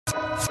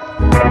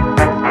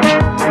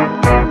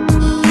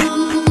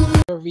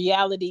The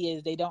reality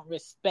is they don't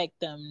respect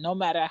them no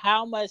matter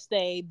how much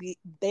they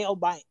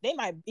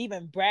might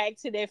even brag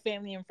to their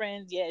family and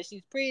friends. Yeah,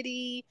 she's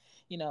pretty,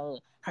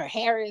 her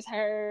hair is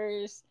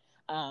hers,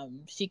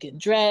 she can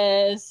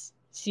dress,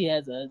 she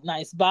has a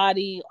nice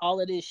body,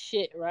 all of this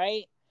shit,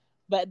 right?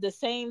 But at the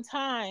same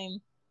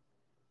time,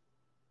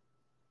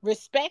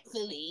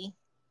 respectfully,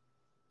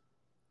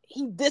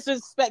 he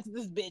disrespects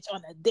this bitch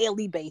on a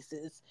daily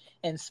basis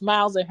and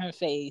smiles in her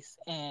face.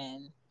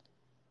 And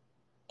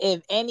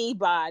if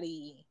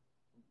anybody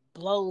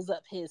blows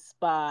up his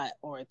spot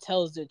or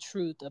tells the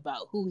truth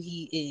about who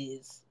he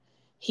is,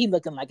 he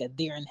looking like a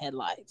deer in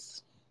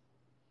headlights.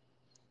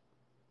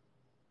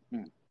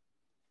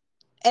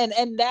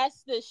 And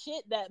that's the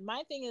shit that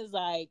my thing is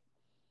like,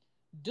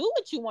 do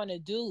what you want to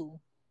do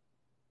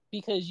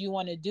because you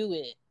want to do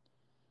it.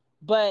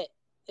 But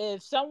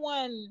if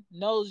someone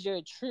knows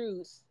your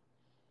truth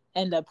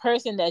and the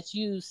person that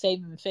you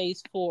saving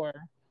face for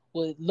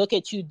would look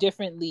at you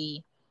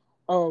differently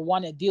or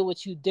want to deal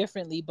with you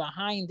differently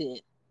behind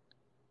it,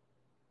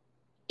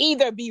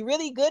 either be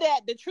really good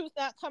at the truth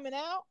not coming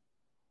out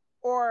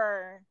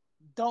or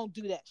don't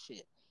do that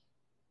shit.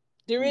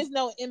 There is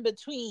no in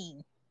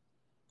between.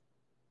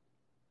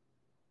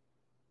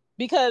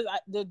 Because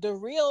the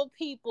real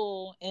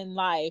people in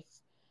life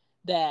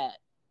that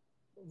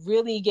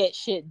really get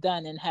shit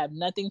done and have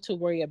nothing to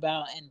worry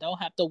about and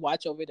don't have to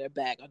watch over their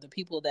back are the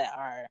people that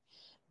are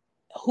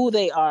who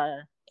they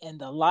are in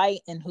the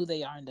light and who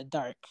they are in the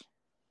dark.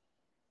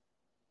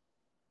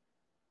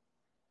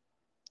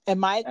 And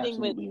my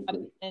Absolutely thing with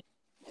agree.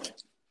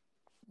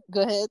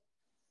 go ahead.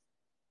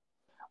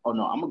 Oh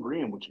no, I'm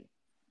agreeing with you.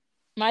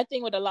 My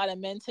thing with a lot of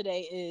men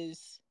today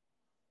is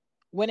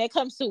when it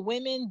comes to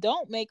women,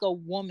 don't make a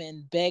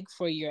woman beg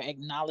for your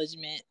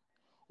acknowledgement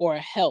or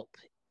help.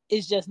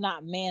 It's just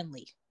not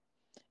manly.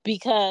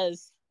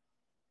 Because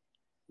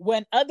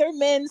when other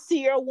men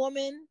see your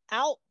woman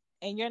out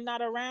and you're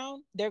not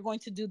around, they're going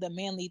to do the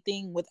manly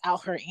thing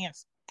without her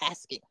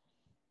asking.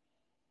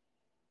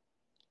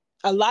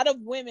 A lot of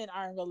women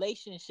are in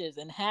relationships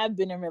and have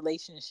been in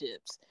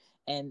relationships,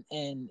 and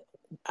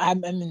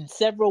I'm in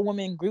several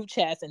women group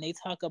chats, and they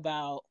talk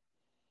about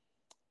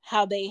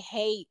how they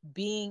hate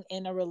being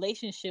in a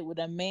relationship with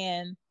a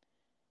man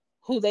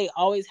who they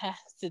always have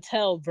to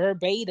tell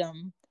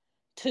verbatim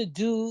to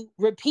do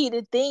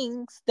repeated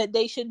things that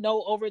they should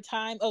know over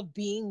time of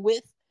being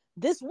with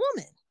this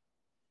woman.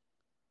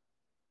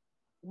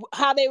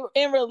 How they were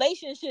in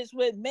relationships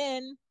with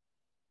men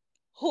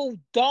who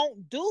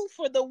don't do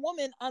for the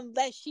woman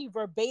unless she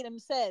verbatim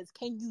says,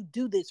 "Can you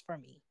do this for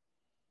me?"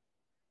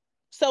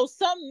 So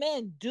some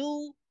men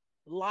do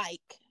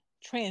like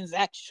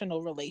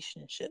transactional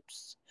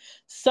relationships.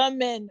 Some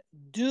men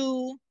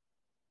do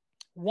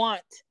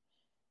want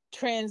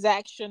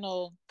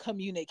transactional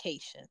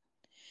communication.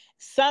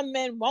 Some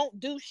men won't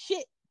do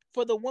shit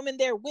for the woman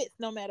they're with,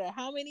 no matter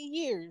how many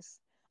years,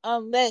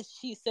 unless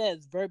she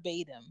says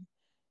verbatim,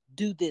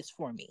 "Do this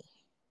for me."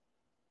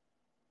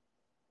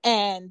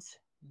 And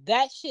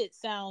that shit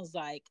sounds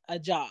like a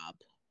job,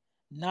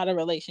 not a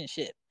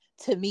relationship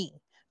to me.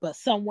 But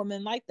some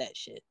women like that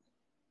shit.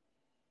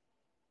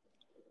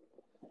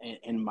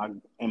 In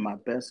my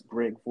best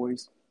Greg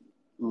voice,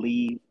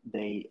 leave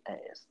they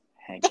ass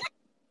hanging.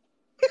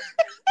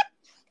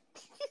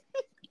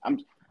 I'm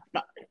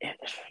not,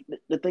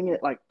 the thing is,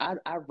 like,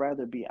 I'd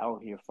rather be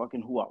out here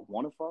fucking who I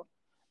want to fuck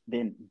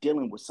than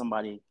dealing with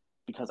somebody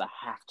because I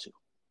have to.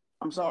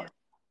 I'm sorry. Yeah.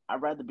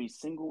 I'd rather be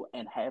single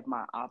and have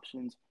my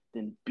options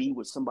than be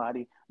with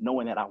somebody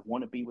knowing that I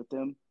want to be with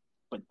them,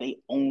 but they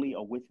only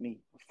are with me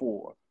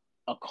for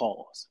a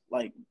cause.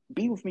 Like,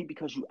 be with me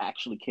because you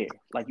actually care.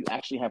 Like, you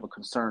actually have a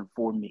concern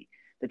for me,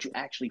 that you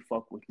actually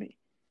fuck with me.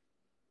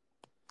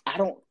 I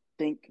don't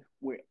think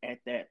we're at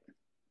that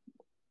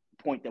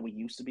point that we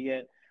used to be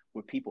at,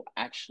 where people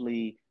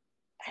actually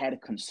had a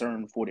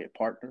concern for their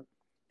partner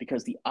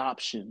because the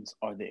options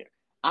are there.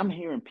 I'm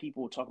hearing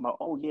people talking about,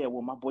 oh yeah,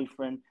 well my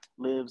boyfriend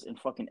lives in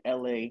fucking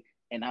LA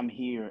and I'm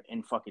here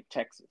in fucking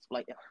Texas.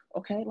 Like,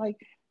 okay, like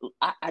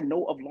I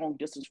know of long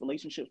distance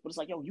relationships, but it's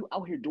like, yo, you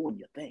out here doing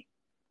your thing.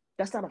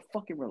 That's not a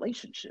fucking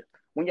relationship.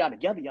 When y'all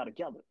together, y'all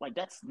together. Like,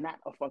 that's not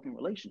a fucking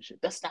relationship.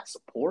 That's not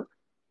support.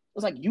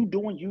 It's like you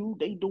doing you,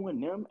 they doing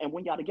them, and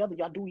when y'all together,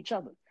 y'all do each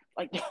other.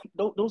 Like,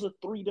 those are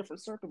three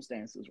different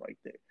circumstances right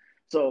there.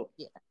 So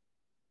yeah.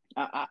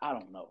 I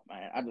don't know,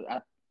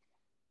 man.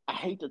 I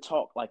hate to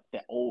talk like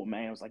that old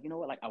man. I was like, you know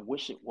what? Like, I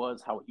wish it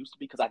was how it used to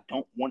be because I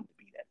don't want it to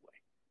be that way.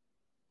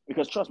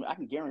 Because trust me, I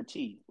can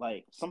guarantee,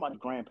 like, somebody's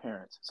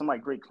grandparents,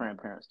 somebody's great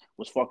grandparents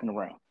was fucking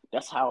around.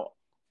 That's how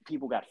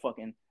people got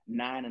fucking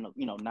 9,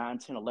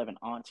 10, 11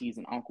 aunties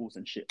and uncles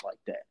and shit like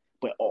that.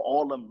 But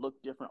all of them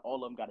look different.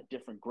 All of them got a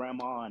different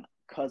grandma and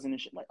cousin and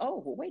shit. Like,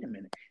 oh, well, wait a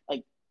minute.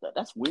 Like,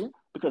 that's weird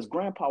because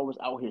grandpa was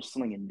out here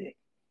slinging dick.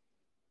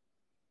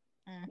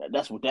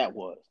 That's what that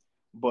was.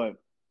 But,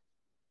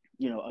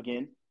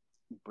 again,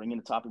 bringing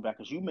the topic back,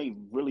 because you made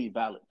really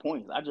valid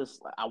points. I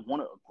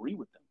want to agree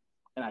with them,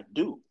 and I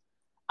do.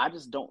 I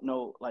just don't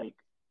know, like,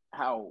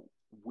 how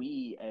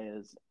we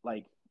as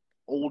like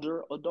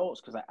older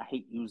adults, because I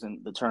hate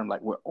using the term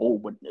like we're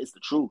old, but it's the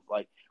truth.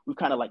 Like we've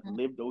kind of like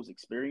lived those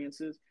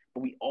experiences,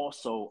 but we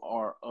also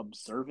are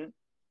observant.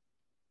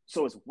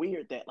 So it's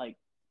weird that like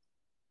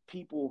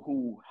people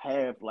who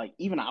have like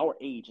even our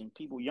age and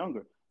people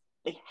younger,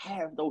 they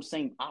have those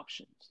same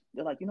options.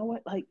 They're like, you know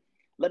what? Like,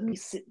 let me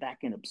sit back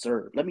and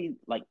observe. Let me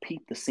like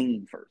peep the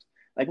scene first.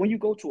 Like when you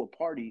go to a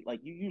party, like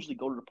you usually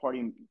go to the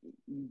party and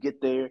you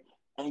get there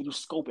and you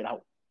scope it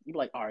out. You're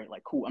like, all right,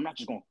 like cool. I'm not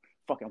just gonna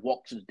fucking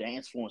walk to the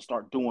dance floor and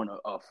start doing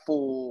a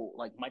full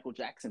like Michael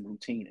Jackson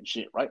routine and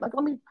shit, right? Like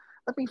let me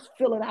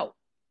fill it out.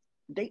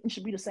 Dating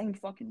should be the same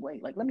fucking way.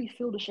 Like let me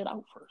fill the shit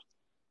out first.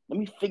 Let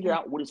me figure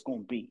out what it's gonna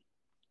be.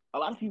 A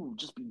lot of people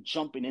just be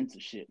jumping into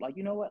shit. Like,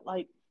 you know what?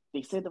 Like,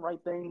 they said the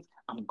right things.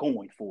 I'm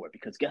going for it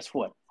because guess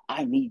what?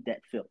 I need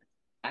that feeling.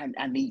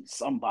 I need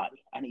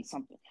somebody. I need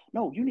something.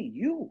 No, you need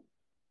you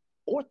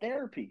or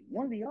therapy,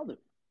 one or the other.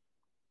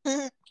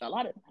 A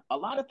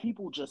lot of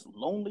people just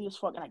lonely as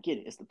fuck. And I get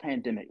it. It's the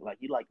pandemic. Like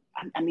you like,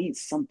 I need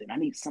something. I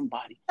need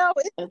somebody. No,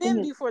 it's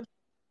been before the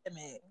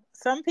pandemic.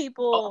 Some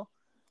people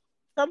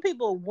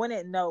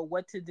wouldn't know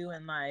what to do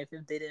in life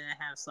if they didn't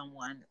have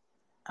someone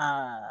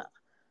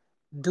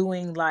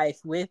doing life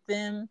with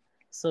them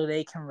so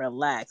they can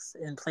relax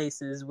in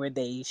places where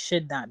they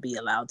should not be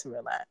allowed to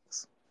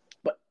relax.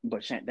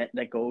 But Shan,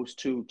 that goes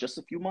to just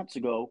a few months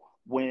ago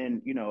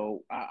when,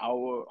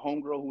 our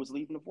homegirl who was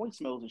leaving the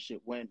voicemails and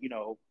shit, when,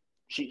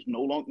 she's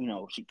no longer,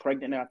 she's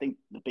pregnant now. I think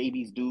the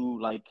baby's due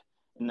like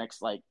the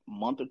next like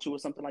month or two or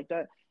something like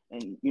that.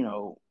 And,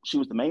 she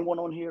was the main one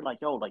on here, like,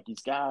 yo, like these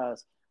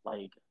guys,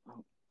 like,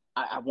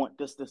 I want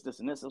this,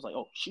 and this. I was like,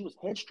 oh, she was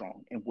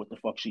headstrong in what the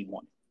fuck she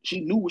wanted. She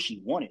knew what she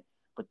wanted.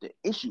 But the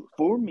issue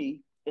for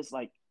me is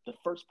like the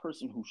first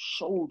person who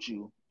showed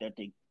you that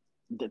they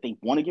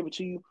want to give it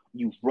to you,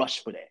 you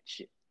rush for that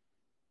shit.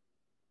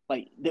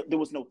 Like there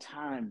was no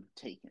time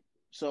taken.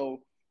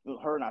 So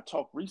her and I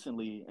talked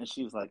recently, and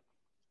she was like,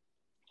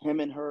 him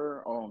and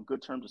her are on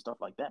good terms and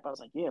stuff like that. But I was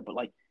like, yeah, but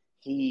like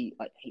he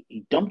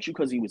dumped you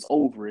because he was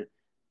over it,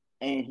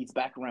 and he's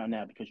back around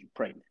now because you're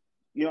pregnant.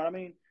 You know what I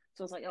mean?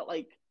 So it's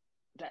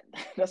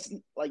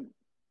like,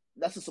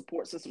 that's a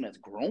support system that's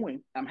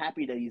growing. I'm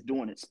happy that he's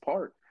doing its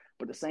part,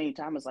 but at the same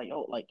time, it's like,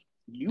 oh, like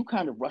you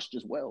kind of rushed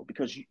as well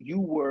because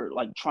you were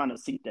like trying to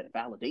seek that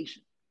validation.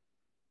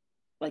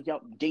 Like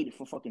y'all dated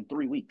for fucking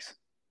 3 weeks.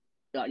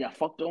 Y'all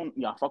fucked on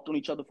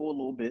each other for a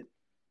little bit.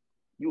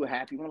 You were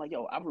happy. We're like,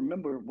 yo, I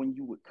remember when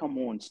you would come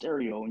on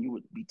stereo and you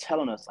would be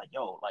telling us like,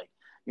 yo, like,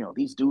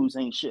 these dudes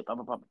ain't shit, blah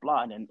blah blah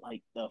blah. And then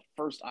like the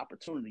first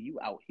opportunity you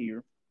out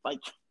here, like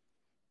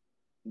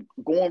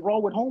going raw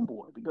with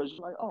homeboy because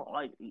you're like, oh,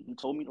 like he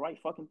told me the right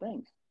fucking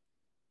things.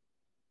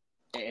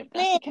 And if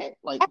that's the case,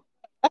 like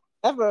I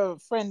have a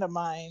friend of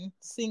mine,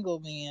 single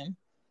man,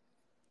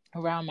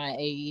 around my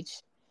age,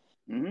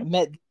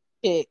 met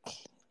the chick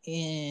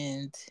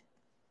and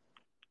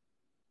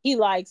he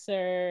likes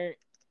her.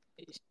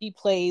 She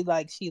played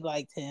like she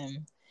liked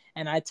him,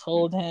 and I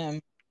told him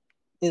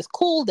it's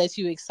cool that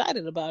you're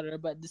excited about her,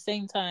 but at the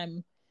same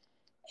time,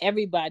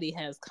 everybody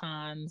has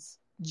cons.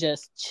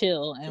 Just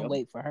chill and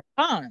wait for her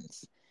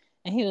cons.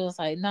 And he was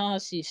like, no,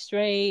 she's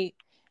straight.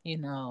 We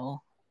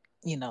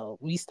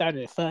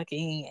started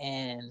fucking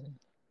and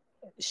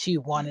she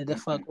wanted to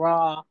fuck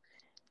raw.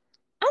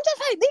 I'm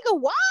just like,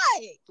 nigga,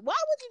 why? Why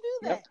would you do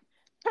that?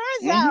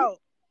 Turns out,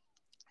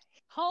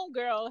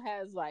 homegirl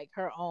has like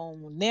her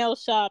own nail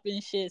shop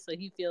and shit, so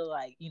he feels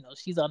like,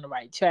 she's on the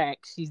right track.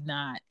 She's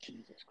not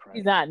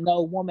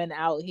no woman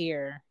out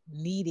here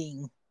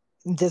needy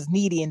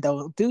and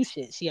don't do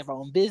shit. She have her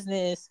own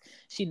business.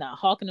 She not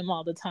hawking him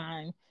all the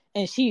time.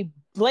 And she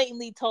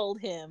blatantly told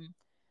him,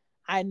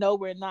 I know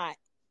we're not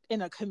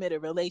in a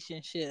committed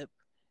relationship.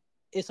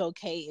 It's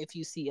okay if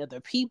you see other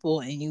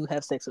people and you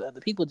have sex with other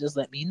people, just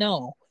let me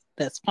know.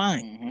 That's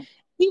fine.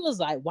 He was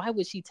like, why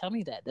would she tell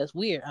me that? That's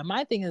weird. And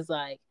my thing is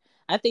like,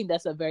 I think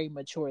that's a very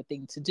mature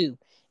thing to do.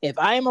 If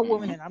I am a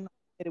woman and I'm not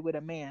committed with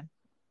a man,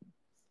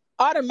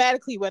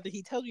 automatically, whether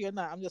he tells you or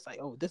not, I'm just like,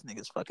 oh, this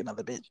nigga's fucking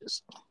other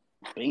bitches.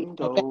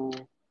 Bingo.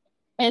 Okay?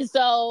 And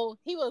so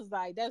he was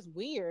like, that's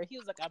weird. He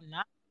was like, I'm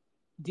not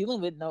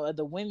dealing with no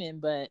other women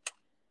but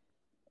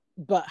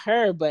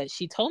her, but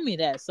she told me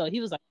that. So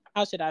he was like,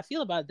 how should I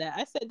feel about that?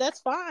 I said,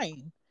 that's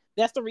fine.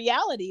 That's the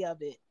reality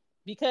of it.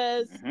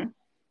 Because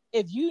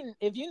if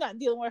you're not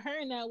dealing with her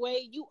in that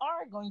way, you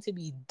are going to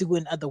be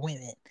doing other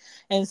women.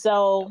 And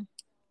so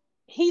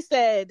he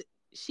said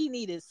she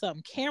needed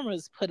some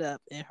cameras put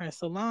up in her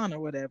salon or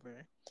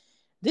whatever.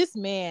 This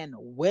man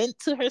went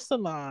to her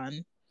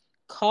salon,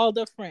 called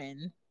a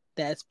friend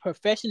that's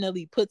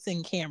professionally puts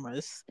in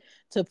cameras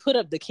to put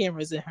up the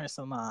cameras in her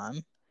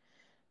salon.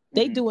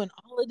 They doing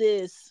all of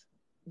this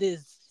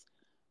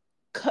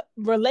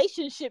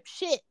relationship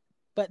shit,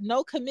 but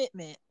no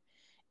commitment.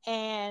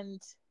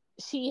 And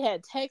she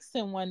had texted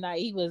him one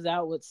night. He was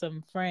out with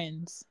some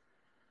friends,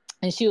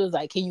 and she was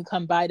like, "Can you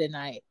come by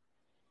tonight?"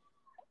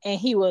 And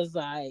he was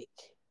like,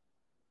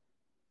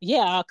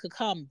 "Yeah, I could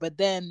come." But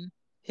then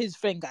his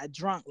friend got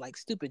drunk, like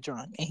stupid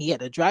drunk, and he had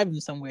to drive him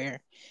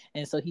somewhere.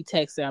 And so he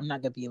texted her, I'm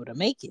not going to be able to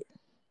make it.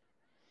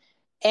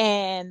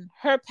 And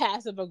her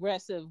passive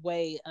aggressive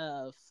way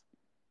of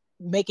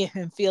making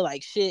him feel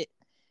like shit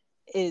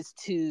is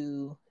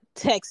to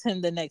call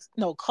him the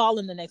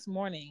next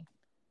morning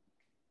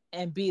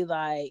and be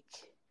like,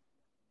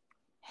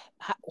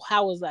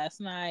 how was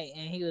last night?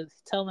 And he was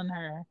telling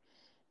her,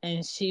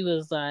 and she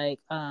was like,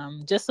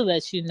 just to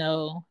let you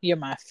know, you're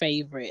my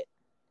favorite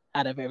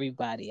out of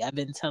everybody. I've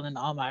been telling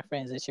all my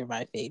friends that you're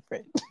my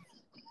favorite.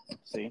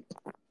 See?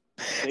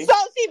 So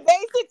she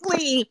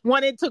basically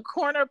wanted to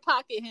corner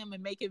pocket him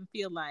and make him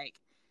feel like,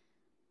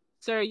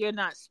 sir, you're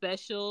not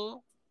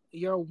special.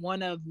 You're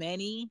one of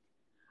many.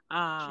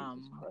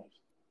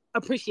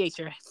 Appreciate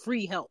your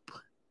free help.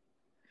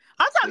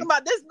 I'm talking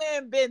about this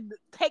man been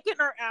taking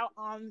her out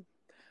on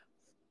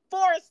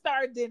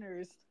 4-star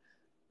dinners,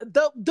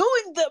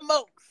 doing the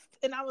most.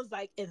 And I was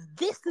like, and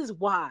this is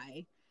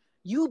why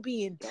you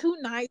being too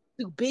nice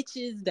to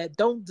bitches that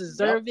don't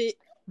deserve it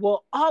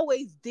will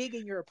always dig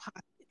in your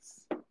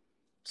pockets.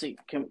 See,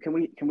 can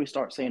we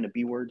start saying the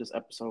B word this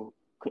episode?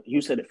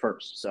 You said it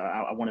first, so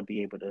I want to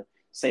be able to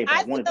say it. But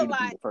I wanted you to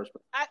be the first.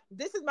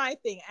 This is my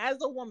thing. As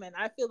a woman,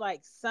 I feel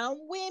like some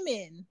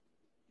women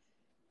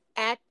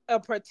act a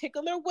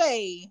particular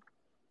way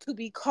to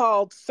be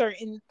called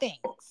certain things.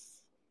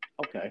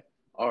 Okay.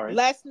 All right.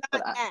 Let's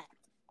not act.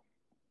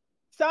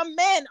 Some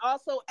men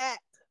also act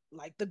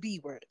like the B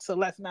word, so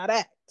let's not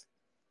act.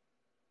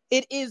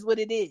 It is what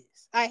it is.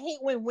 I hate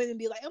when women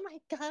be like, oh my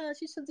gosh,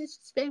 you're so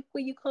disrespectful,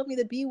 you called me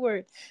the B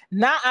word.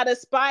 Not out of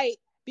spite,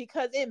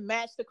 because it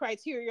matched the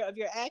criteria of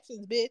your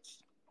actions,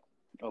 bitch.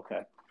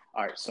 Okay.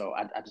 All right. So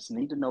I just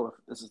need to know if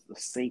this is the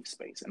safe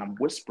space. And I'm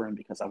whispering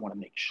because I want to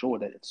make sure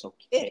that it's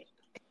okay.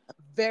 It's a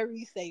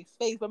very safe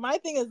space. But my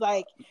thing is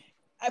like,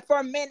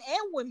 for men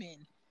and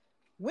women,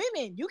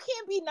 you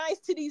can't be nice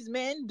to these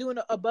men doing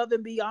above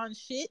and beyond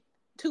shit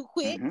too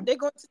quick. Mm-hmm. They're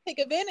going to take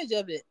advantage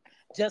of it.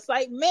 Just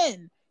like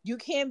men, you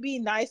can't be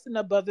nice and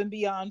above and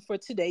beyond for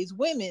today's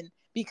women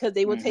because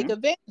they will take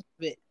advantage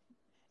of it.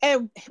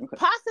 And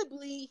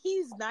possibly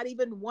he's not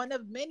even one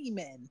of many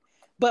men.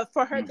 But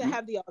for her to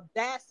have the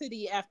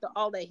audacity after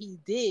all that he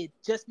did,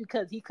 just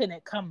because he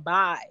couldn't come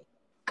by,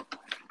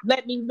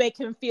 let me make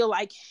him feel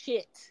like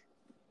shit.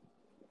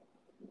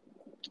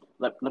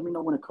 Let me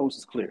know when the coast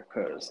is clear,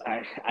 because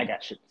I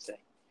got shit to say.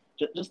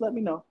 Just let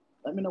me know.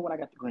 Let me know when I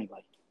got the green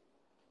light.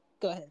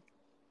 Go ahead.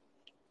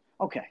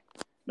 Okay.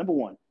 Number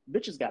one,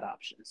 bitches got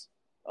options.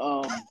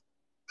 When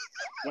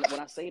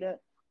I say that,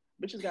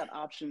 bitches got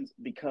options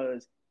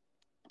because,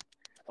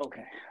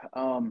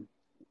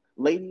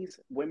 ladies,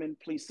 women,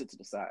 please sit to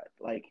the side.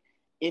 Like,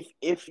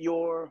 if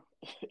your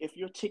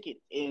ticket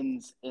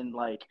ends in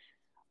like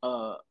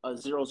a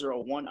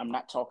 001, I'm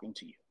not talking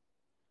to you.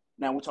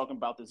 Now we're talking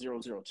about the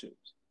 002s.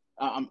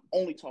 I'm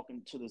only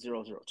talking to the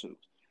 002s.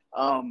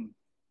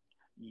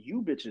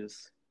 You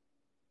bitches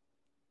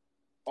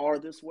are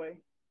this way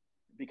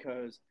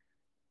because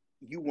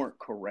you weren't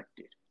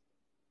corrected.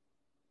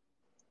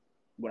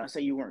 When I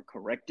say you weren't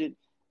corrected,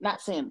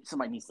 not saying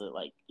somebody needs to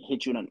like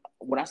hit you.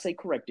 When I say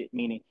corrected,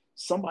 meaning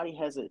somebody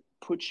has to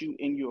put you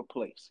in your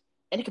place,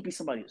 and it could be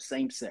somebody of the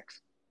same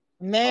sex.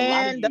 Man, a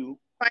lot of you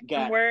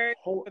got word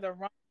for the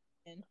wrong.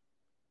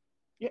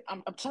 Yeah,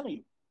 I'm telling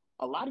you,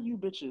 a lot of you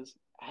bitches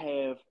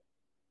have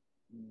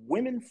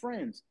women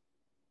friends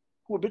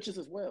who are bitches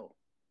as well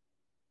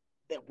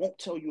that won't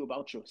tell you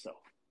about yourself.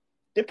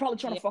 They're probably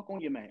trying to fuck on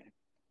your man.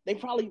 They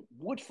probably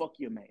would fuck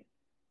your man.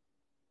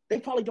 They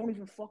probably don't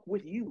even fuck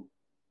with you.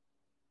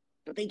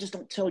 But they just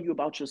don't tell you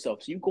about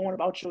yourself. So you going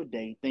about your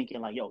day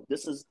thinking like, yo,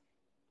 this is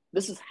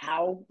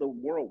how the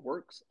world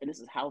works and this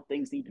is how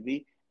things need to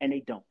be, and they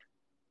don't.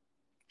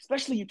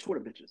 Especially you Twitter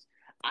bitches.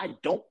 I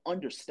don't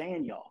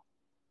understand y'all.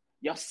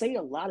 Y'all say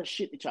a lot of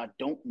shit that y'all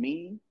don't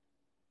mean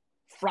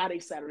Friday,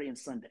 Saturday, and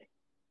Sunday.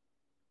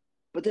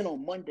 But then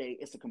on Monday,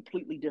 it's a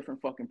completely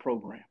different fucking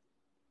program.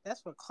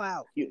 That's for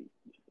clout. You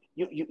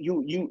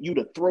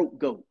the throat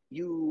goat.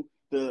 You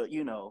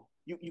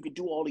could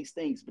do all these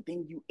things, but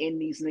then you in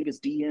these niggas'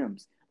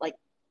 DMs. Like,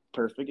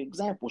 perfect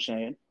example,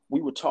 Shan.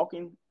 We were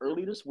talking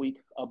early this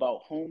week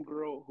about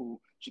homegirl who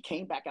she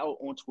came back out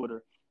on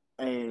Twitter,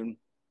 and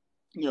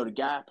the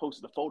guy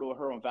posted a photo of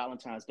her on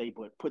Valentine's Day,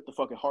 but put the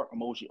fucking heart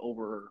emoji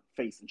over her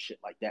face and shit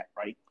like that,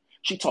 right?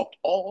 She talked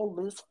all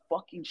this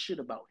fucking shit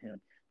about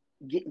him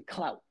getting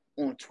clout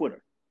on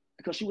Twitter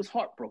because she was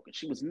heartbroken.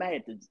 She was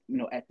mad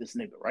at this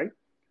nigga, right?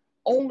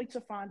 Only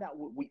to find out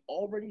what we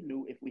already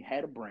knew if we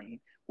had a brain,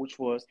 which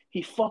was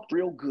he fucked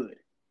real good.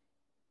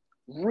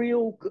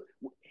 Real good.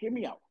 Hear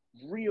me out.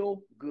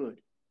 Real good.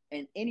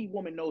 And any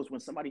woman knows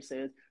when somebody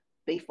says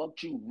they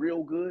fucked you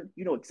real good,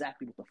 you know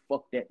exactly what the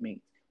fuck that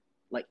means.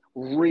 Like,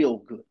 real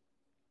good.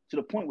 To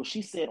the point where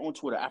she said on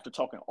Twitter, after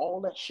talking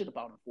all that shit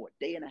about him for a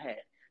day and a half,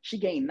 she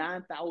gained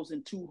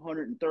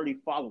 9,230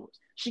 followers.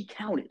 She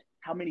counted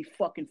how many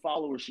fucking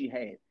followers she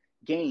had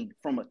gained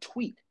from a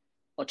tweet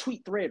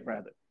thread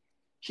rather.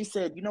 She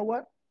said, you know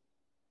what?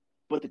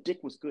 But the dick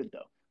was good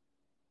though.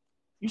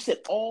 You said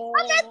all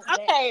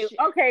okay, shit.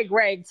 okay,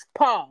 Greg,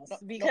 pause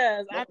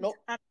because no.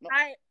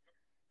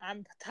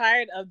 I'm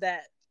tired of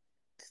that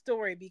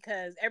story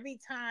because every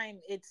time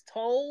it's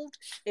told,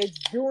 it's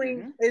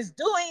doing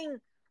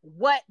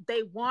what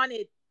they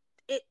wanted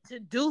it to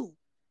do.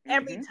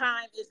 Every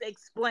time it's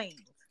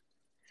explained.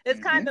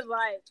 It's kind of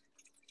like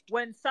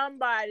when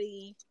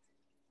somebody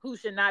who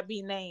should not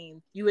be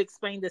named, you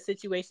explain the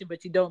situation,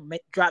 but you don't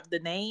drop the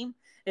name.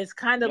 It's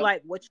kind of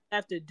like what you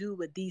have to do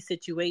with these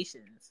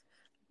situations.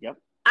 Yep.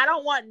 I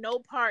don't want no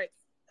parts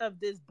of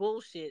this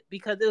bullshit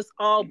because it's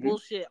all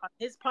bullshit on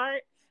his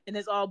part and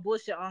it's all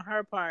bullshit on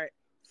her part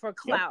for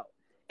clout.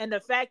 And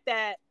the fact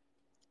that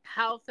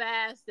how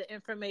fast the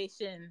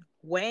information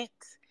went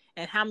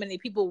and how many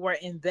people were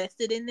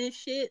invested in this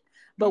shit.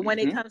 But when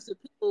it comes to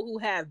people who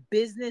have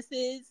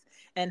businesses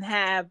and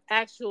have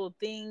actual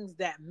things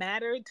that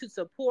matter to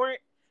support,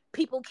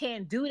 people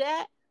can't do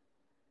that.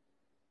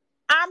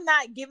 I'm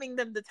not giving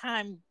them the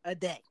time a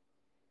day.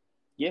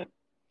 Yeah.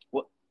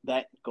 Well,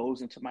 that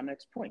goes into my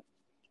next point.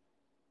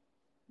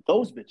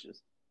 Those bitches,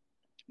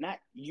 not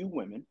you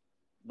women,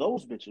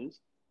 those bitches,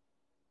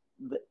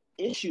 the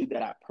issue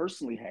that I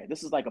personally had,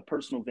 this is like a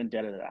personal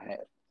vendetta that I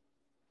had.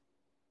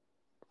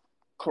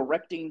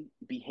 Correcting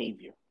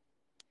behavior.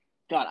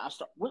 God,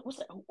 what was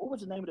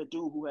the name of the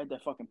dude who had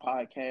that fucking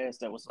podcast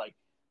that was like,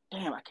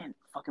 damn, I can't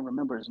fucking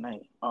remember his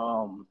name.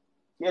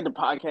 He had the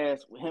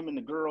podcast with him and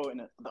the girl and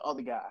the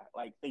other guy.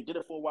 Like, they did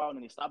it for a while and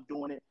then they stopped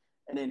doing it.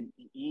 And then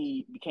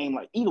he became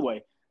like, either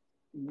way,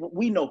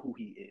 we know who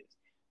he is.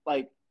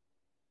 Like,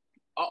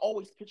 I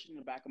always pictured in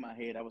the back of my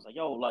head, I was like,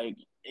 yo, like,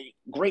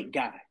 great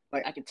guy.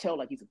 Like, I could tell,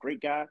 like, he's a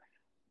great guy.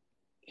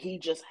 He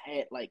just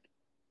had, like,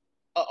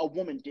 a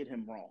woman did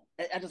him wrong.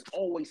 I just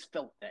always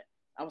felt that.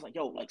 I was like,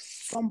 yo, like,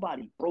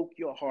 somebody broke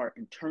your heart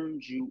and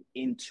turned you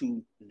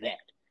into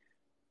that.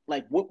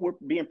 Like, what we're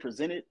being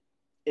presented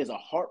is a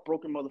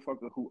heartbroken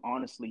motherfucker who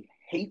honestly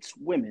hates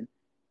women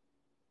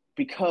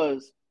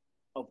because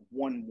of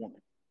one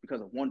woman,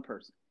 because of one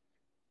person.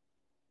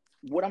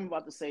 What I'm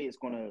about to say is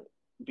going to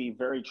be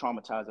very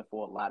traumatizing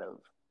for a lot of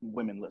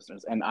women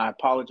listeners, and I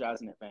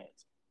apologize in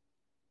advance.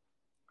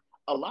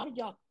 A lot of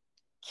y'all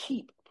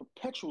keep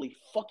perpetually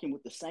fucking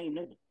with the same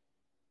nigga.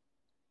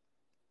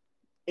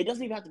 It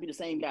doesn't even have to be the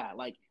same guy.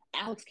 Like,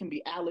 Alex can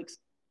be Alex,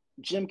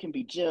 Jim can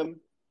be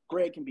Jim,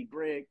 Greg can be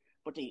Greg,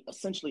 but they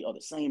essentially are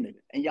the same nigga.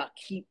 And y'all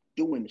keep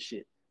doing the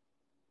shit.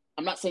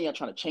 I'm not saying y'all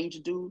trying to change a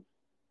dude.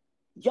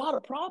 Y'all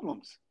the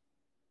problems.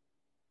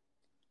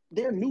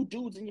 There are new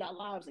dudes in y'all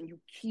lives and you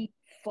keep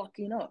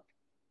fucking up.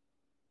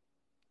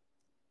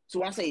 So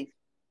when I say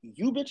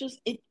you bitches,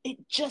 it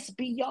just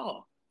be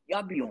y'all.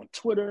 Y'all be on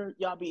Twitter.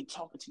 Y'all be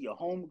talking to your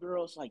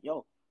homegirls like,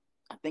 yo,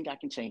 I think I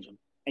can change him.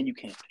 And you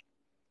can't.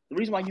 The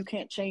reason why you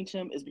can't change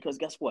him is because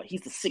guess what?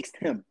 He's the sixth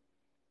him.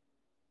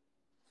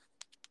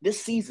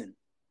 This season.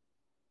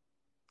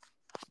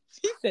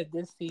 She said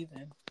this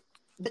season.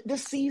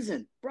 This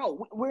season.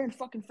 Bro, we're in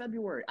fucking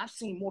February. I've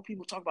seen more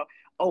people talk about,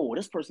 oh,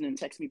 this person didn't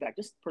text me back.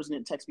 This person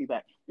didn't text me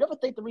back. You ever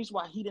think the reason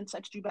why he didn't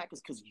text you back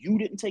is because you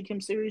didn't take him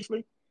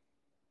seriously?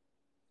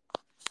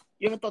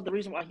 You ever thought the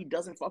reason why he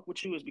doesn't fuck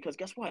with you is because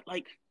guess what?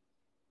 Like,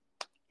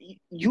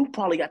 you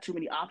probably got too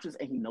many options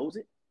and he knows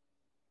it.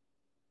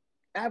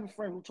 I have a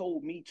friend who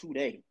told me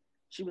today,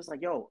 she was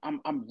like, yo,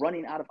 I'm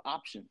running out of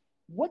options.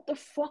 What the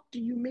fuck do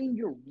you mean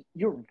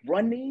you're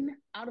running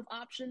out of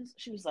options?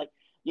 She was like,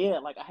 yeah,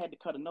 like I had to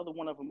cut another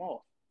one of them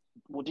off.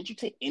 Well, did you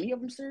take any of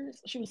them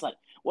serious? She was like,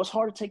 well, it's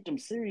hard to take them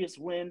serious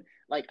when,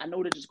 like, I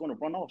know they're just going to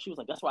run off. She was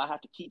like, that's why I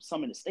have to keep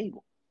some in the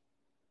stable.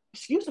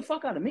 Excuse the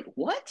fuck out of me.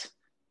 What?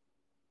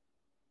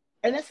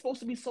 And that's supposed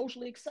to be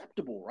socially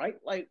acceptable, right?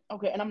 Like,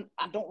 okay, and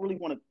I don't really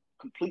want to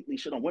completely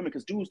shit on women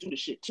because dudes do the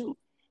shit too.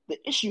 The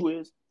issue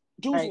is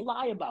dudes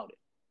lie about it.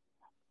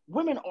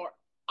 Women are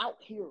out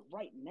here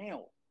right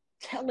now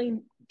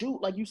telling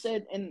dude, like you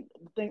said in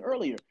the thing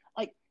earlier,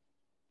 like,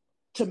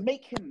 to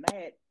make him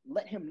mad,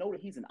 let him know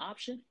that he's an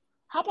option.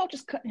 How about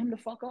just cutting him the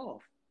fuck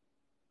off?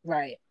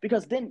 Right.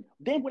 Because then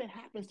when it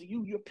happens to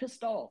you, you're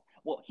pissed off.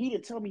 Well, he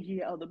didn't tell me he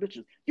had other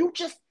bitches. You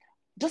just,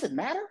 does it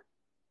matter?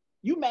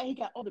 You mad he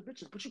got other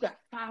bitches, but you got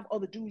 5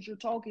 other dudes you're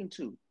talking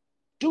to.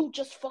 Dude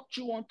just fucked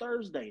you on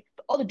Thursday.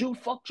 The other dude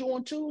fucked you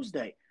on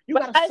Tuesday. You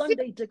got a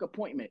Sunday dick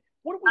appointment.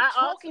 What are we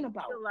talking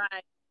about?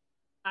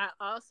 I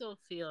also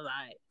feel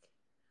like,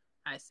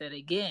 I said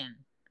again,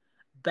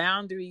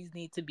 boundaries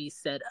need to be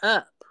set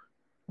up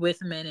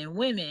with men and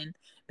women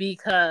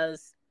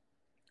because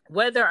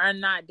whether or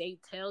not they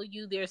tell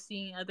you they're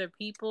seeing other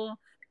people,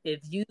 if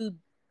you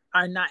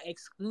are not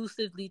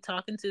exclusively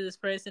talking to this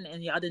person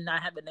and y'all did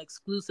not have an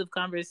exclusive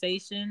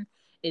conversation,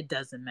 it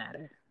doesn't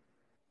matter.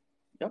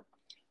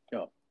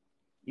 Yep.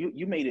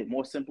 You made it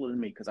more simpler than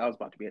me because I was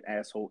about to be an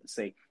asshole and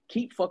say,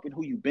 keep fucking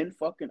who you've been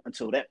fucking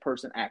until that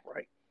person act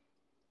right.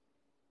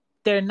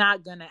 They're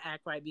not going to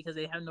act right because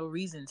they have no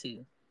reason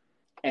to.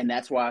 And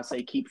that's why I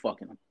say keep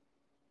fucking them.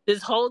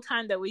 This whole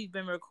time that we've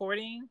been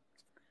recording,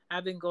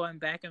 I've been going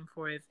back and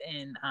forth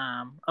in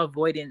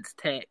avoidance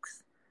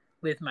text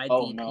with my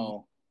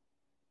DP.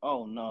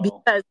 Oh no.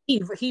 Because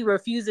he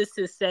refuses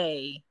to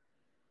say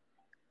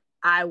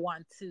I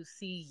want to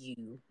see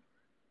you.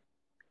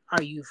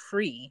 Are you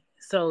free?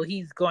 So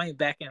he's going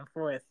back and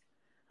forth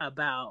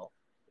about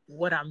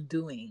what I'm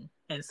doing.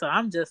 And so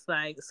I'm just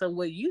like, so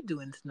what are you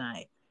doing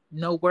tonight?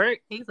 No work?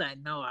 He's like,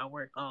 no, I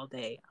work all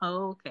day.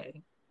 Oh,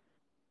 okay.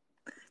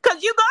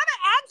 Because you're going to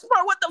ask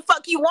for what the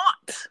fuck you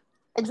want.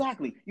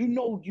 Exactly. You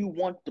know you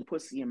want the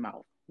pussy in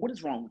mouth. What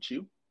is wrong with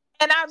you?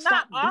 And I'm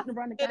Stop not beating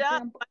around the it up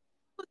goddamn... by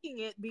cooking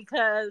it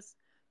because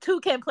two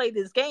can play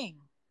this game.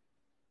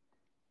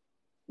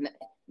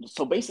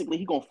 So basically,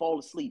 he gonna fall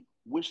asleep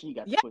wishing he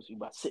got the pussy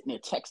by sitting there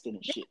texting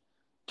and shit.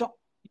 Don't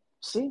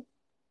see?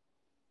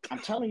 I'm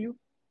telling you.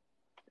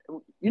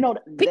 You know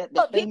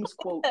that famous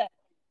quote.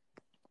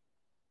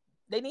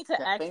 They need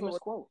to ask famous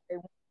quote.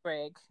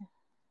 Greg.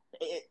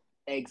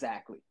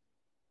 Exactly.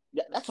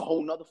 Yeah, that's a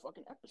whole nother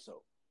fucking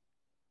episode.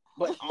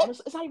 But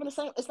honestly, it's not even the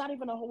same. It's not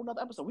even a whole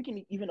nother episode. We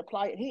can even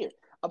apply it here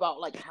about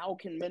like how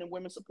can men and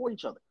women support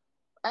each other.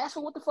 Ask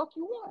for what the fuck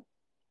you want.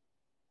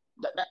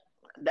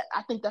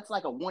 I think that's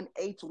like a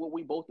 1A to what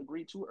we both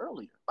agreed to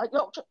earlier. Like,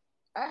 yo,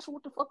 ask for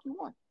what the fuck you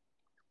want.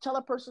 Tell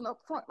a person up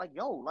front, like,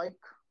 yo, like,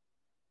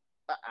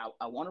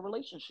 I want a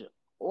relationship.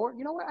 Or,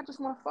 you know what, I just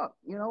want to fuck.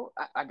 You know,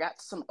 I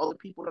got some other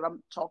people that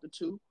I'm talking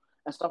to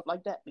and stuff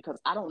like that because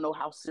I don't know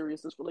how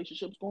serious this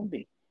relationship's going to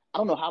be. I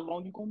don't know how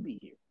long you're going to be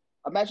here.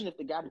 Imagine if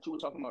the guy that you were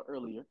talking about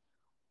earlier,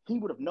 he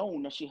would have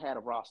known that she had a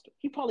roster.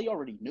 He probably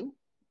already knew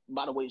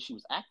by the way she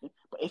was acting.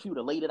 But if you would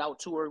have laid it out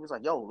to her, it was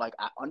like, yo, like,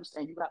 I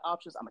understand you got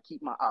options. I'm going to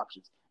keep my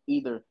options.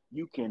 Either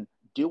you can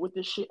deal with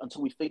this shit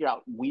until we figure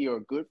out we are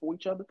good for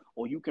each other,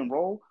 or you can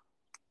roll.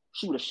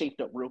 She would have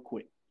shaped up real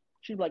quick.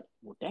 She'd be like,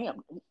 well,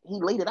 damn, he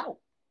laid it out.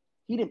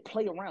 He didn't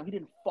play around. He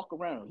didn't fuck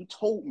around. He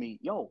told me,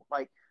 yo,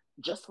 like,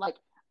 just like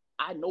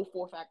I know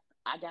for a fact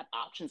I got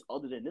options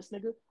other than this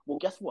nigga. Well,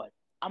 guess what?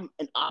 I'm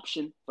an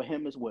option for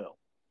him as well.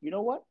 You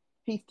know what?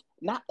 He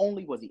not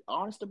only was he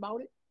honest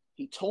about it,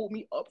 he told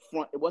me up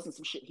front. It wasn't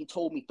some shit he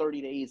told me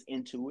 30 days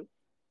into it,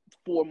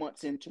 4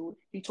 months into it.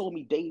 He told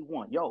me day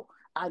one, yo,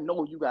 I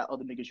know you got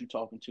other niggas you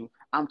talking to.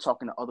 I'm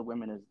talking to other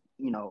women as,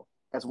 you know,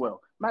 as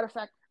well. Matter of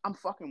fact, I'm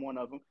fucking one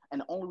of them.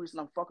 And the only reason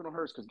I'm fucking on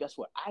her is because guess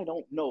what? I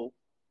don't know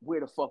where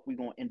the fuck we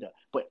gonna end up.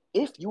 But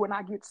if you and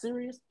I get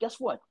serious, guess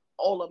what?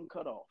 All of them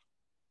cut off.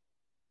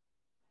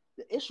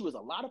 The issue is a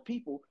lot of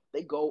people,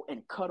 they go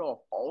and cut off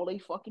all they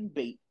fucking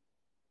bait,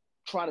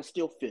 try to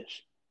steal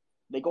fish.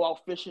 They go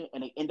out fishing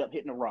and they end up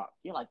hitting a rock.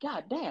 You're like,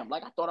 God damn,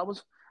 like I thought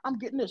I'm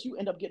getting this. You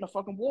end up getting a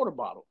fucking water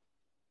bottle.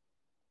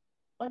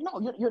 Like,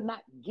 no, you're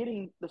not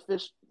getting the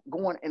fish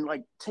going and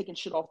like taking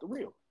shit off the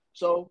reel.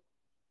 So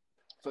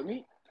for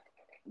me,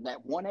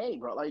 that 1A,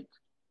 bro, like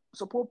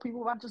support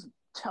people by just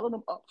telling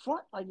them up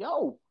front, like,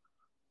 yo,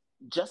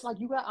 just like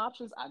you got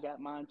options, I got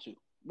mine too.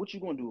 What you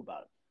gonna do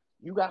about it?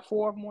 You got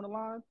 4 of them on the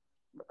line?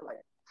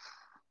 Like,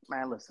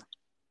 man, listen.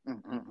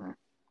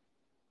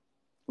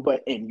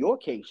 But in your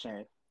case,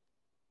 Shan,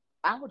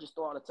 I would just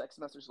throw out a text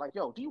message like,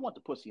 yo, do you want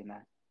the pussy or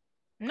not?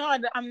 No,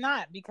 I'm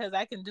not, because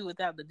I can do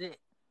without the dick.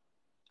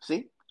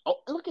 See?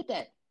 Oh, look at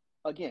that.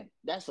 Again,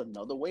 that's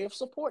another way of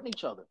supporting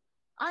each other.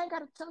 I ain't got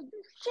to tell you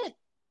shit.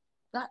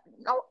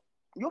 No,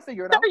 you'll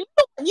figure it out. You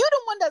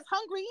the one that's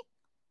hungry.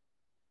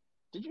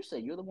 Did you say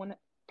you're the one that...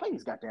 Play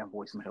these goddamn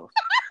voicemails.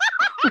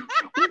 What?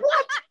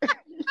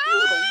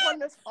 You're the one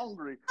that's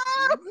hungry.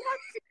 What?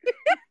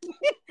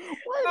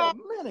 Wait a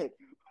minute.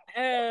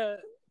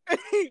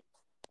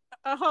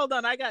 Hold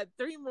on, I got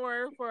 3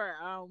 more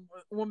for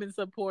women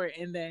support,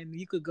 and then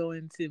you could go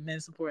into men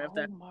support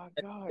after. Oh my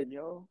god,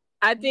 yo!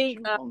 I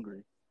think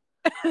hungry.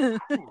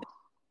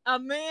 a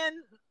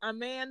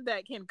man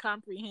that can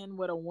comprehend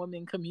what a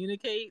woman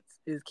communicates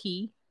is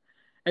key.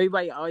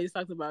 Everybody always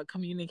talks about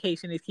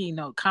communication is key.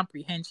 No,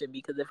 comprehension,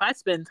 because if I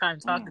spend time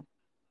talking,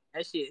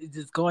 that shit is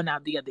just going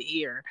out the other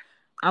ear.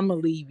 I'm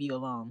gonna leave you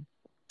alone.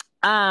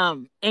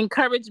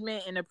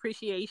 Encouragement and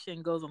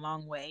appreciation goes a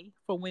long way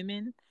for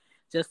women,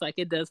 just like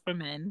it does for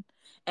men.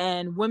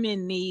 And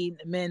women need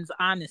men's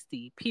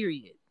honesty,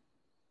 period.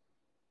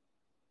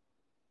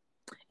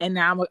 And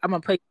now I'm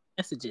gonna play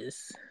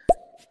messages.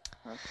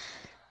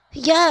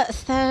 Yeah,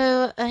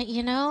 so,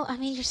 you know, I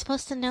mean, you're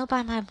supposed to know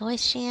by my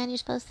voice, Shan. You're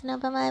supposed to know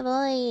by my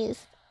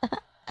voice.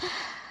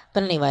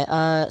 But anyway,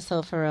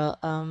 so for real,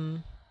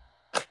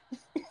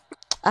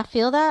 I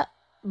feel that,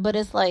 but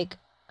it's like,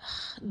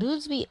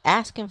 dudes be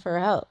asking for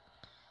help.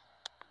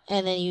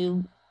 And then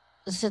you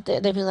sit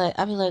there,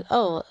 I'll be like,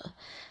 oh,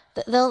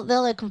 they'll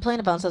like complain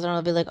about something, and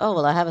I'll be like, oh,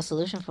 well, I have a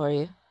solution for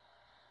you.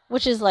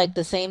 Which is like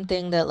the same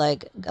thing that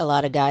like a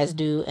lot of guys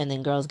do, and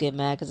then girls get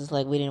mad because it's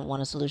like, we didn't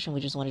want a solution,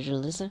 we just wanted you to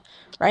listen,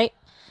 right?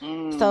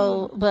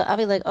 So, but I'll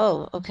be like,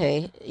 oh,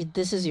 okay,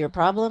 this is your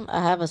problem,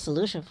 I have a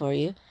solution for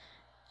you.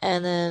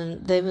 And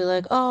then they'd be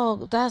like,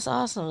 oh, that's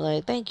awesome,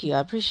 like, thank you, I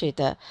appreciate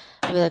that.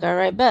 I'll be like, all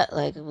right, bet,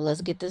 like, let's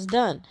get this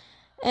done.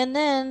 And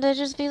then they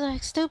just be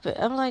like, stupid.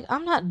 I'm like,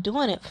 I'm not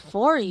doing it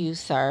for you,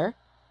 sir.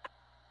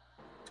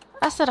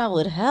 I said I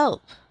would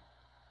help.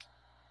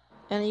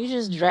 And you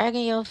just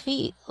dragging your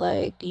feet.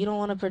 Like, you don't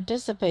want to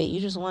participate. You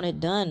just want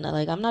it done.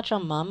 Like, I'm not your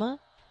mama.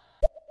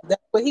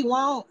 That's what he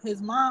want, his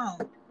mom.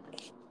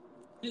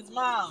 His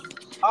mom.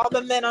 All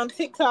the men on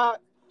TikTok,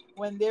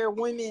 when their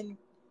women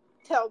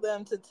tell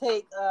them to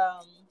take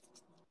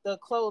the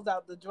clothes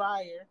out the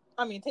dryer.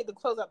 I mean, take the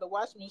clothes out the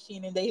washing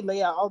machine, and they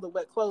lay out all the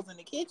wet clothes in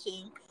the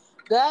kitchen.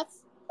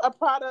 That's a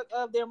product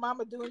of their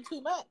mama doing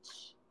too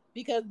much.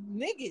 Because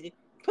nigga,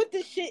 put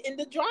the shit in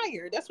the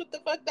dryer. That's what the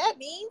fuck that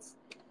means.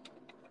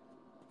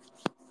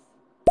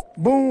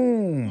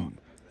 Boom!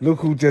 Look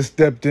who just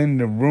stepped in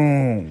the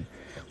room.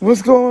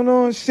 What's going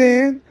on,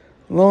 Shan?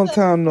 Long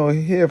time no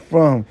hear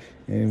from.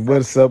 And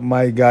what's up,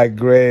 my guy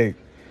Greg?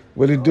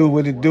 What it do?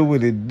 What it do?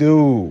 What it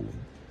do?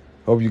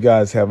 Hope you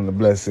guys having a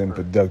blessed and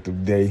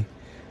productive day.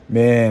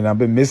 Man, I've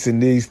been missing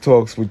these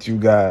talks with you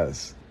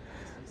guys.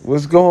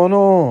 What's going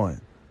on?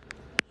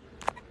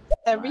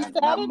 Every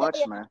Saturday, not much,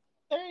 man.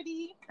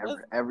 30.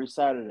 Every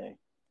Saturday,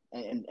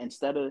 and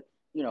instead of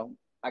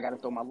I got to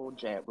throw my little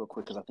jab real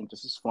quick because I think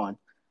this is fun.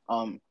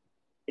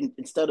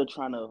 Instead of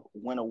trying to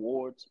win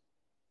awards,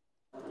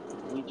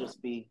 we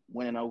just be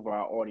winning over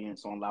our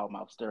audience on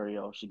Loudmouth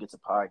Stereo. She Gets a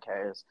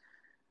Podcast,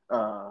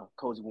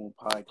 Cozy Womb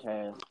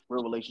Podcast,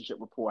 Real Relationship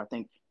Report. I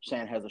think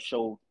Shan has a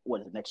show.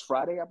 What is it, next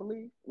Friday? I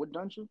believe with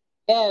Dungeon.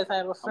 Yes, I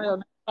have a show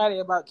next Friday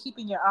about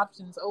keeping your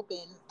options open.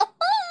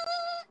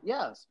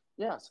 Yes.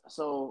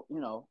 So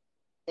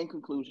in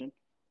conclusion,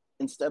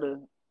 instead of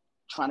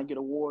trying to get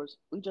awards,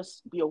 we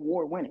just be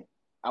award winning.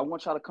 I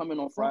want y'all to come in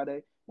on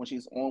Friday when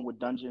she's on with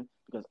Dungeon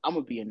because I'm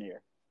gonna be in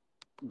there,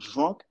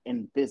 drunk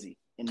and busy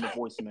in the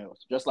voicemails,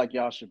 just like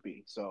y'all should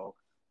be. So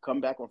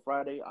come back on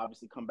Friday.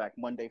 Obviously, come back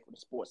Monday for the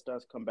sports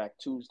stuff. Come back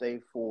Tuesday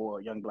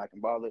for Young Black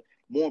and Bothered.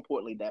 More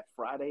importantly, that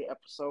Friday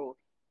episode,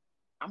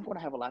 I'm gonna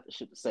have a lot of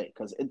shit to say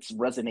because it's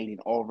resonating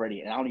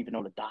already, and I don't even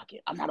know the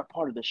docket. I'm not a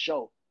part of the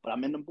show, but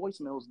I'm in the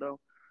voicemails though.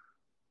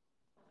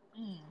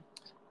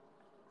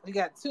 We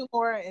got 2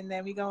 more, and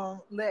then we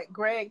gonna let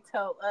Greg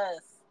tell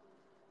us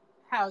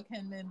how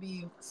can men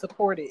be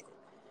supported.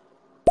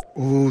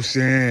 Ooh,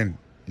 Shan,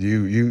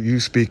 you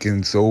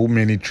speaking so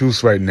many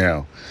truths right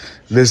now.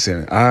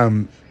 Listen,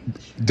 I'm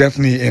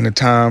definitely in a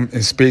time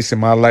and space in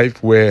my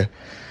life where,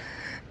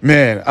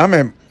 man,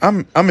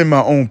 I'm in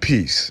my own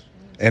peace,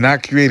 and I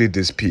created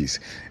this peace,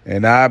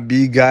 and I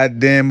be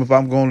goddamn if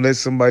I'm gonna let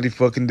somebody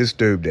fucking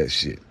disturb that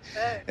shit.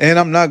 And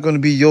I'm not gonna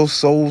be your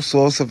sole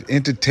source of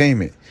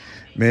entertainment.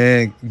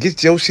 Man,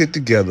 get your shit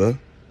together,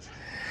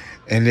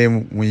 and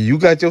then when you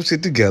got your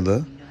shit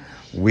together,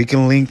 we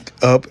can link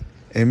up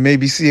and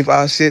maybe see if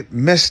our shit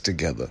mesh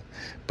together.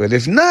 But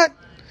if not,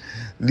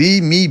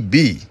 leave me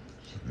be.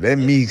 Let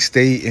me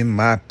stay in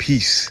my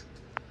peace.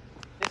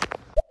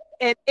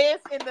 And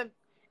if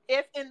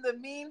in the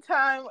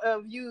meantime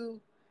of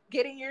you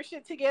getting your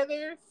shit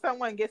together,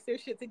 someone gets their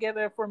shit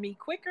together for me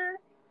quicker,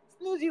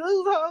 snoozy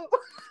lose hope.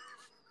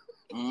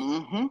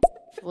 Mm-hmm.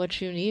 What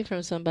you need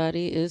from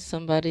somebody is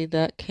somebody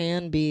that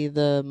can be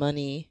the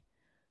money.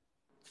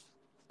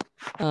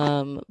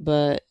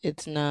 But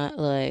it's not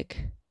like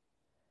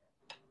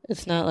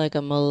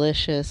a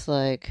malicious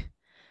like,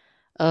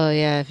 oh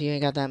yeah, if you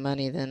ain't got that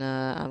money, then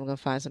I'm gonna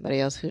find somebody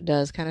else who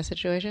does kind of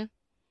situation.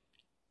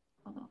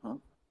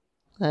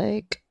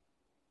 Like,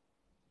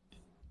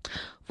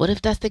 what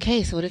if that's the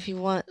case? What if you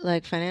want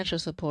like financial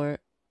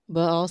support,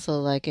 but also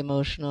like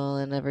emotional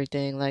and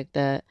everything like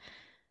that?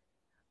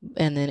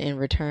 And then in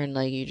return,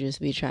 like you just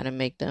be trying to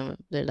make them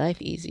their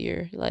life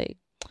easier, like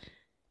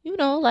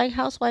like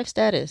housewife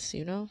status,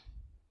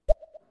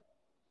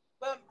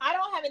 But I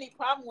don't have any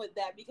problem with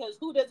that because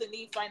who doesn't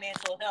need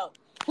financial help?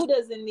 Who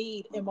doesn't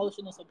need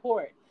emotional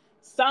support?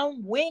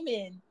 Some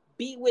women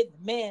be with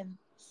men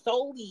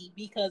solely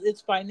because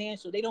it's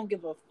financial. They don't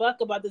give a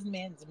fuck about this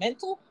man's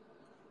mental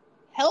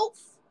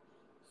health,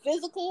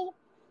 physical,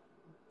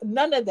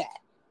 none of that.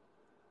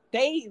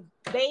 They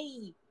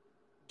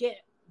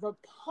get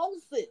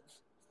repulsive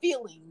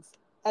feelings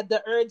at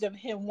the urge of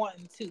him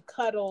wanting to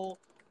cuddle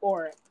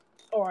or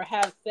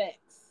have sex.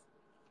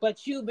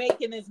 But you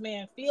making this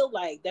man feel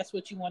like that's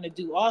what you want to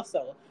do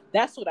also.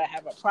 That's what I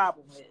have a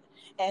problem with.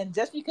 And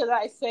just because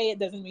I say it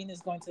doesn't mean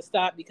it's going to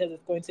stop, because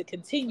it's going to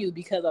continue,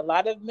 because a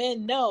lot of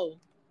men know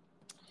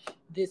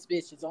this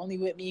bitch is only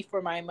with me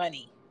for my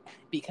money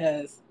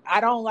because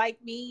I don't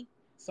like me,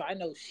 so I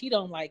know she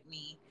don't like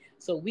me.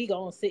 So we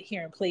gonna sit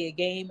here and play a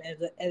game, and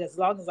as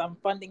long as I'm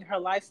funding her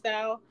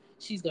lifestyle,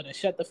 she's gonna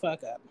shut the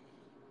fuck up.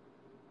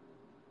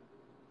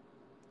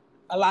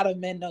 A lot of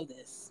men know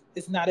this.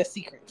 It's not a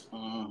secret.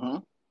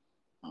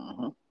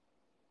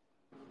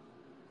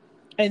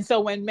 And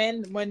so when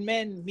men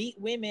meet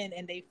women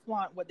and they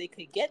flaunt what they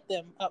could get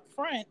them up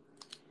front,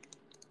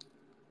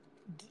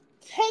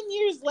 10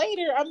 years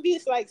later, I'm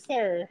just like,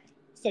 sir,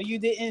 so you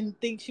didn't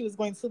think she was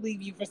going to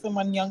leave you for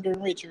someone younger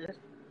and richer?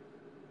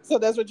 So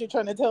that's what you're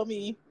trying to tell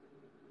me?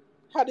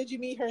 How did you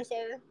meet her,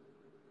 sir?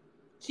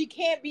 She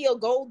can't be a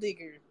gold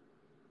digger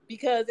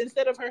because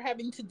instead of her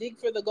having to dig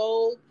for the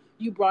gold,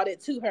 you brought it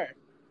to her.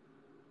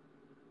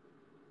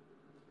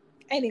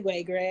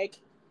 Anyway, Greg,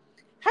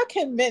 how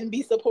can men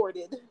be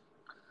supported?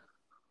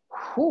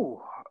 Whew.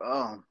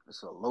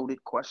 It's a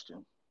loaded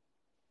question.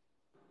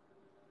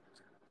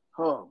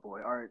 Oh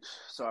boy. All right.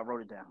 So I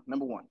wrote it down.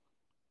 Number one,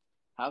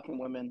 How can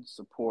women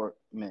support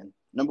men?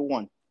 Number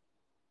one,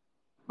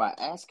 by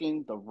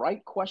asking the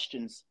right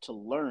questions to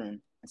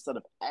learn instead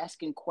of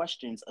asking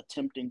questions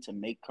attempting to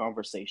make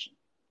conversation.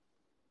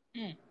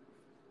 The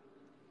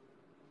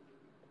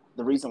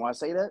reason why I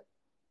say that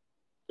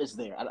is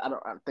there. I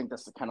think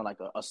that's kind of like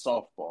a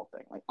softball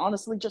thing. Like,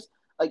 honestly, just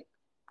like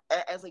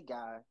as a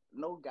guy,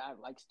 no guy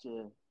likes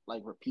to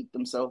like repeat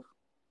themselves.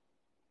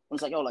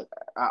 It's like, yo, like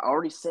I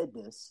already said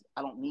this.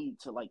 I don't need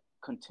to like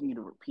continue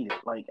to repeat it.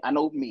 Like, I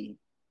know me.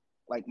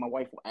 Like, my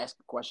wife will ask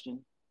a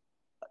question,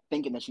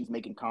 thinking that she's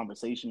making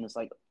conversation. It's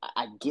like,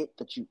 I get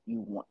that you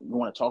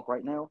want to talk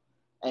right now,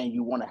 and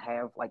you want to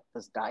have like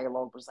this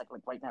dialogue, but it's like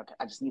right now,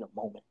 I just need a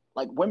moment.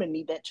 Like, women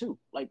need that too.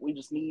 Like, we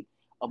just need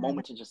a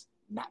moment to just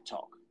not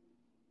talk.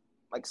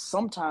 Like,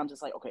 sometimes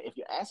it's like, okay, if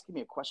you're asking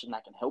me a question,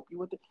 I can help you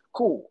with it.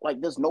 Cool. Like,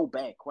 there's no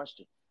bad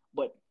question,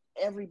 but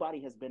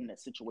everybody has been in that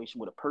situation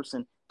with a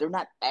person. They're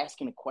not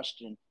asking a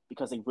question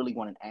because they really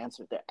want an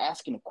answer. They're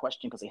asking a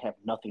question because they have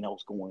nothing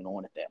else going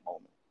on at that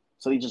moment.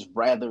 So they just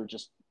rather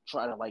just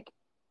try to like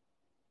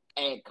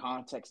add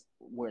context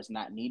where it's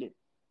not needed.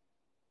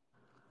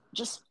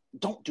 Just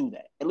don't do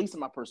that. At least in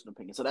my personal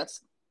opinion. So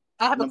that's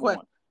I have number a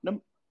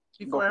question.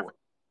 One.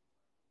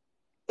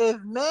 If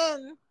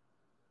men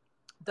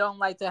don't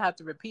like to have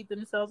to repeat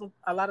themselves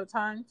a lot of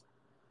times,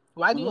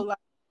 why do a lot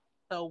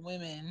of tell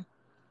women,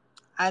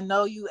 I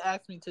know you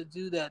asked me to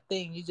do that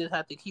thing, you just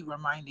have to keep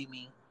reminding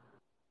me?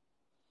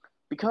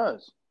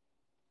 Because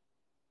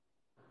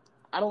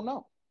I don't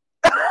know.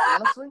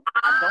 Honestly,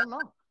 I don't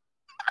know.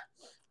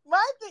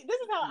 This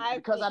is how I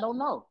because think. I don't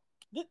know.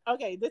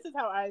 This is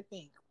how I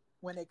think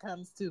when it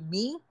comes to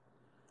me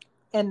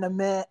and the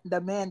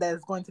man that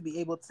is going to be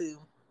able to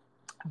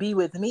be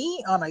with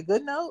me on a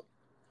good note.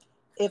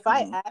 If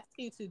I ask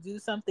you to do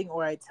something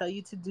or I tell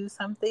you to do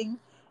something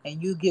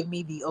and you give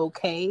me the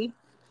okay,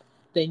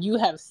 then you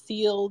have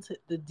sealed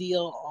the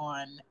deal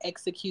on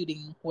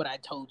executing what I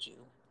told you.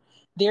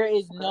 There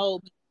is no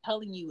me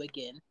telling you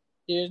again.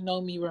 There's no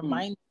me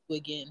reminding you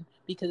again,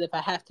 because if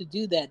I have to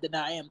do that, then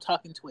I am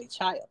talking to a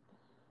child.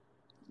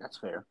 That's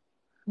fair.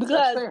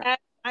 Because as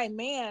my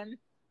man,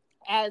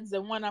 as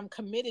the one I'm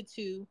committed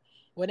to,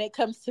 when it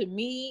comes to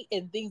me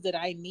and things that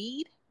I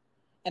need,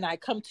 and I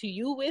come to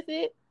you with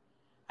it,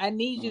 I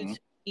need you to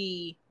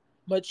be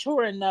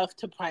mature enough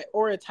to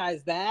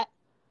prioritize that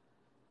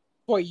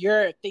for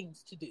your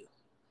things to do.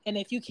 And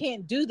if you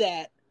can't do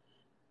that,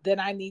 then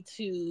I need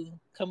to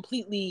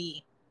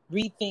completely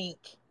rethink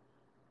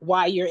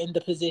why you're in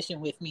the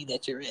position with me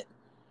that you're in.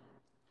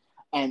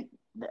 And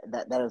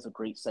that is a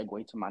great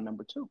segue to my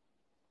number 2.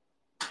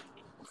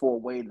 For a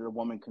way that a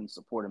woman can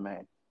support a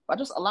man. By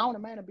just allowing a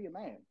man to be a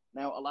man.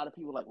 Now, a lot of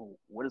people are like, well,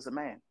 what is a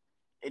man?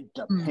 It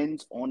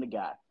depends on the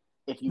guy.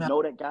 If you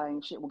know that guy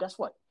ain't shit, well, guess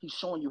what? He's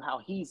showing you how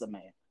he's a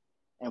man.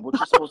 And what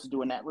you're supposed to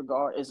do in that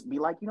regard is be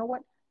like, you know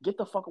what? Get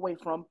the fuck away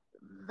from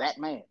that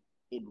man.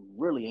 It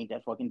really ain't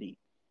that fucking deep.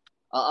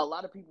 A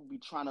lot of people be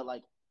trying to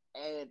like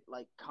add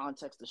like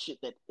context to shit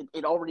that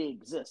it already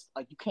exists.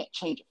 Like, you can't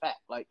change a fact.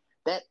 Like,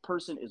 that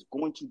person is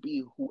going to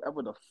be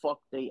whoever the fuck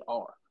they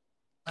are.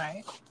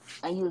 Right.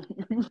 And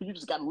you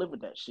just gotta live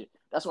with that shit.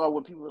 That's why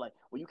when people are like,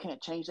 well, you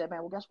can't change that man.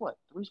 Well, guess what?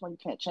 The reason why you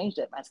can't change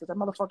that man is because that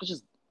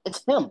motherfucker's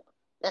it's him.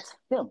 That's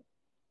him.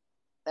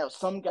 Now,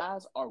 some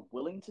guys are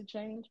willing to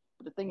change,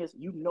 but the thing is,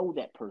 you know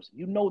that person.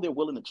 You know they're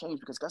willing to change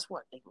because guess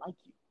what? They like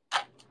you.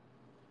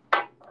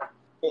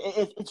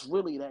 It's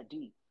really that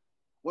deep.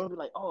 We'll be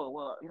like, oh,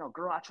 well, you know,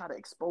 girl, I try to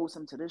expose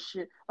him to this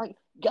shit. Like,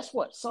 guess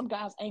what? Some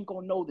guys ain't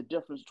gonna know the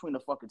difference between a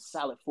fucking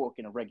salad fork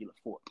and a regular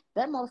fork.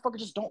 That motherfucker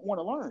just don't want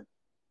to learn.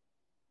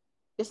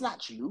 It's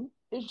not you.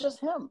 It's just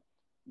him.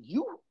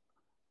 You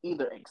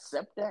either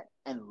accept that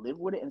and live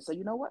with it and say,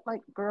 you know what,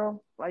 like,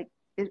 girl, like,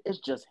 it's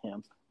just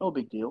him. No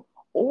big deal.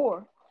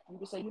 Or you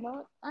can say, you know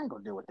what, I ain't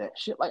gonna deal with that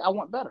shit. Like, I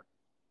want better.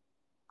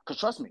 Because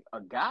trust me,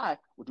 a guy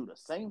will do the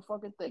same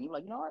fucking thing. You're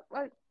like, you know what,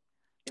 like,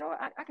 you know what,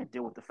 I can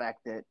deal with the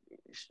fact that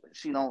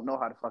she don't know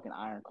how to fucking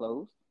iron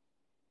clothes.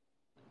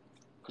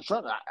 Because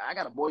trust me, I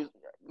got a boy,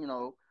 you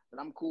know, that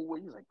I'm cool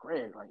with. He's like,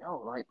 Greg, like, yo,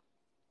 like,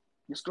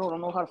 this girl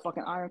don't know how to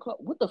fucking iron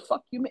clothes. What the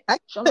fuck you mean?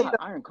 She don't know how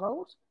to iron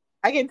clothes?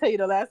 I can tell you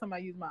the last time I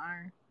used my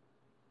iron.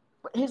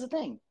 But here's the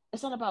thing.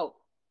 It's not about,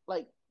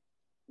 like,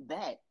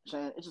 that,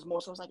 Shannon. It's just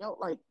more so it's like, yo,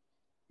 like,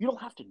 you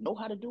don't have to know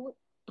how to do it,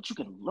 but you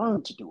can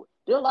learn to do it.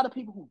 There are a lot of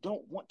people who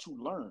don't want to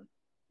learn.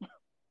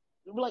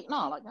 They'll be like,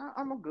 nah, like,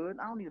 I'm good.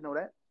 I don't need to know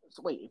that.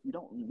 So wait, if you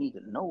don't need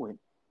to know it,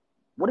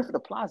 what if it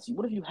applies to you?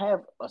 What if you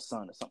have a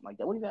son or something like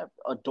that? What if you have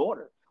a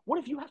daughter? What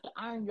if you have to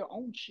iron your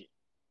own shit?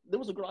 There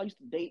was a girl I used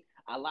to date.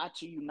 I lied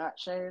to you not,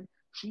 Shannon.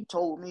 She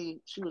told me,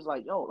 she was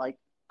like, yo, like,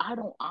 I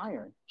don't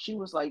iron. She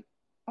was like,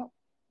 oh,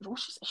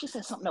 she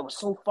said something that was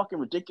so fucking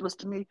ridiculous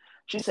to me.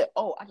 She said,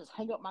 oh, I just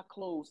hang up my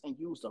clothes and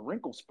use a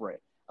wrinkle spray. I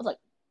was like,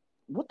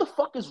 what the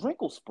fuck is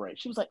wrinkle spray?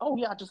 She was like, oh,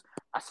 yeah,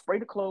 I spray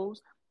the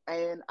clothes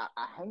and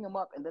I hang them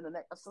up. And then the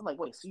next, I was like,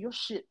 wait, so your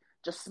shit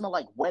just smell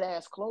like wet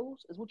ass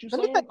clothes? Is what you're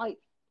saying? Like,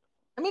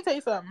 let me tell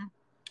you something.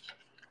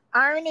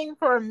 Ironing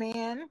for a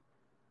man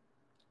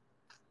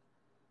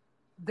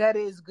that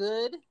is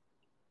good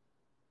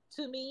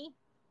to me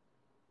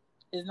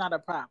is not a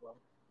problem,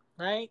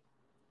 right?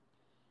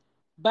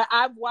 But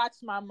I've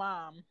watched my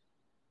mom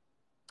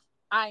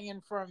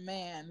iron for a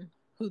man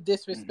who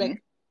disrespects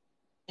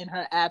in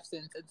her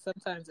absence and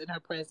sometimes in her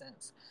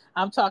presence.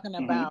 I'm talking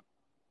about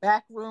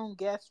back room,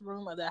 guest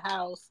room of the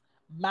house,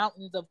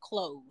 mountains of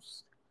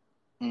clothes.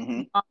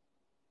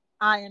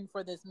 Iron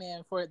for this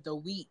man for the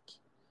week.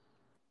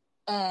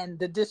 And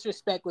the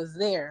disrespect was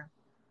there.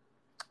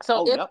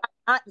 So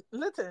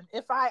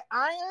if I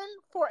iron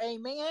for a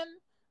man,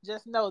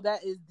 just know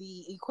that is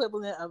the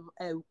equivalent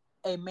of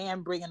a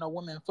man bringing a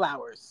woman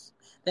flowers.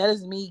 That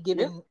is me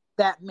giving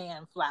that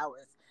man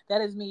flowers.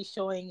 That is me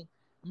showing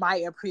my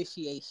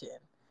appreciation.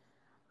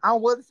 I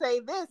would say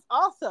this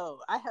also.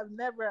 I have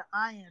never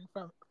ironed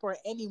for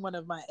any one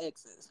of my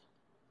exes.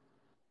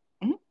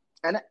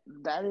 And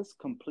that is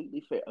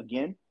completely fair.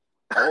 Again,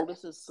 all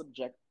this is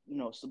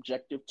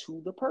subjective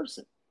to the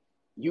person.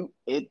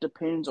 It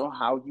depends on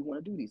how you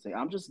want to do these things.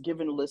 I'm just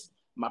giving a list,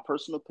 my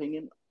personal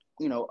opinion,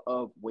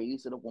 of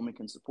ways that a woman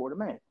can support a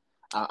man.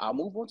 I'll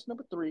move on to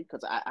number 3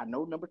 because I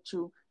know number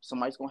 2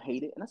 somebody's gonna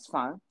hate it, and that's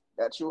fine.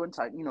 That's you're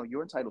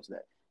entitled to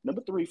that.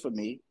 Number 3 for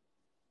me,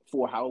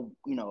 for how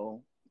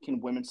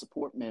can women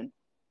support men?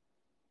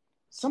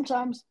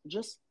 Sometimes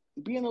just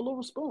being a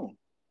little spoon.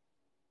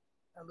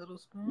 A little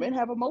spoon. Men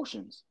have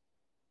emotions.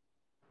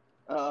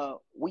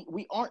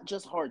 We aren't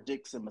just hard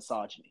dicks and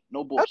misogyny.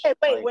 No bullshit.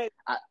 Okay, wait.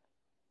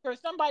 For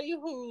somebody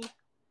who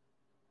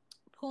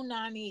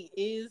punani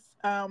is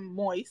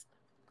moist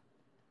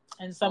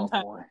and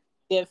sometimes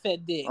get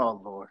fed dick. Oh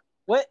Lord.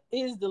 What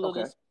is the little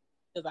spoon?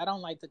 Because I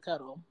don't like to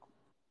cuddle.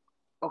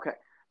 Okay,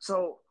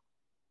 so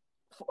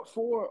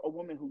for a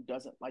woman who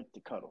doesn't like to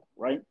cuddle,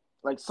 right?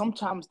 Like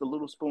sometimes the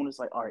little spoon is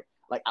like, all right,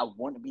 like I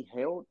want to be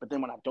held, but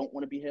then when I don't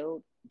want to be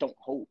held, don't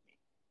hold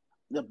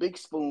me. The big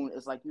spoon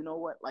is like, you know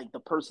what? Like the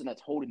person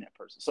that's holding that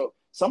person. So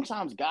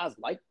sometimes guys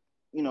like,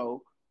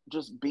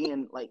 just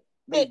being like,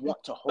 they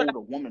want to hold a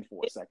woman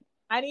for a second.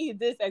 I need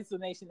this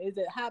explanation. Is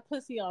it hot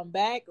pussy on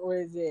back or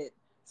is it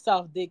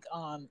soft dick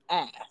on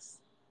ass?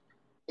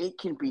 It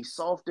can be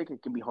soft dick.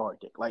 It can be hard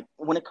dick. Like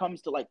when it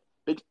comes to like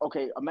big,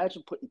 okay,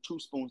 imagine putting 2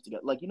 spoons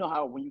together. Like, you know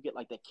how when you get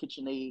like that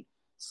KitchenAid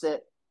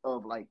set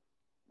of like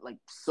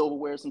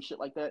silverware, some shit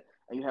like that,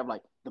 and you have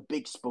like the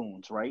big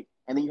spoons, right?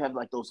 And then you have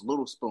like those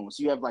little spoons.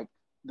 So you have like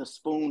the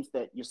spoons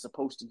that you're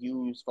supposed to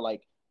use for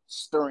like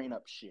stirring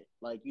up shit,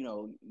 like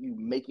you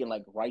making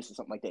like rice or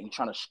something like that. You're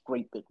trying to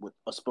scrape it with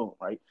a spoon,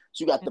 right?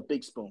 So you got the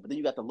big spoon, but then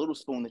you got the little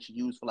spoon that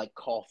you use for like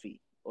coffee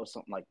or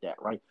something like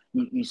that, right?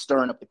 You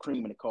stirring up the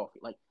cream in the coffee.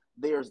 Like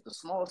there's the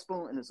small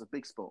spoon and there's a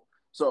big spoon.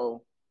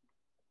 So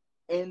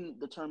in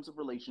the terms of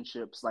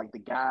relationships, like the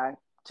guy,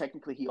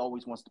 technically he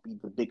always wants to be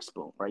the big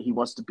spoon, right? He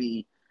wants to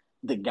be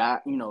the guy,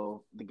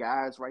 the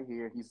guy's right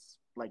here. He's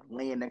like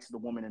laying next to the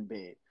woman in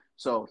bed.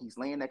 So he's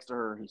laying next to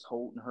her, he's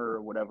holding her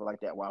or whatever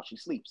like that while she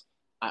sleeps.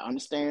 I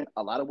understand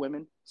a lot of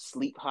women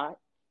sleep hot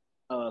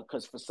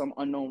because for some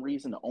unknown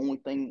reason, the only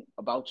thing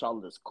about y'all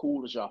that's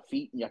cool is y'all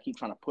feet, and y'all keep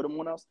trying to put them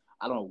on us.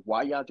 I don't know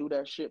why y'all do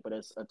that shit, but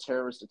it's a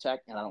terrorist attack,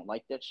 and I don't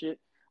like that shit.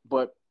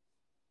 But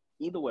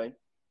either way,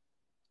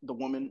 the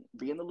woman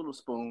being the little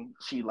spoon,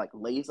 she like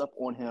lays up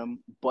on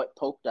him, butt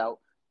poked out.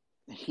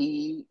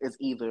 He is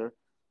either,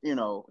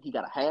 he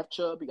got a half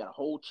chub, he got a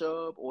whole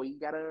chub, or he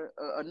got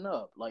a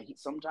nub. Like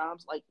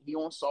sometimes like he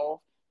on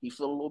soft, he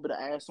feel a little bit of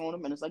ass on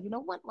him, and it's like, you know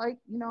what, like,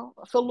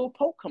 I feel a little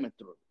poke coming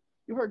through.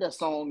 You heard that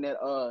song that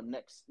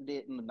Next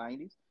did in the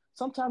 90s?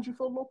 Sometimes you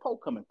feel a little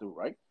poke coming through,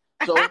 right?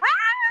 So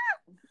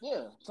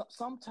yeah,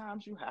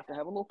 sometimes you have to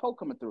have a little poke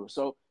coming through.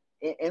 So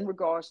in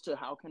regards to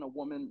how can a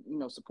woman,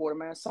 support a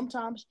man,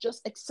 sometimes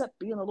just accept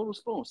being a little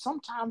spoon.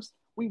 Sometimes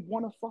we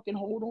want to fucking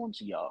hold on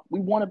to y'all. We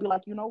want to be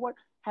like, you know what?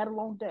 Had a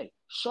long day.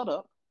 Shut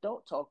up.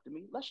 Don't talk to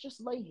me. Let's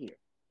just lay here.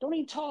 Don't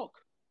even talk.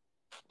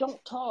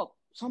 Don't talk.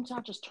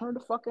 Sometimes just turn the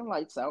fucking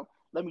lights out.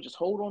 Let me just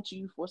hold on to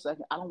you for a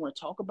second. I don't want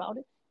to talk about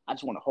it. I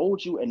just want to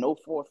hold you and know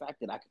for a fact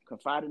that I can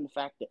confide in the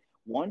fact that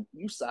 1,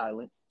 you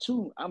silent,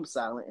 2, I'm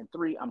silent, and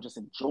 3, I'm just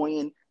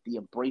enjoying the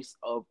embrace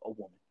of a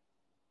woman.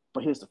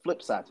 But here's the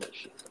flip side to that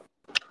shit.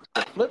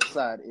 The flip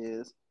side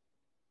is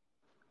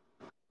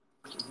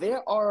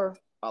there are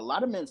a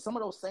lot of men, some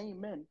of those same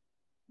men,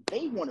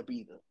 they want to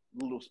be the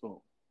little spoon.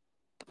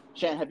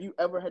 Shan, have you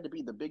ever had to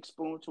be the big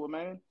spoon to a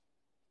man?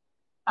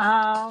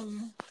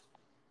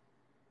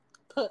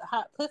 Put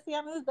hot pussy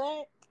on his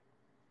back?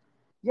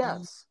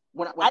 Yes.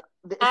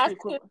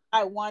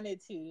 I wanted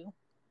to,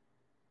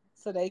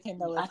 so they can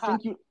know it's hot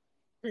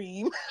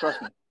cream.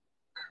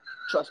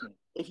 Trust me.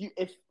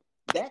 If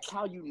that's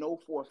how you know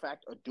for a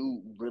fact a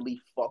dude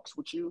really fucks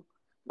with you,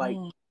 like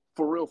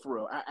for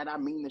real, and I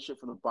mean this shit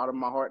from the bottom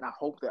of my heart, and I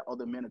hope that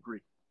other men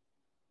agree.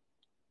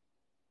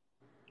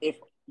 If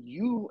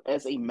you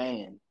as a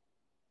man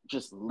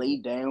just lay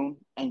down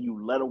and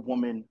you let a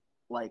woman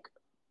like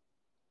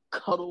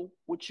cuddle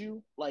with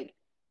you, like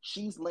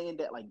she's laying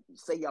that, like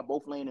say y'all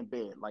both laying in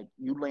bed, like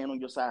you laying on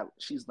your side,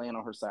 she's laying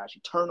on her side,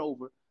 she turn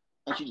over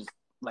and she just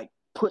like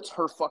puts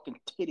her fucking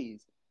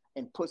titties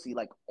and pussy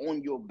like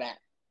on your back,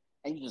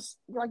 and you're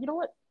like, you know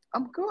what,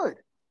 I'm good.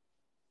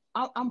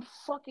 I'm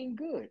fucking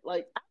good.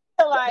 Like,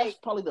 I feel that's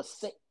like probably the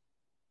same.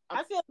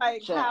 I feel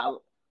like Shan,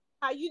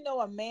 how you know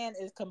a man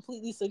is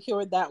completely secure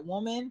with that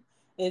woman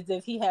is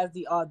if he has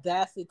the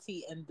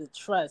audacity and the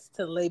trust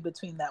to lay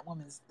between that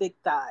woman's thick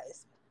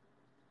thighs.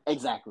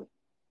 exactly.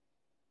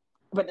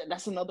 But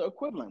that's another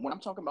equivalent. When I'm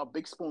talking about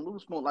big spoon, little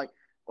spoon, like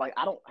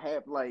I don't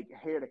have like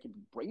hair that can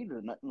be braided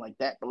or nothing like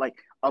that. But like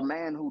a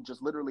man who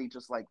just literally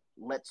just like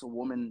lets a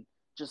woman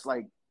just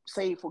like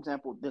say, for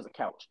example, there's a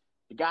couch.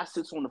 The guy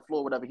sits on the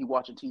floor, whatever, he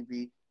watching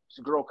TV.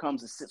 The girl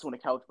comes and sits on the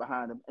couch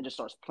behind him and just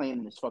starts playing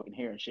in his fucking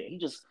hair and shit. He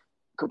just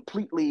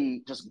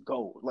completely just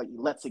goes, like he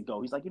lets it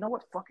go. He's like, you know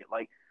what, fuck it.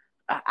 Like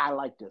I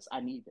like this.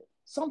 I need it.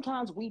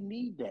 Sometimes we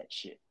need that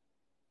shit.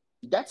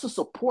 That's a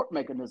support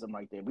mechanism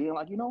right there. Being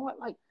like, you know what,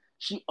 like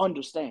she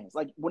understands.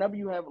 Like whenever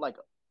you have like,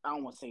 I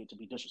don't want to say it to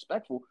be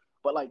disrespectful,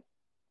 but like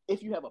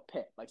if you have a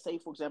pet, like say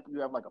for example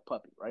you have like a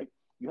puppy, right?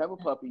 You have a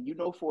puppy, you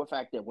know for a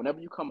fact that whenever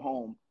you come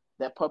home,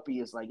 that puppy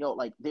is like, yo,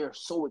 like they're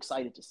so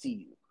excited to see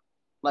you.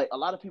 Like a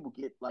lot of people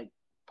get like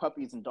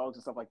puppies and dogs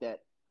and stuff like that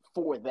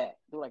for that.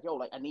 They're like, yo,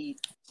 like I need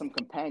some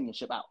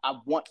companionship. I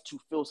want to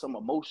feel some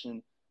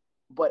emotion,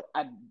 but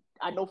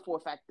I know for a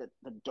fact that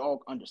the dog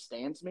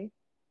understands me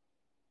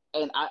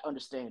and I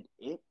understand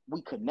it.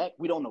 We connect.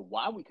 We don't know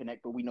why we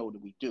connect, but we know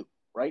that we do,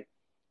 right?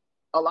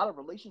 A lot of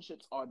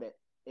relationships are that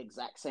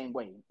exact same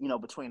way, you know,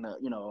 between a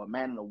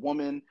man and a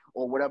woman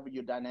or whatever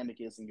your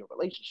dynamic is in your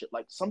relationship.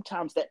 Like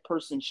sometimes that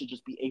person should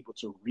just be able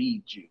to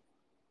read you.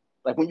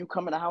 Like when you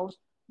come in the house,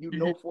 you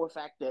know for a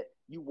fact that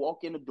you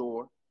walk in the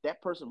door,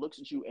 that person looks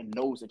at you and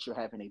knows that you're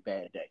having a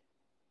bad day.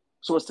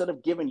 So instead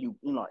of giving you,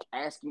 like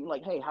asking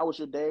like, hey, how was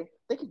your day?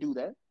 They can do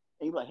that.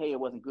 And you're like, hey, it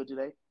wasn't good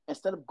today.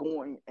 Instead of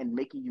going and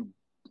making you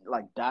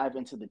like dive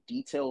into the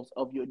details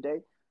of your day,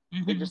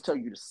 they just tell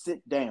you to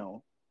sit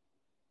down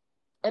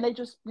and they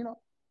just,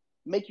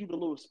 make you the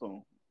little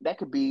spoon. That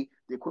could be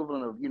the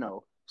equivalent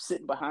of,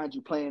 sitting behind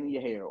you playing in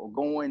your hair or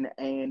going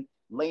and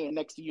laying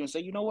next to you and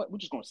say, you know what, we're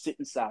just going to sit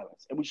in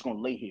silence and we're just going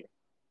to lay here.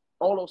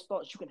 All those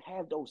thoughts, you can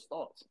have those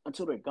thoughts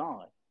until they're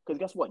gone. Because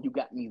guess what? You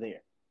got me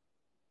there.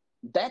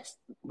 That's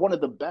one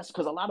of the best,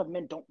 because a lot of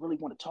men don't really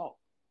want to talk.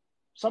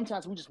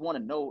 Sometimes we just want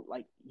to know,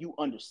 like, you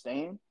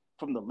understand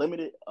from the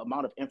limited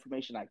amount of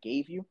information I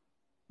gave you,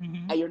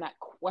 and you're not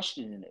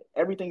questioning it.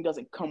 Everything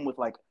doesn't come with,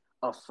 like,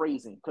 a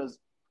phrasing. Because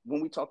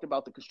when we talked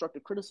about the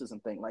constructive criticism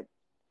thing, like,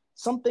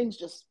 some things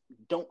just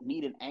don't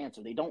need an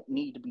answer. They don't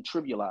need to be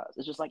trivialized.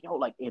 It's just like,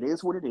 like, it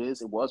is what it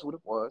is. It was what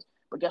it was.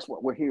 But guess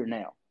what? We're here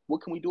now.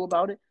 What can we do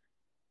about it?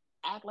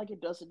 Act like it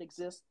doesn't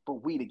exist,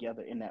 but we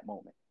together in that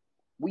moment.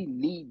 We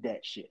need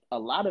that shit. A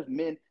lot of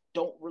men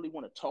don't really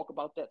want to talk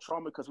about that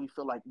trauma because we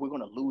feel like we're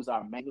going to lose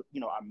our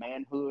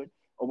manhood,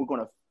 or we're going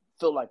to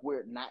feel like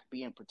we're not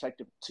being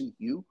protective to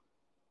you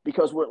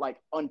because we're like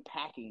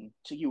unpacking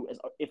to you as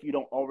if you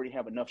don't already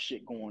have enough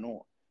shit going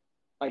on.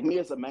 Like me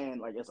as a man,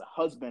 like as a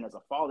husband, as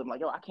a father, I'm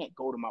like, I can't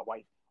go to my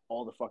wife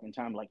all the fucking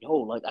time. Like,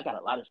 like I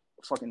got a lot of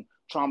fucking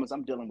traumas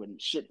I'm dealing with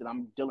and shit that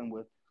I'm dealing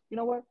with. You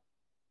know what?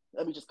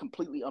 Let me just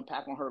completely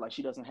unpack on her like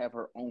she doesn't have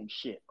her own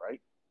shit,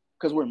 right?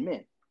 Because we're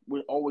men.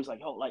 We're always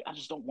like, like I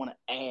just don't want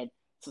to add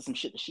to some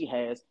shit that she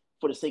has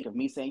for the sake of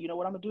me saying, you know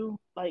what I'm gonna do?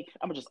 Like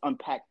I'm gonna just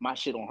unpack my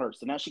shit on her.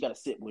 So now she got to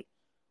sit with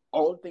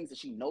all the things that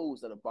she knows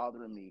that are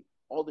bothering me,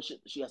 all the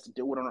shit that she has to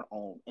deal with on her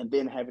own, and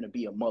then having to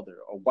be a mother,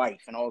 a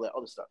wife, and all that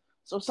other stuff.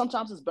 So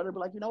sometimes it's better to be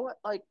like, you know what?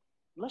 Like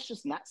let's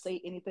just not say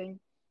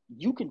anything.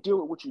 You can deal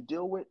with what you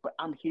deal with, but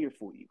I'm here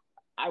for you.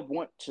 I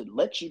want to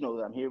let you know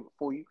that I'm here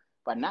for you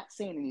by not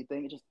saying anything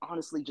and just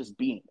honestly just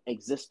being,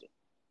 existing.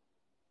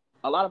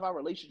 A lot of our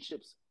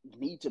relationships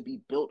need to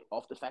be built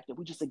off the fact that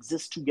we just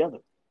exist together.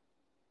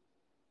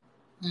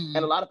 And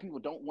a lot of people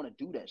don't want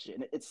to do that shit.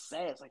 And it's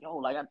sad. It's like,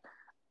 like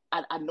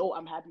I know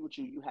I'm happy with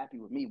you. You happy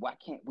with me. Why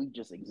can't we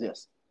just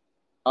exist?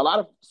 A lot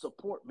of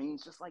support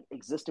means just like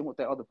existing with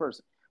that other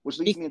person, which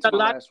leads me into my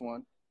last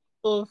one.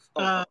 People,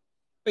 before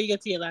you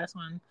get to your last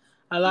one,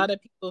 a lot of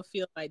people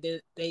feel like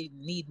they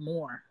need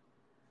more.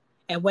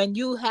 And when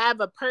you have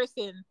a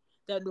person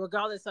that,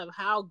 regardless of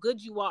how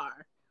good you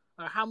are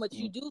or how much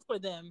you do for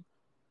them,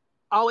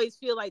 always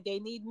feel like they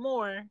need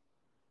more,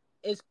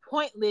 it's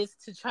pointless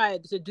to try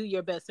to do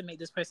your best to make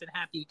this person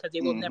happy because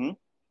they will never.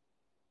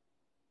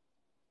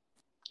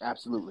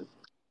 Absolutely.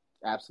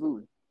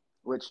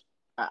 Which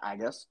I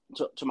guess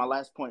to my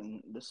last point,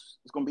 and this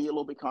is going to be a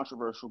little bit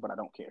controversial, but I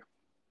don't care.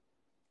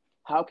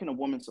 How can a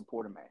woman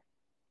support a man?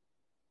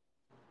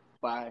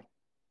 By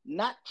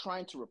not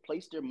trying to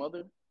replace their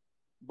mother,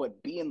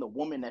 but being the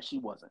woman that she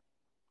wasn't.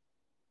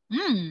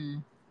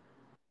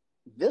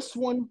 This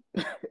one,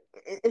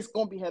 it's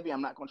going to be heavy.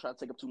 I'm not going to try to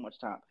take up too much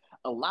time.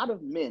 A lot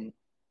of men,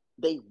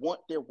 they want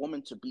their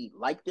woman to be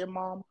like their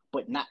mom,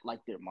 but not like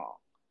their mom.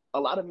 A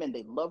lot of men,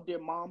 they love their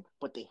mom,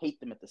 but they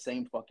hate them at the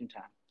same fucking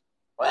time.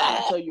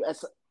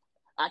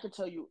 I can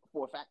tell you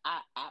for a fact, I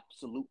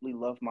absolutely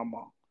love my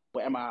mom.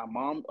 But am I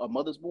a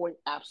mother's boy?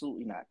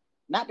 Absolutely not.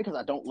 Not because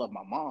I don't love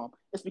my mom.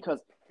 It's because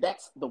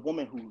that's the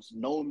woman who's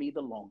known me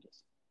the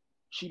longest.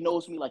 She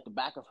knows me like the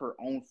back of her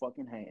own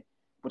fucking hand.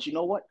 But you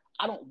know what?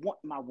 I don't want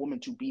my woman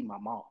to be my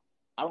mom.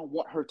 I don't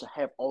want her to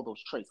have all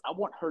those traits. I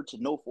want her to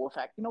know for a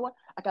fact, you know what?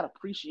 I got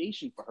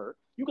appreciation for her.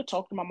 You could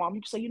talk to my mom.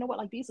 You could say, you know what?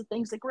 Like, these are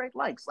things that Greg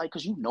likes. Like,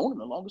 because you've known him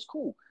the longest.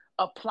 Cool.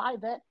 Apply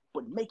that,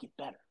 but make it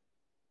better.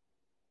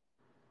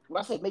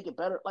 When I say make it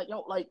better, like,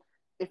 yo, like,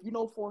 if you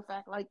know for a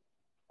fact, like,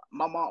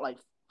 my mom, like,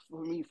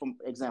 for me, from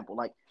example,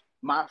 like,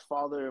 my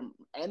father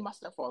and my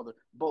stepfather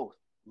both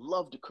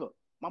love to cook.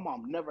 My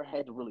mom never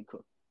had to really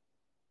cook.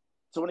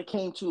 So when it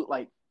came to,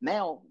 like,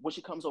 now, when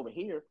she comes over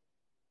here,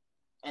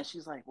 and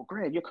she's like, well,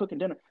 Greg, you're cooking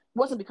dinner. It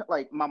wasn't because,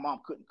 like, my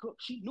mom couldn't cook.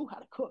 She knew how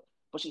to cook,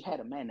 but she had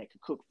a man that could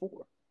cook for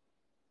her.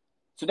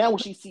 So now when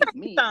she sees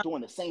me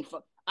doing the same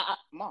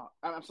Mom,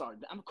 I'm sorry,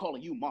 I'm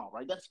calling you Mom,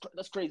 right?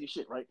 That's crazy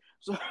shit, right?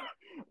 So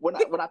when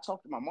I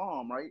talk to my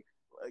mom, right,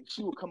 like,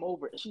 she would come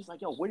over and she's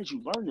like, yo, where did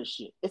you learn this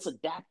shit? It's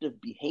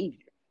adaptive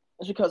behavior.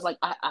 It's because, like,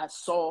 I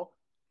saw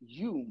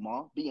you,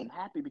 Mom, being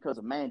happy because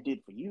a man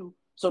did for you.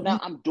 So now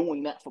I'm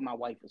doing that for my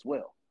wife as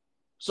well.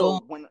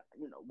 So when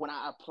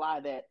I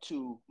apply that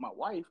to my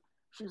wife,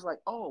 she's like,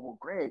 oh, well,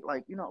 Greg,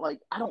 like, like,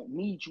 I don't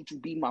need you to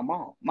be my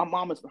mom. My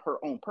mom is her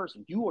own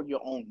person. You are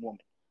your own woman.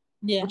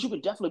 Yeah. But you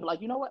could definitely be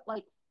like, you know what?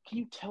 Like, can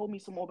you tell me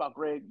some more about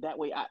Greg? That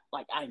way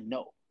I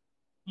know.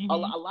 A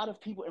lot of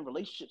people in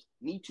relationships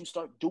need to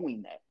start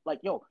doing that. Like,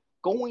 yo,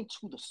 going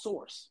to the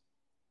source.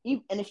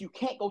 And if you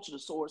can't go to the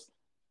source,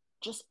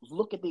 just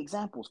look at the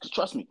examples. Because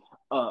trust me,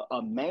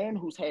 a man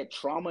who's had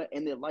trauma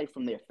in their life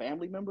from their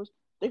family members,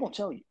 they're going to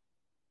tell you.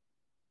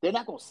 They're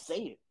not going to say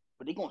it,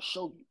 but they're going to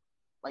show you.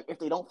 Like, if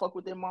they don't fuck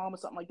with their mom or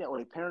something like that, or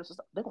their parents or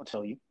stuff, they're going to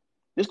tell you.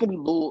 There's going to be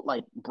little,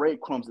 like,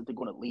 breadcrumbs that they're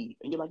going to leave.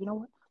 And you're like, you know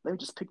what? Let me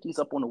just pick these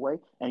up on the way.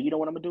 And you know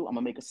what I'm going to do? I'm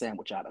going to make a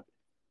sandwich out of it.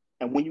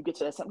 And when you get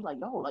to that sandwich, you're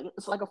like, yo, like,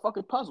 it's like a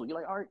fucking puzzle. You're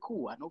like, all right,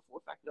 cool. I know for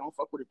a fact they don't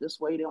fuck with it this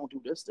way. They don't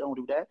do this. They don't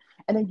do that.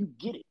 And then you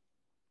get it.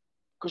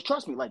 Because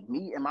trust me, like,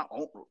 me and my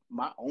own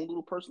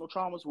little personal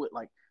traumas with,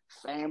 like,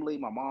 family,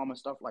 my mom and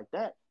stuff like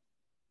that,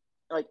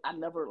 like, I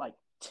never, like,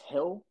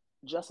 tell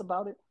Jess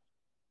about it.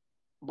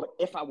 But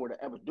if I were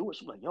to ever do it,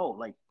 she'd be like, yo,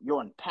 like,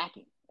 you're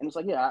unpacking. And it's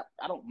like, yeah,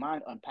 I don't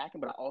mind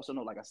unpacking, but I also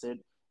know, like I said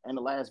in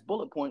the last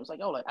bullet point, it's like,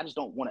 yo, like, I just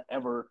don't want to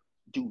ever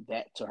do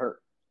that to her.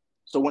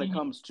 So when it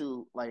comes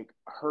to, like,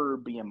 her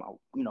being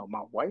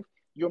my wife,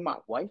 you're my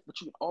wife,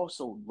 but you can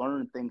also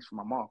learn things from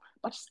my mom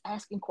by just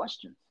asking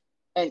questions.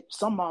 And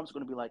some moms are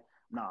going to be like,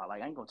 nah,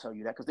 like, I ain't going to tell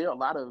you that, because there are a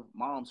lot of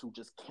moms who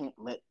just can't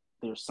let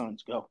their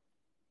sons go.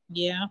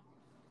 Yeah.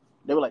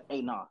 They were like,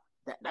 hey, nah,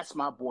 that's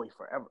my boy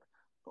forever.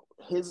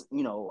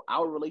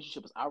 Our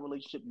relationship is our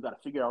relationship. You got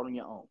to figure it out on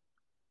your own.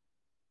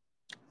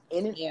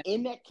 And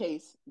in that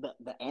case,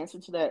 the answer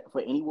to that,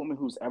 for any woman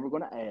who's ever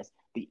going to ask,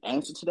 the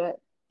answer to that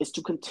is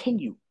to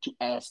continue to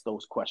ask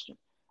those questions.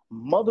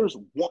 Mothers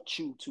want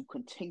you to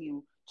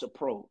continue to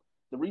probe.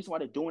 The reason why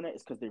they're doing that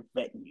is because they're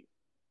vetting you.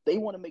 They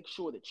want to make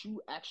sure that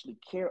you actually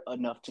care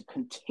enough to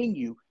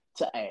continue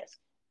to ask.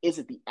 Is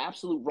it the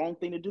absolute wrong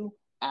thing to do?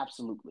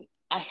 Absolutely.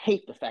 I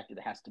hate the fact that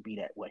it has to be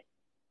that way.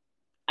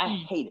 I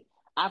hate it.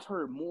 I've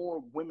heard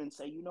more women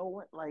say, you know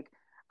what, like,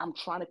 I'm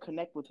trying to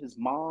connect with his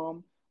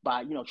mom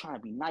by, trying to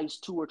be nice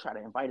to her, try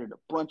to invite her to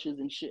brunches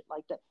and shit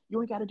like that.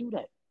 You ain't got to do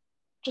that.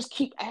 Just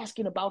keep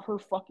asking about her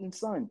fucking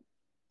son.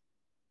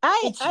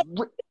 It's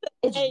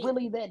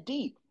really that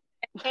deep.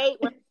 I hate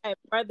when my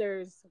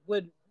brothers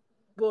would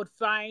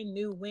find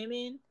new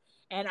women,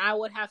 and I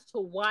would have to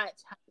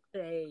watch how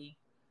they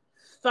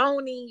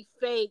phony,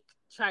 fake,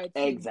 try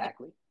to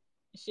exactly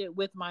shit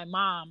with my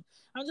mom.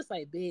 I'm just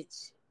like,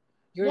 bitch,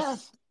 you're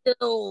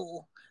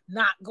still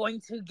not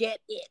going to get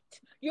it.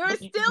 You're not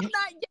getting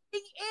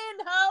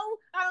in, ho.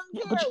 I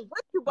don't care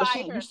what you buy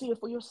her. You see it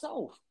for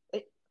yourself.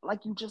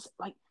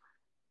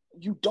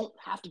 You don't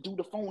have to do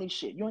the phony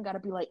shit. You ain't got to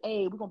be like,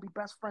 hey, we're going to be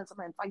best friends. I'm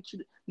going to invite you.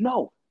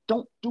 No,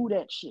 don't do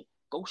that shit.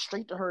 Go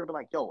straight to her and be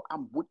like, yo,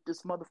 I'm with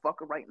this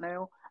motherfucker right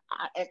now.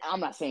 And I'm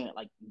not saying it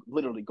like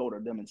literally go to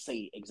them and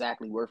say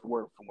exactly word for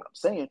word from what I'm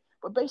saying,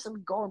 but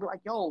basically go and be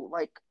like, yo,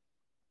 like,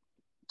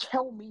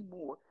 tell me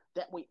more.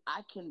 That way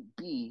I can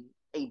be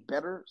a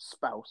better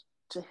spouse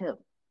to him.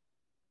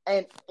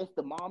 And if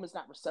the mom is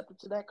not receptive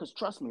to that, because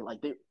trust me,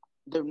 like,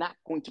 they're not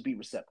going to be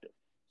receptive.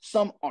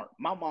 Some aren't.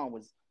 My mom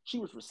was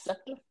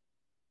receptive,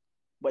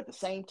 but at the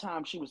same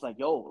time, she was like,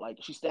 yo, like,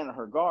 she's standing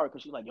her guard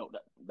because she's like, yo,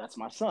 that's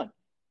my son.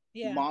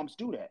 Yeah. Moms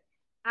do that.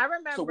 I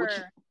remember,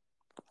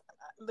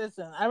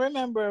 I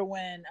remember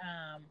when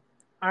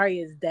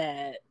Arya's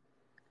dad,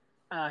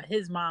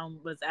 his mom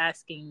was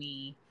asking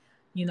me,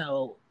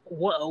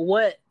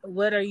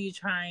 what are you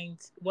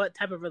what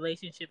type of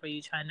relationship are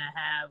you trying to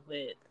have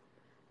with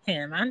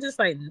him? I'm just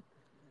like,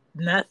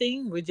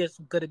 nothing. We're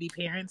just going to be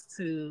parents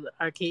to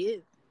our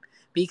kids.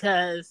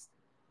 Because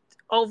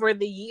over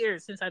the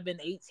years since I've been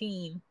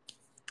 18,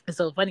 it's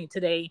so funny.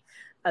 Today,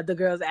 the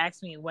girls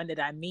asked me, when did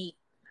I meet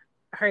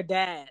her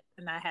dad?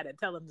 And I had to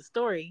tell them the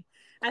story.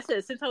 I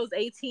said, since I was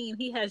 18,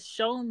 he has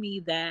shown me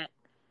that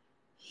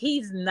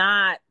he's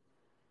not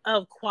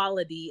of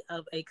quality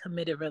of a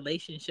committed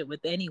relationship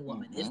with any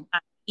woman. Mm-hmm. It's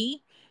not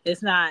me.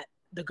 It's not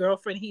the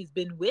girlfriend he's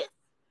been with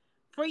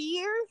for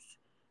years.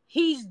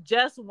 He's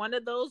just one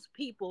of those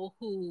people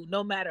who,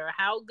 no matter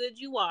how good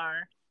you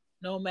are,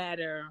 no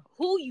matter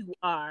who you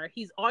are,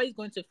 he's always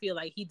going to feel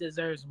like he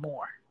deserves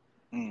more.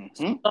 Mm-hmm.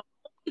 So the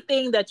only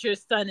thing that your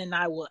son and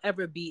I will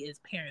ever be is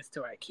parents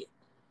to our kid.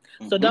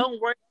 Mm-hmm. So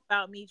don't worry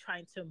about me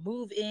trying to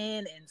move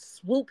in and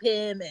swoop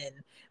him and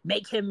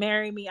make him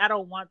marry me. I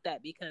don't want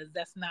that, because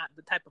that's not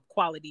the type of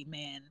quality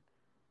man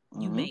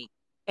you Mm-hmm. make.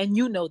 And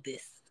you know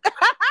this.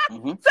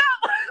 Mm-hmm. So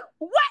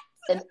what?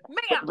 And,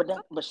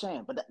 Ma'am. but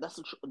Shan, that's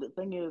the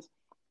thing is,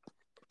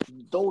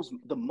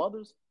 the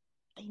mothers,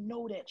 they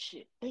know that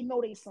shit. They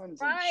know they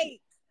sons ain't shit.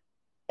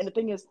 And the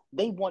thing is,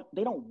 they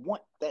don't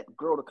want that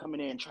girl to come in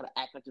there and try to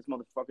act like this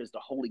motherfucker is the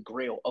holy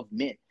grail of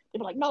men. They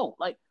be like, no,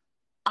 like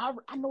I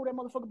know that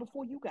motherfucker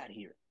before you got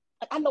here.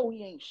 Like, I know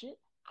he ain't shit.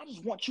 I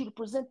just want you to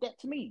present that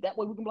to me. That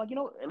way we can be like,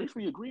 at least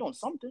we agree on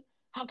something.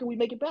 How can we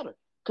make it better?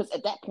 Because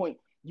at that point,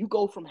 you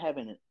go from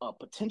having a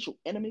potential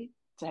enemy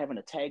to having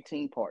a tag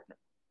team partner.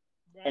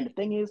 Right. And the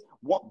thing is,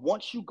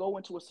 once you go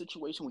into a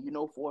situation where you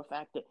know for a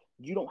fact that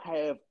you don't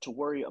have to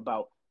worry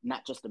about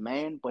not just the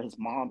man, but his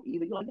mom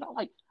either, you're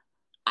like,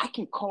 I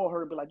can call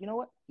her and be like, you know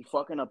what? He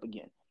fucking up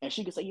again. And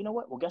she can say, you know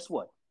what? Well, guess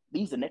what?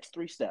 These are the next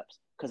 3 steps,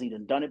 because he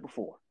done it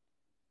before.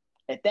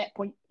 At that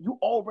point, you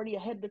already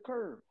ahead of the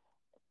curve.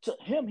 To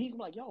him, he's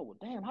like, yo, well,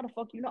 damn, how the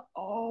fuck you know?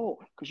 Oh,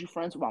 because you're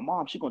friends with my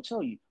mom. She going to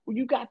tell you. Well,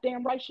 you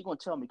goddamn right she going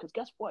to tell me. Because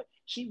guess what?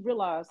 She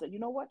realized that, you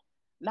know what?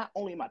 Not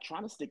only am I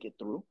trying to stick it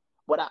through,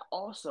 but I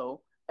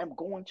also am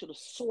going to the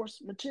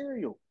source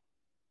material.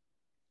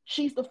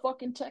 She's the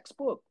fucking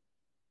textbook.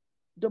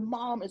 The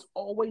mom is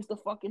always the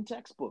fucking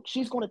textbook.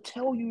 She's going to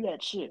tell you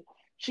that shit.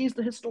 She's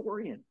the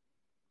historian.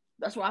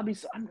 That's why I'm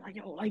like,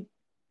 yo, like,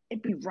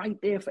 it'd be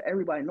right there for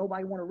everybody.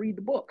 Nobody want to read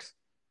the books.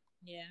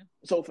 Yeah.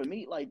 So for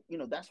me, like,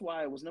 that's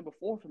why it was number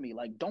 4 for me.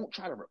 Like, don't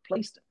try to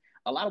replace them.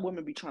 A lot of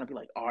women be trying to be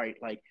like, all right,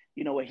 like,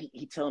 you know what?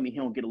 He telling me he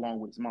don't get along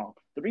with his mom.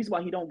 The reason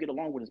why he don't get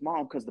along with his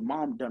mom, because the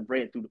mom done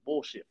read through the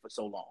bullshit for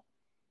so long.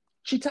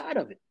 She tired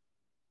of it.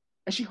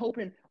 And she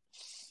hoping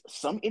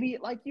some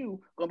idiot like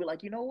you gonna be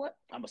like, you know what?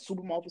 I'm gonna sweep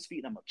him off his feet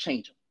and I'm gonna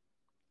change him.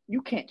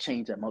 You can't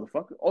change that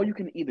motherfucker. All you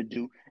can either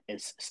do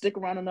is stick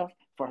around enough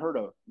for her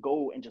to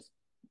go and just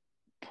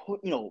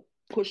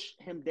push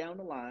him down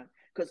the line.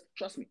 Because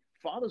trust me,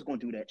 fathers gonna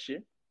do that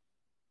shit.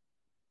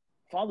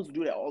 Fathers will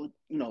do that all,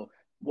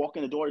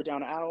 walking the daughter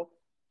down the aisle.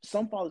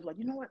 Some fathers are like,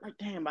 you know what? Like,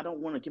 damn, I don't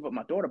want to give up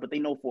my daughter, but they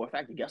know for a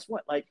fact that guess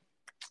what? Like,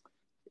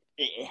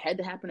 it had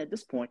to happen at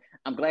this point.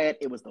 I'm glad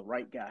it was the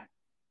right guy.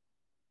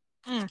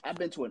 I've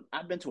been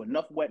to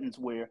enough weddings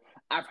where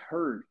I've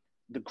heard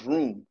the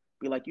groom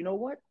be like, you know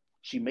what?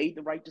 She made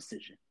the right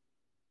decision.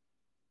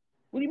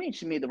 What do you mean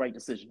she made the right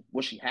decision?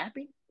 Was she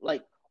happy?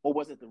 Like, or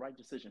was it the right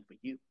decision for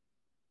you?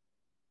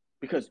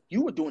 Because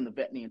you were doing the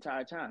vetting the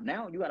entire time.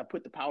 Now you got to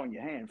put the power in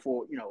your hand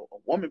for, a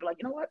woman be like,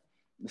 you know what?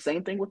 The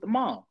same thing with the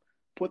mom.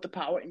 Put the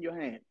power in your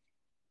hand.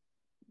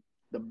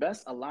 The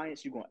best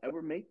alliance you're going to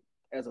ever make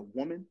as a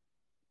woman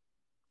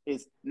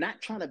is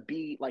not trying to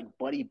be like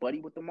buddy-buddy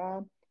with the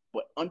mom,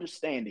 but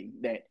understanding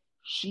that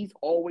she's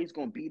always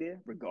going to be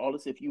there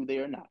regardless if you're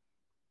there or not.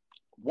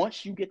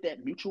 Once you get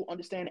that mutual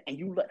understanding and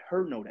you let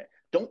her know that,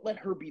 don't let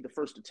her be the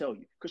first to tell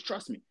you. Because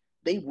trust me,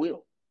 they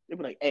will. They'll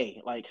be like,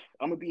 hey, like,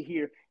 I'm going to be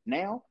here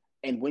now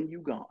and when you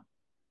gone.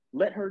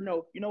 Let her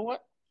know, you know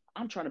what?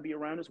 I'm trying to be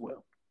around as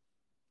well.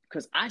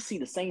 Because I see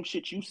the same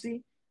shit you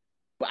see,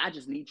 but I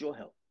just need your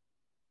help.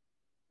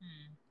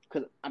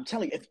 Because I'm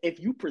telling you, if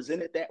you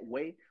present it that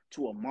way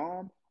to a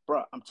mom,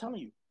 bro, I'm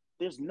telling you,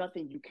 there's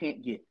nothing you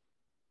can't get.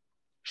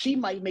 She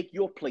might make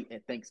your plate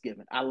at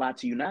Thanksgiving. I lie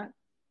to you not.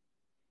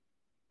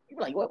 You're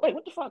like, wait,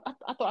 what the fuck?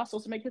 I thought I was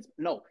supposed to make his.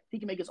 No, he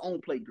can make his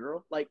own plate,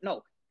 girl. Like,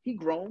 no, he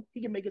grown.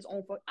 He can make his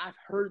own. I've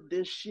heard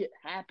this shit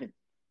happen.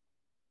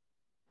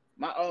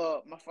 My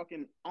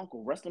fucking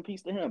uncle, rest in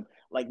peace to him.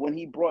 Like when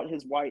he brought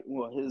his wife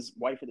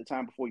at the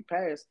time before he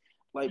passed,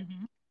 like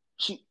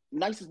she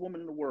nicest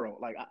woman in the world.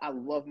 Like I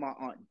love my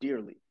aunt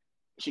dearly.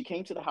 She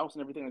came to the house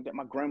and everything like that.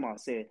 My grandma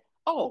said,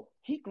 "Oh,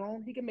 he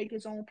grown. He can make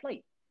his own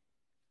plate."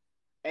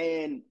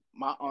 And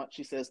my aunt,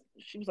 she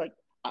was like,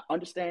 "I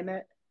understand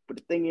that, but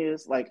the thing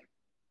is, like,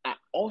 I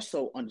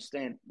also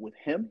understand with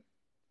him,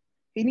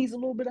 he needs a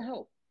little bit of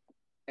help."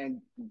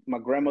 And my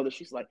grandmother,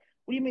 she's like,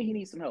 "What do you mean he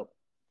needs some help?"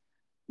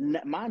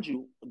 Mind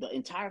you, the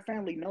entire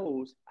family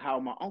knows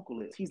how my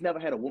uncle is. He's never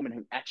had a woman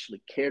who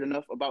actually cared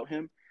enough about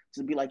him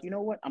to be like, you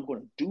know what, I'm going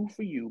to do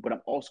for you, but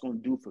I'm also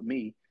going to do for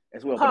me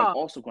as well. But I'm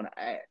also going to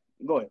add.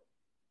 Go ahead.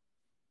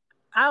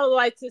 I would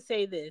like to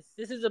say this.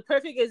 This is a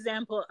perfect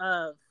example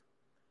of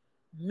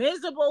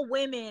miserable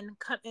women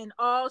in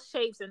all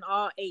shapes and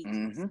all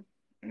ages.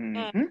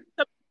 And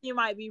you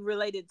might be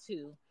related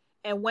to.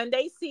 And when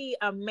they see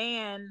a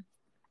man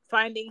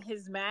finding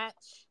his match,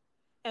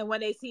 and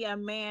when they see a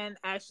man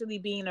actually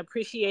being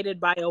appreciated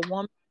by a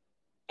woman,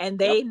 and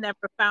they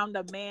never found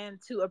a man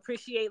to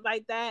appreciate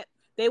like that,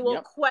 they will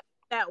question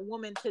that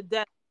woman to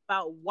death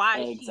about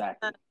why she's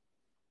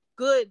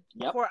good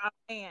for a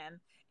man.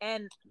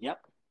 And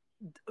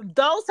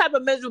those type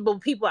of miserable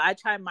people, I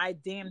try my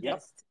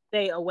damnedest to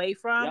stay away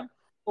from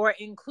or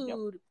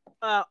include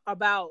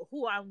about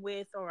who I'm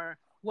with or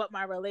what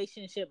my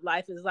relationship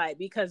life is like,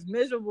 because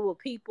miserable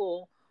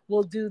people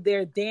will do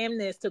their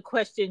damnness to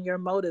question your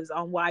motives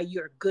on why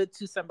you're good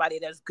to somebody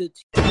that's good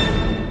to you.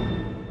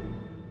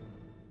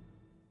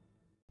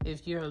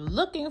 If you're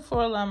looking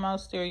for a Loudmouth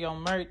Stereo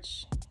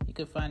merch, you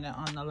can find it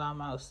on the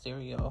Loudmouth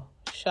Stereo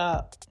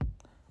shop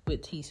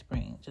with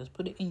Teespring. Just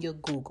put it in your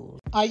Google.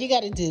 All you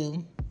got to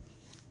do,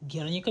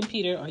 get on your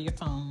computer or your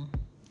phone,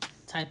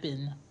 type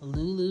in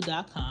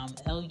lulu.com,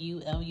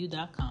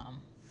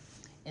 Lulu.com.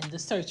 In the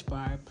search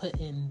bar, put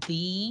in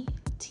the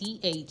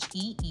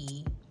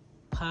THEE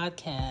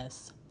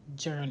podcast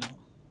journal.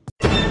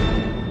 To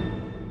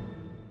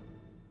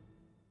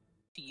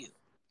you.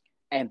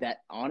 And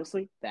that,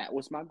 honestly, that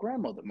was my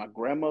grandmother. My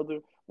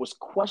grandmother was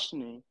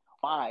questioning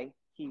why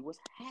he was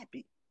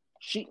happy.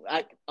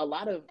 A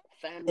lot of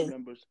family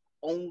members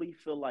only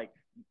feel like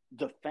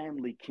the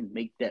family can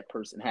make that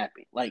person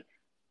happy. Like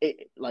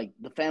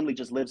the family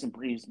just lives and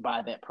breathes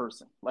by that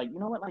person. Like, you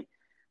know what? Like,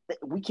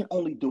 we can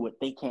only do it.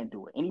 They can't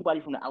do it. Anybody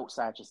from the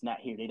outside just not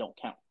here. They don't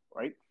count,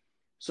 right?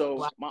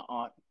 So my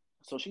aunt,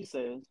 so she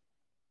says,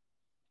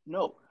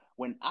 no,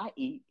 when I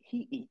eat,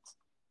 he eats.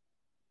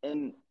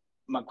 And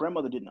my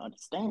grandmother didn't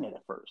understand that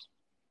at first.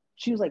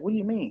 She was like, what do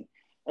you mean?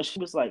 And she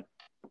was like,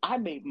 I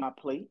made my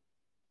plate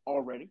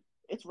already.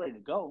 It's ready to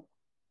go,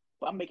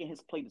 but I'm making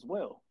his plate as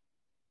well.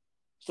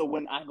 So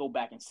when I go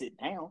back and sit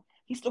down,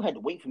 he still had to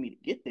wait for me to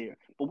get there,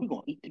 but we're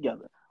going to eat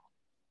together.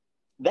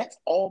 That's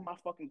all my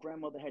fucking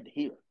grandmother had to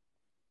hear.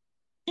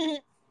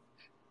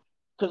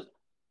 Because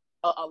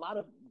a lot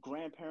of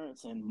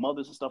grandparents and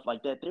mothers and stuff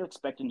like that, they're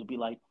expecting to be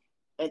like,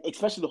 and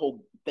especially the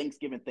whole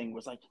Thanksgiving thing, where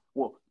it's like,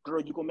 well,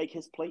 girl, you gonna make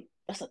his plate?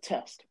 That's a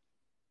test.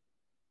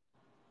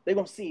 They're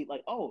gonna see,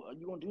 like, oh, are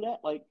you gonna do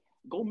that? Like,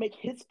 go make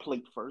his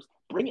plate first,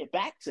 bring it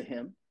back to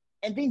him,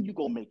 and then you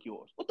go make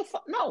yours. What the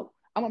fuck? No,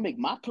 I'm gonna make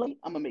my plate,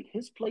 I'm gonna make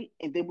his plate,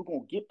 and then we're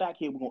gonna get back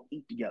here, we're gonna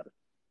eat together.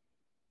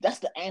 That's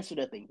the answer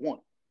that they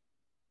want.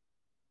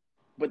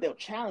 But they'll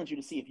challenge you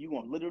to see if you're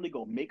gonna literally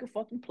go make a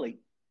fucking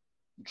plate,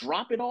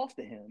 drop it off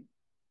to him,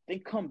 then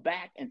come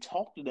back and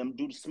talk to them,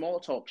 do the small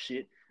talk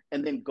shit,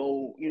 and then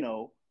go,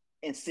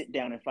 and sit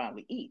down and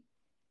finally eat.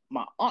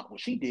 My aunt, what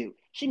she did,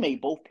 she made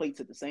both plates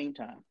at the same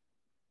time.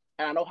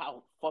 And I know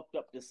how fucked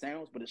up this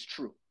sounds, but it's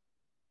true.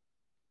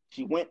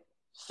 She went,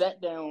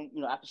 sat down,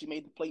 after she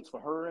made the plates for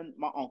her and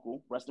my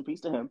uncle, rest in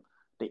peace to him,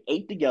 they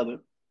ate together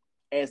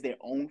as their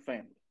own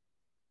family.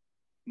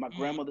 My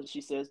grandmother,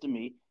 she says to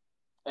me,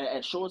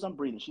 as sure as I'm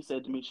breathing, she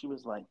said to me, she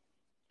was like,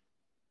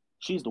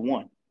 she's the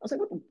one. I was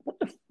like,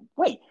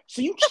 wait,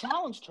 so you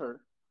challenged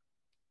her?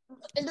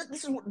 And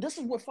this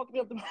is what fucked me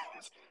up the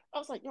most. I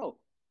was like, yo,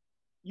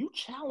 you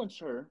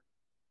challenged her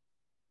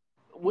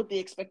with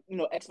the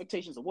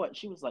expectations of what?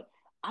 She was like,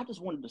 I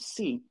just wanted to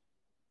see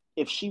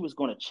if she was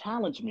going to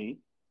challenge me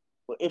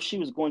or if she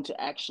was going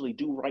to actually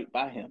do right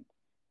by him.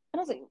 And I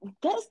was like,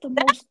 that's the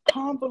most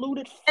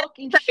convoluted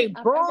fucking shit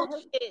I've ever heard.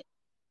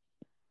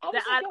 I was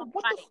like, yo,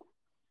 what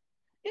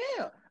the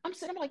Yeah. I'm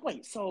like,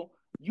 wait, so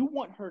you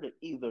want her to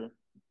either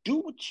do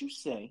what you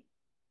say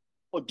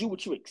or do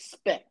what you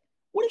expect?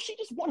 What if she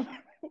just wanted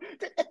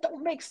that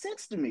don't make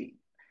sense to me.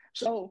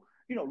 So,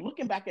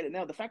 looking back at it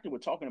now, the fact that we're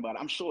talking about it,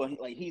 I'm sure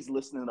he's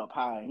listening up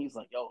high and he's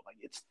like, yo, like,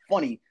 it's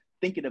funny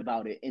thinking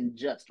about it and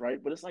just,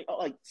 right? But it's like,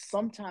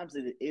 sometimes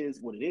it is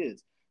what it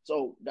is.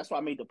 So that's why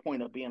I made the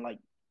point of being like,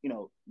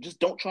 just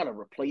don't try to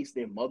replace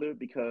their mother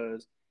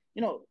because,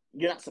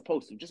 you're not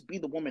supposed to. Just be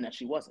the woman that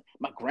she wasn't.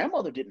 My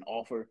grandmother didn't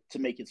offer to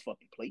make his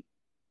fucking plate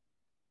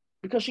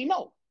because she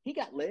know he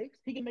got legs.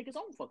 He can make his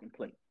own fucking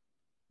plate.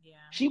 Yeah.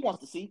 She wants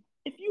to see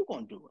if you're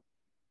going to do it.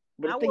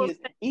 But the thing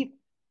is,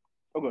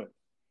 go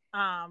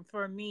ahead.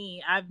 For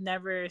me, I've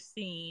never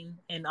seen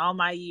in all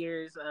my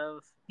years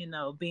of,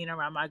 being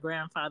around my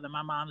grandfather,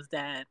 my mom's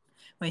dad,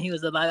 when he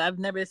was alive, I've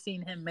never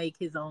seen him make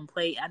his own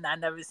plate, and I've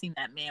never seen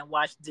that man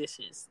wash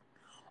dishes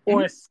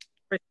or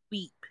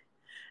sweep.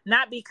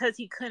 Not because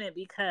he couldn't,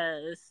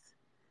 because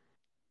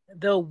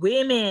the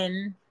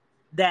women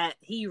that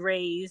he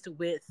raised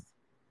with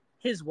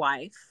his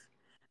wife,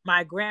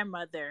 my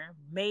grandmother,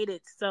 made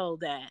it so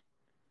that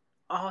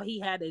all he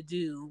had to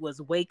do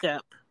was wake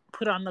up,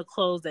 put on the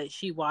clothes that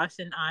she washed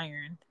and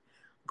ironed,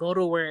 go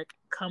to work,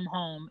 come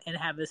home, and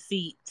have a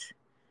seat.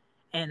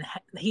 And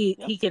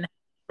he can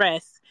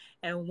rest.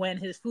 And when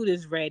his food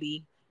is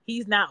ready,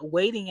 he's not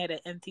waiting at an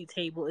empty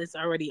table. It's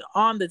already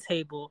on the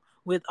table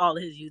with all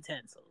his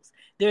utensils.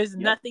 There's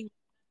nothing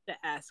to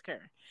ask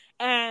her.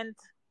 And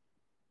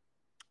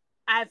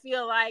I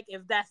feel like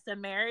if that's the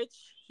marriage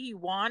he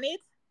wanted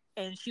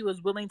and she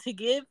was willing to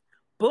give,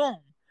 boom.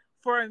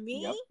 For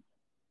me,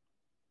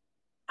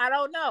 I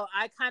don't know.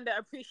 I kind of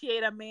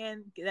appreciate a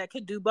man that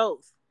could do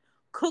both.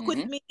 Cook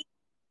with me,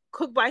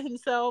 cook by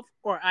himself,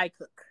 or I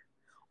cook.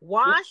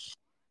 Wash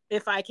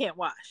if I can't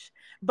wash.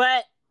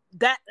 But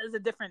that is a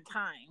different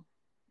time.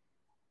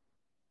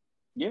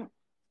 Yeah.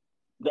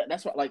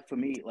 That's what, like, for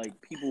me,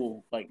 like,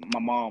 people, like,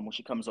 my mom, when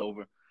she comes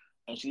over,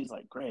 and she's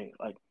like, Greg,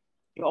 like,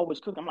 you always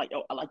cook. I'm like,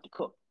 yo, I like to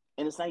cook.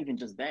 And it's not even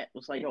just that.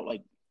 It's like, yo,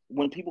 like,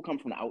 when people come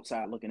from the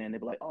outside looking in, they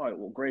be like, all right,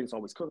 well, Greg's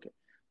always cooking.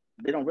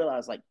 they don't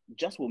realize like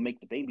Jess will make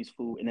the baby's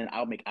food and then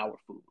I'll make our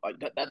food. Like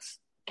that's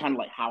kind of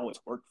like how it's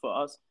worked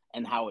for us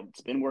and how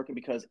it's been working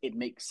because it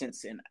makes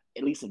sense in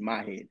at least in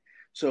my head.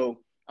 So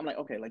I'm like,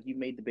 okay, like you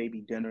made the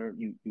baby dinner,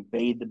 you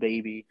bathed the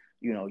baby,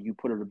 you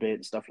put her to bed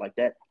and stuff like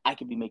that. I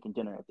could be making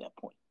dinner at that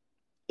point.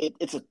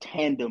 It's a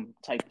tandem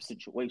type of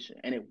situation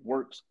and it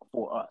works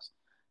for us.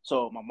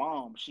 So my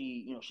mom,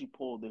 she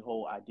pulled the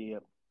whole idea.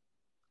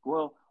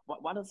 Well,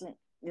 why doesn't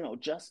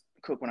just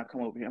cook when I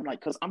come over here? I'm like,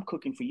 because I'm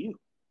cooking for you.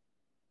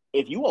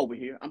 If you over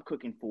here, I'm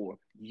cooking for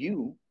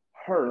you,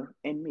 her,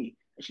 and me.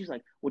 And she's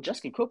like, well, Jess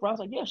can cook. I was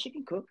like, yeah, she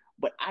can cook,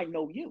 but I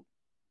know you.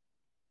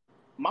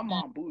 My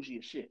mom bougie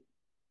as shit.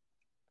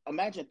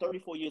 Imagine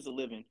 34 years of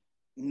living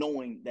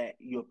knowing that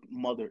your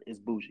mother is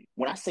bougie.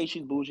 When I say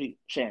she's bougie,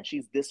 Shan,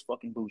 she's this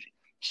fucking bougie.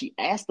 She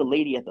asked the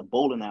lady at the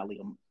bowling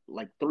alley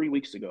like 3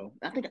 weeks ago.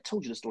 I think I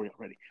told you the story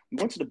already. We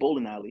went to the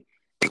bowling alley,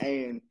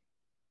 and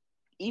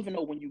even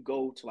though when you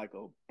go to like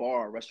a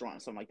bar or restaurant or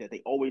something like that,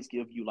 they always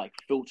give you like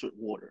filtered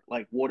water,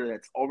 like water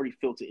that's already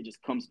filtered. It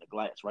just comes in a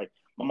glass, right?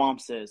 My mom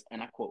says,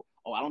 and I quote,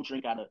 "Oh, I don't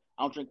drink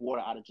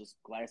water out of just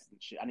glasses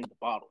and shit. I need the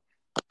bottle."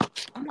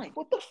 I'm like,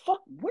 what the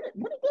fuck? When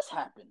did this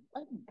happen?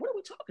 Like, what are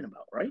we talking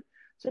about, right?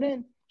 So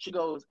then she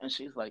goes and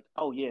she's like,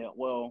 oh yeah,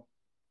 well,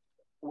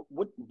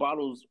 what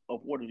bottles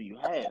of water do you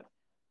have?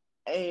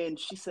 And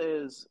she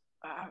says,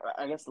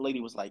 I guess the lady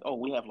was like, oh,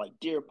 we have like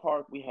Deer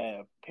Park, we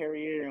have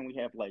Perrier, and we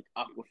have like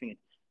Aquafina.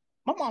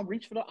 My mom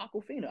reached for the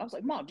Aquafina. I was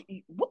like, Mom,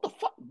 what the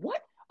fuck?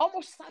 What? I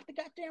almost slapped the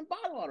goddamn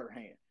bottle out of her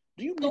hand.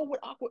 Do you know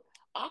what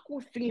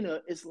Aquafina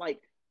is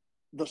like?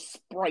 The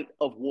Sprite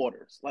of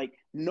waters. Like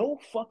no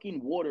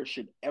fucking water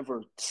should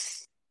ever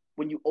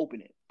when you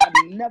open it.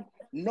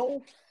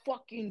 No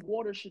fucking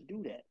water should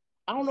do that.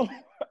 I don't know.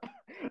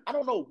 I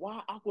don't know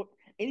why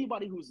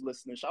anybody who's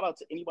listening, shout out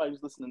to anybody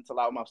who's listening to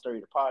Loudmouth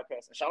Stereo, the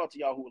podcast, and shout out to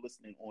y'all who are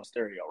listening on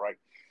stereo, right?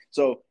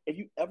 So if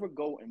you ever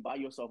go and buy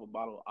yourself a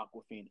bottle of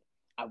Aquafina,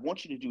 I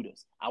want you to do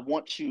this. I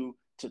want you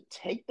to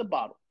take the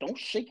bottle, don't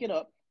shake it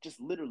up, just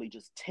literally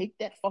just take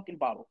that fucking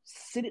bottle,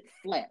 sit it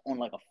flat on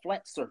like a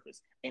flat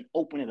surface, and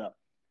open it up.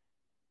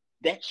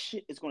 That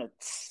shit is gonna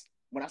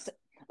when I say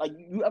like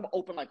you ever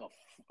open like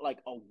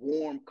a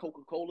warm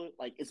Coca-Cola,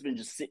 like it's been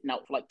just sitting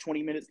out for like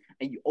 20 minutes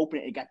and you open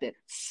it and got that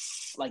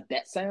like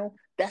that sound.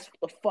 That's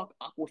what the fuck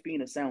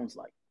Aquafina sounds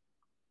like.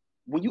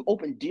 When you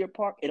open Deer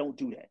Park, it don't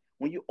do that.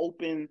 When you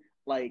open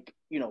like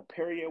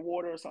Perrier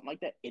water or something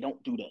like that, it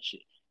don't do that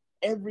shit.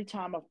 Every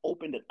time I've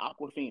opened an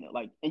Aquafina,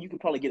 like, and you can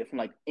probably get it from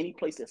like any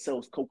place that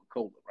sells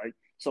Coca-Cola, right?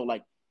 So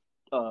like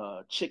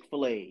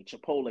Chick-fil-A,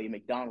 Chipotle,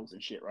 McDonald's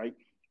and shit, right?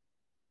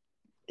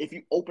 If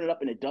you open it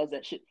up and it does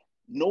that shit,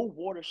 no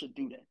water should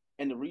do that.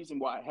 And the reason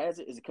why it has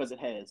it is because it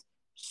has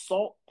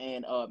salt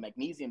and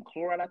magnesium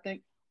chloride, I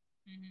think.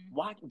 Mm-hmm.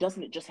 Why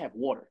doesn't it just have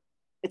water?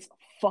 It's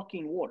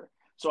fucking water.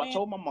 So I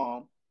told my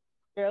mom.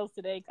 Girls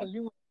today, because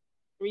you went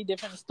 3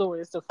 different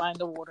stores to find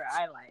the water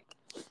I like.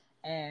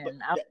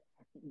 And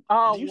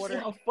do you see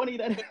how funny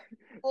that is?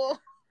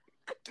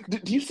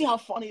 Do you see how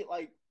funny,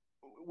 like,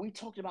 we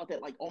talked about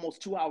that like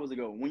almost 2 hours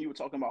ago when you were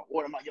talking about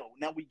water. I'm like, yo,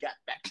 now we got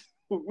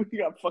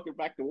fucking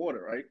back to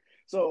water, right?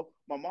 So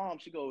my mom,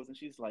 she goes and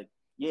she's like,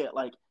 yeah,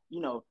 like,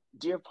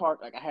 Deer Park,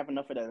 like I have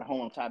enough of that at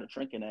home. I'm tired of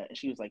drinking that. And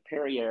she was like,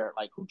 Perrier,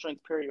 like who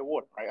drinks Perrier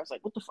water, right? I was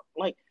like, what the fuck?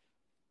 Like,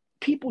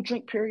 people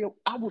drink Perrier.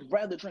 I would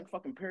rather drink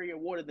fucking Perrier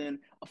water than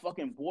a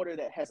fucking water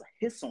that has a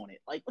hiss on it.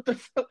 Like, what the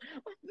fuck?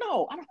 Like,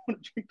 no, I don't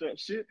want to drink that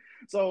shit.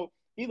 So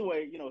either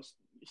way,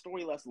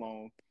 story less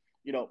long,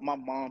 my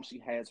mom, she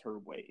has her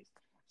ways.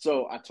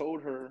 So I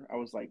told her, I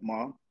was like,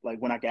 Mom, like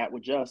when I got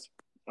with Just,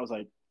 I was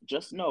like,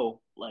 just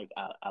know, like,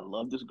 I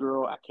love this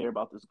girl. I care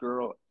about this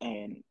girl.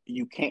 And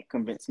you can't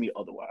convince me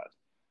otherwise.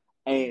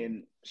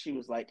 And she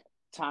was like,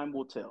 time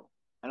will tell.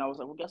 And I was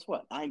like, well, guess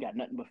what? I ain't got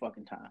nothing but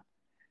fucking time.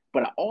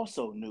 But I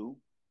also knew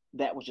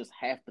that was just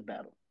half the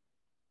battle.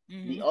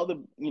 Mm-hmm.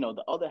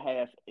 The other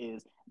half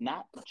is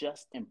not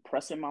just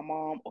impressing my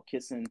mom or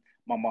kissing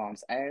my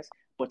mom's ass,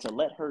 but to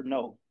let her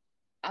know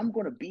I'm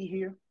going to be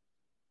here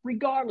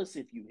regardless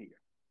if you're here.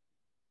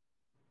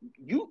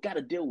 You got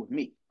to deal with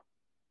me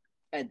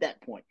at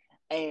that point.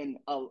 And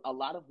a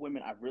lot of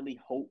women, I really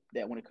hope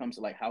that when it comes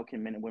to like how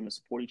can men and women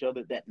support each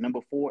other, that number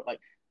 4,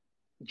 like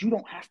you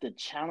don't have to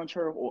challenge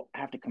her or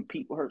have to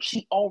compete with her.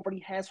 She already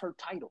has her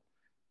title.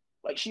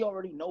 Like she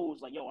already knows,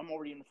 like, yo, I'm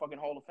already in the fucking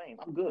Hall of Fame.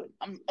 I'm good.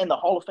 I'm in the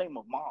Hall of Fame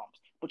of moms,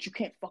 but you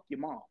can't fuck your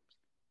moms.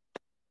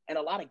 And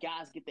a lot of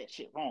guys get that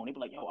shit wrong. They be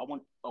like, yo, I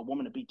want a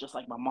woman to be just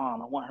like my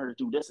mom. I want her to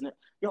do this and that.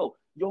 Yo,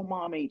 your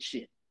mom ain't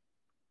shit.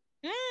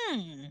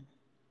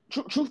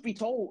 Truth be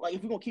told, like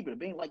if we're gonna keep it a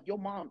being, like your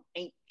mom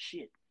ain't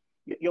shit.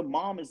 Your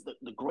mom is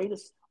the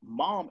greatest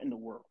mom in the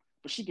world,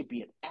 but she could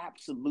be an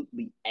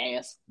absolutely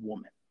ass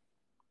woman.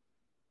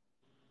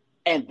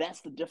 And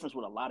that's the difference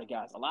with a lot of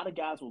guys. A lot of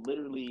guys will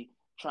literally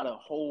try to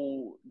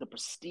hold the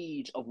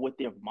prestige of what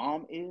their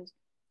mom is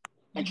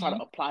and try to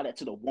apply that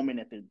to the woman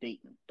that they're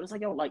dating. But it's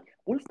like, yo, like,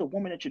 what if the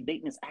woman that you're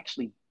dating is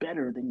actually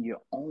better than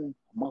your own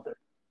mother?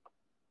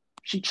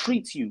 She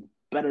treats you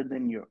better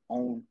than your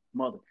own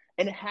mother.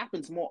 And it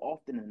happens more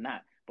often than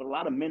not. But a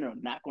lot of men are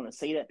not going to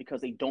say that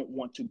because they don't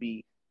want to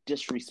be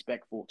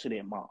disrespectful to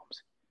their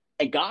moms.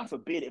 And God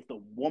forbid if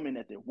the woman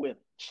that they're with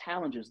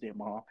challenges their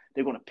mom,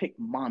 they're going to pick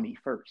mommy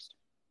first.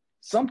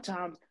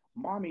 Sometimes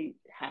mommy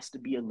has to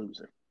be a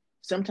loser.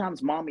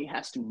 Sometimes mommy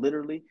has to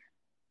literally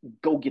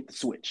go get the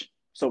switch,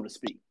 so to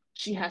speak.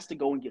 She has to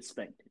go and get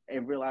spanked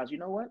and realize, you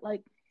know what?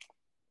 Like,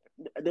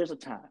 there's a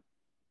time.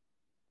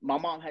 My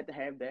mom had to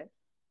have that.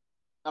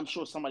 I'm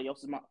sure somebody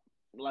else's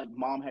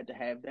mom had to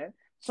have that.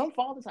 Some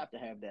fathers have to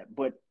have that.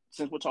 But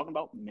since we're talking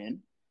about men,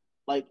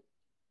 like,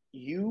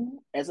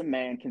 you as a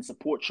man can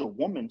support your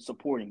woman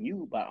supporting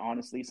you by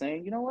honestly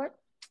saying, you know what?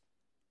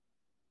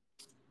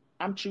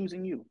 I'm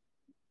choosing you.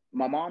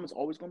 My mom is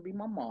always going to be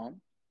my mom,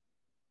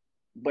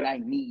 but I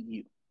need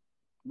you.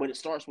 But it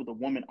starts with a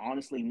woman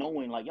honestly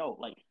knowing, like, yo,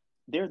 like,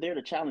 they're there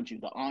to challenge you.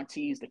 The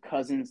aunties, the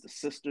cousins, the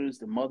sisters,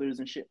 the mothers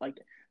and shit like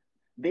that.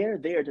 They're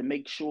there to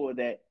make sure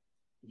that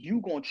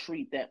you gonna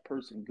treat that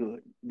person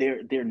good.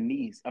 Their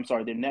niece, I'm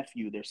sorry, their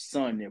nephew, their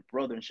son, their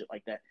brother and shit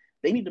like that.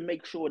 They need to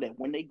make sure that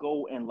when they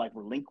go and like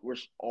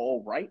relinquish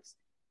all rights,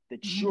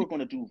 that you're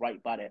gonna do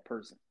right by that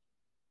person.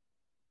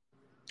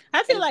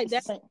 I feel like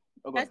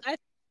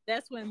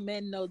that's when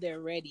men know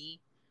they're ready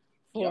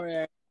for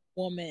a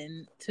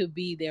woman to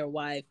be their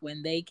wife,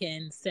 when they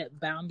can set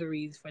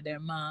boundaries for their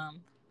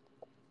mom.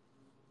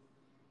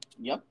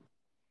 Yep.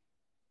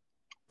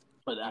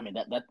 But I mean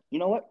that you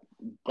know what?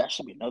 That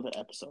should be another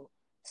episode.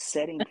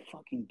 Setting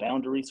fucking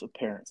boundaries for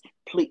parents.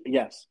 Please,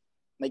 yes,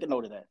 make a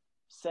note of that.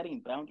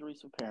 Setting boundaries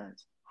for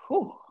parents.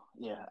 Whew.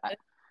 Yeah.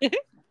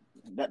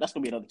 That's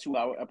gonna be another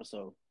 2-hour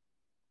episode.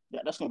 Yeah,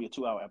 that's gonna be a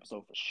 2-hour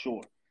episode for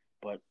sure.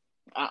 But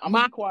I'm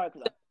gonna be quiet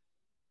because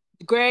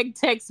Greg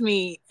texted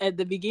me at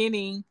the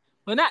beginning.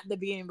 Well, not the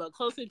beginning, but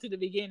closer to the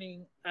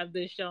beginning of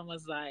this show,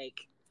 was like,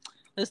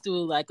 let's do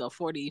like a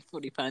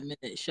 40-45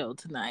 minute show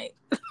tonight.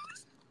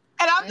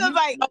 And I'm just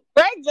like, oh,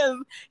 Greg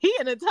he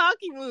in a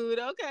talking mood.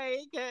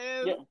 Okay.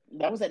 Yeah,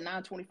 that was at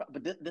 9:25.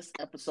 But this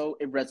episode,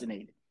 it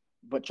resonated.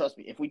 But trust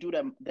me, if we do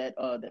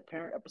that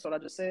parent episode I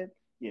just said,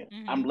 yeah,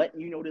 I'm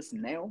letting you know this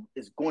now.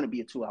 It's going to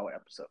be a 2-hour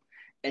episode.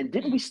 And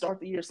didn't we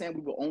start the year saying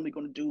we were only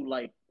going to do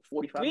like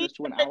 45 minutes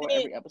to an hour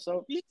every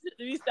episode?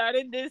 We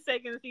started this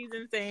second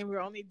season saying we're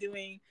only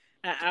doing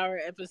an hour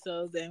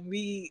episodes, and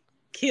we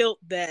killed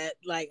that,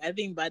 like, I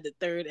think by the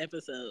third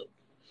episode.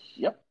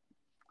 Yep.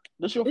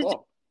 That's your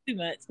fault. Too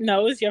much.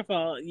 No, it's your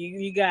fault.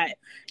 You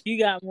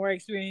got more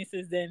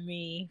experiences than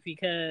me,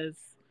 because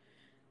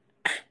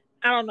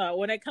I don't know,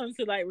 when it comes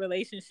to like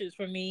relationships,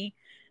 for me,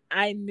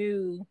 I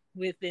knew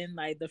within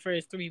like the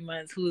first 3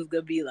 months who's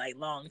gonna be like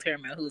long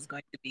term and who's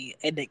going to be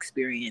an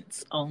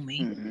experience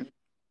only.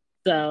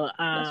 So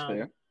that's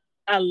fair.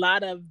 A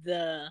lot of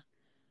the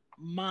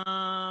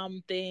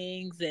mom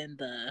things and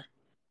the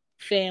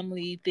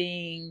family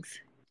things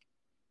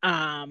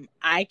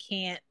I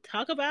can't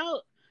talk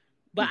about,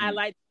 but I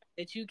like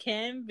that you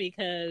can,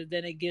 because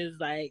then it gives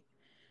like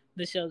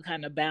the show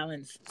kind of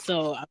balance,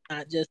 so I'm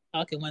not just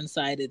talking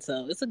one-sided,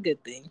 so it's a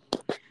good thing.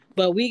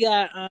 But we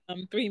got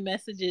 3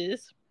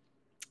 messages,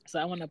 so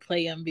I want to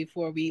play them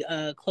before we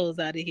close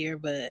out of here.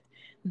 But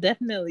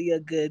definitely a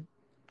good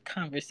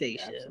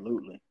conversation.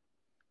 Absolutely.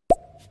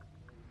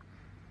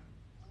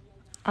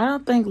 I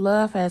don't think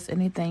love has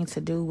anything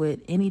to do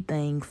with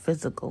anything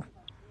physical.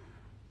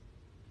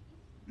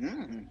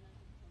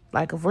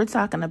 Like, if we're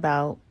talking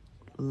about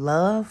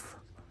love,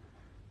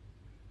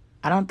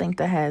 I don't think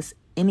that has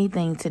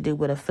anything to do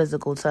with a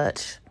physical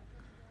touch.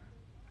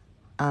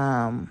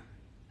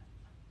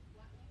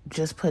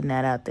 Just putting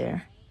that out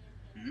there.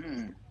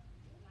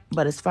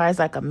 But as far as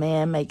like a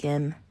man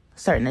making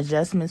certain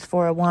adjustments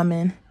for a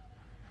woman,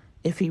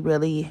 if he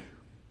really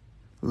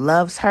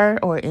loves her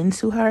or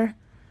into her,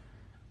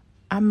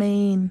 I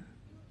mean,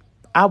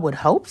 I would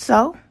hope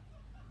so.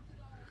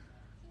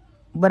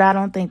 But I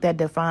don't think that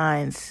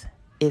defines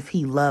if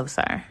he loves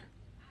her.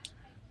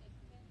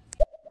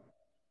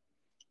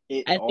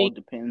 It all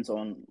depends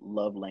on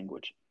love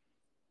language.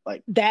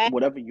 Like, that,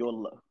 whatever your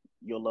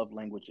love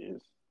language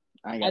is.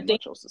 I ain't got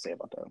much else to say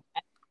about that.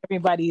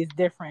 Everybody is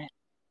different.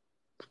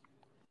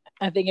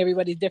 I think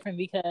everybody's different,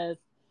 because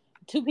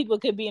 2 people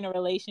could be in a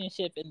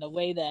relationship, and the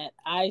way that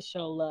I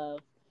show love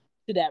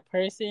to that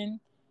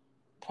person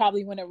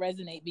probably wouldn't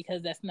resonate,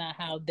 because that's not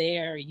how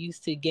they're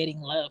used to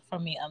getting love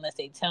from me, unless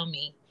they tell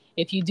me,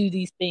 if you do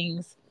these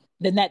things,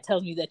 then that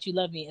tells me that you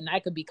love me, and I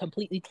could be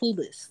completely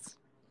clueless.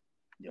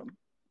 Yep.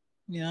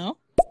 You know?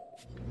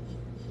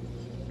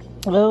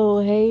 Oh,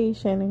 hey,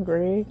 Shannon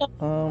Greg.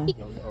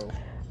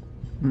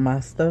 My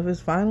stuff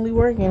is finally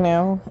working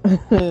now.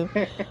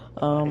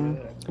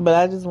 But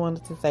I just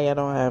wanted to say, I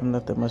don't have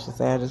nothing much to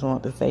say. I just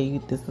want to say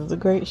this is a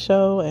great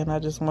show, and I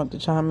just want to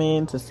chime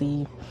in to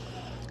see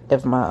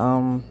if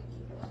my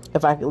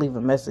if I could leave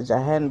a message.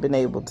 I hadn't been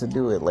able to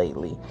do it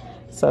lately.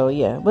 So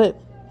yeah, but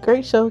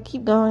great show.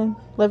 Keep going.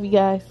 Love you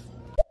guys.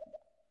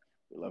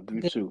 Love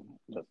you too.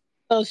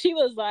 So she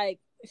was like,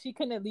 she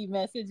couldn't leave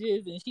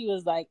messages, and she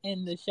was like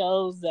in the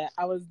shows that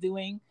I was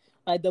doing,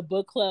 like the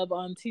book club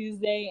on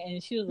Tuesday,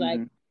 and she was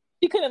like,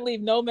 She couldn't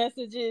leave no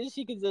messages.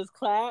 She could just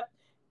clap.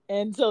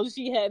 And so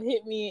she had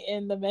hit me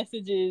in the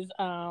messages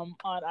on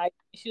IG.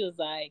 She was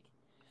like,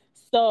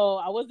 so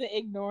I wasn't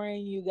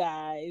ignoring you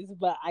guys,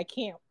 but I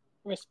can't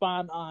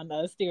respond on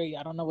stereo.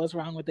 I don't know what's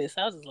wrong with this.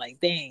 So I was just like,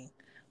 dang.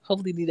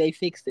 Hopefully they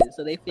fixed it.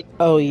 So they fixed it.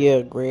 Oh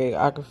yeah, Greg.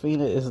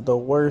 Aquafina is the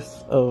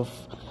worst of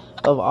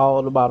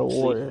all the bottled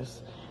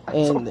waters.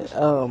 And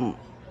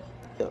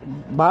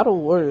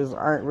bottled waters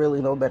aren't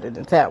really no better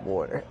than tap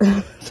water.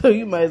 So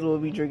you might as well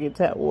be drinking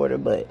tap water,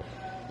 but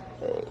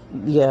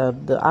yeah,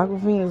 the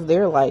Aquafinas,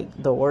 they're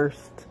like the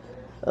worst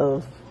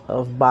of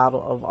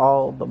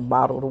all the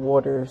bottled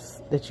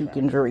waters that you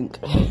can drink.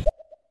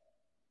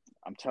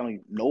 I'm telling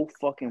you, no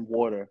fucking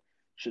water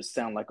should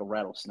sound like a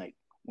rattlesnake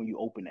when you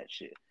open that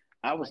shit.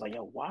 I was like,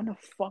 yo, why the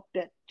fuck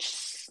that?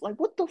 Like,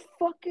 what the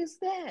fuck is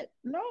that?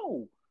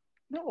 No.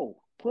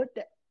 Put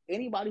that.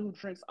 Anybody who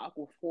drinks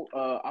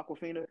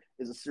Aquafina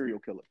is a serial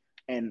killer,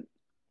 and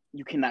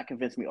you cannot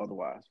convince me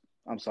otherwise.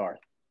 I'm sorry,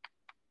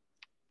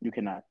 you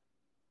cannot.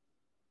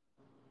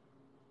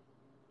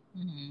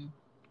 Mm-hmm.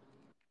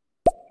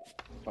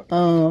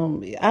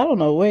 I don't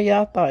know where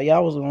y'all thought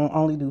y'all was gonna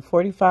only do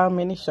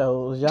 45-minute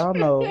shows. Y'all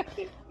know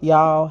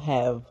y'all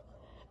have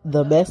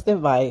the best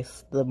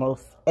advice, the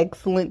most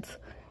excellent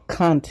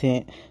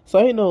content. So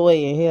ain't no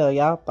way in hell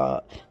y'all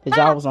thought that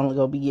y'all was only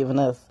gonna be giving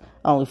us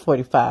only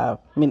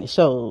 45-minute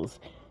shows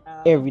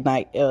every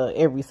night,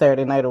 every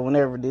Saturday night, or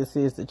whenever this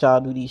is that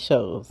y'all do these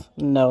shows.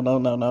 No.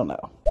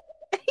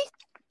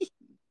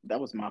 That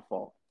was my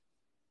fault.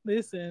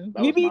 Listen,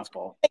 that was my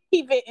fault.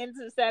 Keep it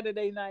into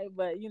Saturday night,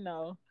 but you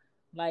know,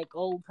 like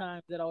old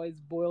times, it always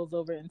boils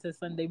over into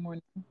Sunday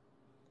morning.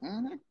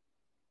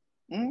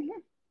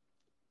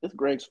 It's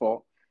Greg's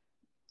fault.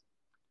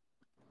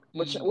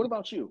 But what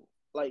about you?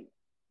 Like,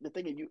 the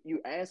thing is, you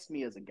asked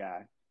me as a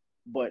guy,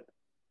 but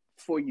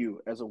for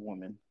you as a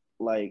woman,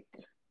 like,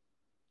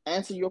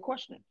 answer your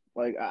question.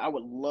 Like, I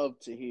would love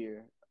to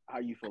hear how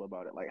you feel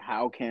about it. Like,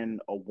 how can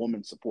a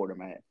woman support a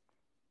man?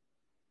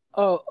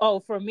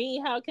 Oh, for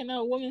me, how can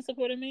a woman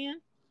support a man?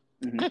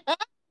 Mm-hmm.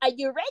 Are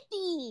you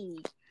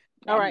ready?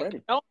 All right,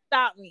 ready. Don't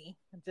stop me.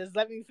 Just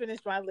let me finish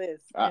my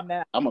list. I'm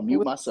gonna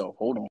mute myself.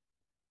 Hold on.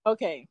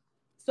 Okay,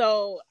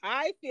 so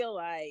I feel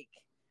like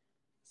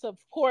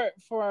support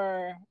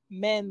for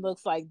men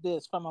looks like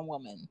this from a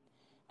woman.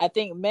 I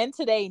think men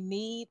today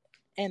need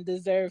and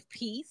deserve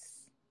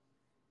peace.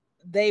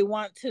 They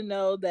want to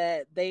know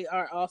that they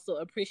are also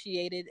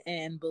appreciated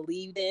and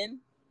believed in.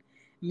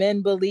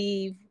 Men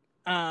believe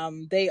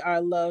they are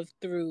loved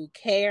through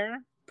care,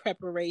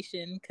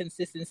 preparation,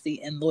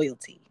 consistency, and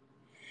loyalty.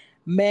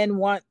 Men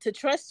want to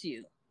trust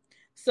you.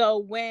 So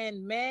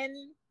when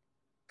men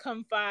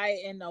confide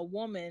in a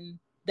woman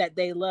that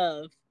they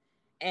love,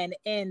 and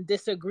in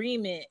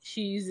disagreement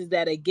she uses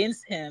that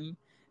against him,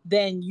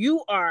 then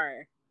you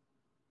are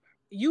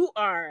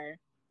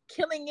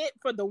killing it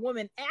for the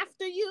woman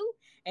after you,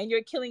 and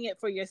you're killing it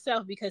for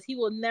yourself, because he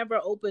will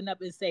never open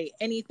up and say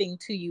anything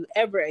to you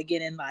ever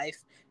again in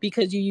life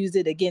because you use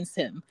it against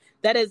him.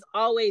 That is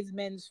always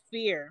men's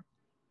fear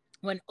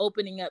when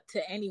opening up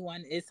to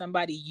anyone, is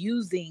somebody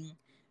using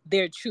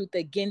their truth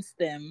against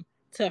them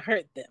to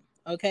hurt them.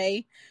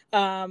 Okay.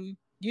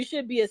 You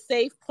should be a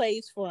safe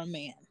place for a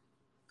man.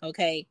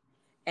 Okay.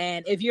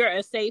 And if you're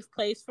a safe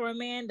place for a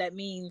man, that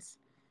means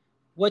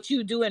what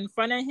you do in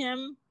front of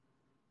him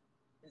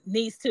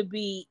needs to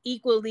be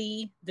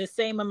equally the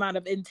same amount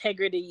of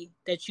integrity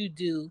that you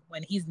do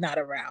when he's not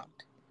around.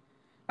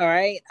 All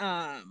right.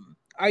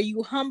 Are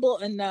you humble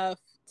enough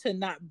to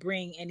not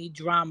bring any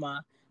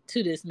drama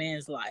to this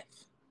man's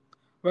life,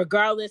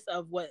 regardless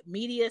of what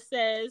media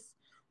says,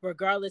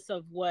 regardless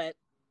of what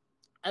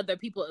other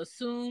people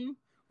assume,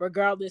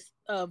 regardless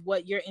of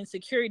what your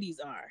insecurities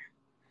are?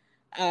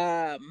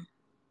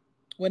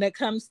 When it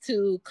comes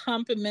to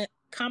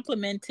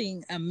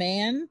complimenting a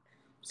man's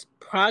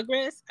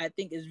progress, I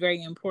think is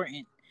very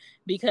important,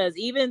 because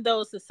even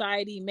though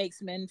society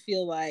makes men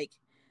feel like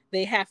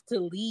they have to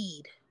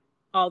lead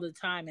all the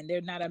time and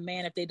they're not a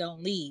man if they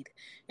don't lead,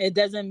 it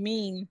doesn't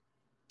mean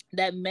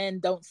that men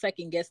don't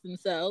second guess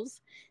themselves.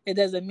 It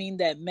doesn't mean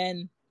that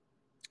men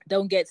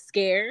don't get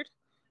scared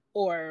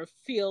or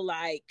feel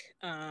like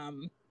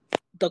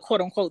the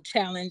quote unquote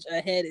challenge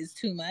ahead is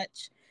too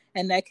much.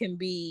 And that can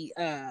be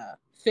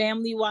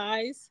family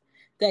wise,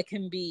 that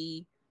can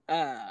be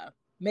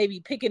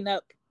maybe picking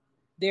up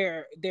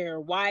their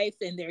wife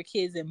and their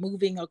kids and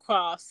moving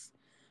across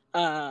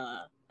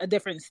a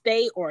different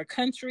state or a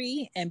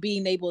country and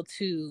being able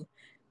to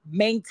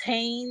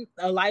maintain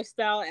a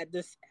lifestyle at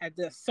this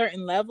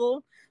certain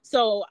level.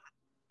 So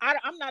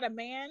I'm not a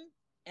man,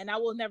 and I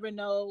will never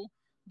know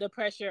the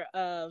pressure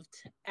of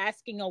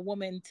asking a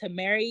woman to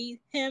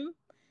marry him,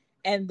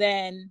 and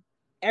then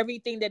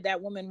everything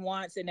that woman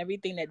wants and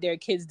everything that their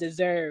kids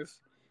deserve,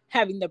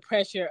 having the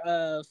pressure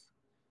of,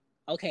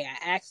 okay,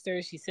 I asked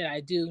her, she said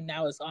I do,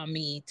 now it's on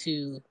me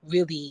to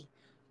really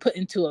put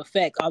into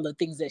effect all the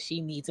things that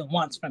she needs and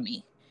wants from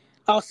me.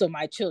 Also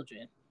my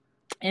children,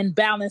 and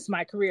balance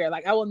my career.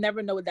 Like, I will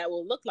never know what that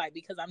will look like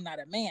because I'm not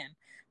a man.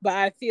 But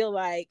I feel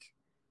like,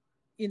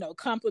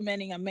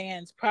 complimenting a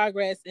man's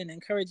progress and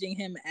encouraging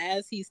him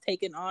as he's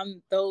taken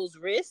on those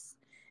risks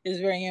is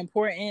very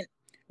important.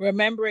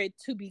 Remember it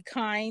to be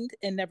kind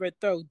and never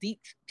throw deep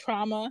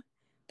trauma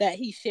that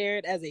he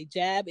shared as a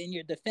jab in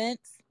your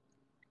defense.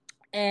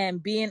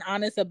 And being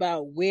honest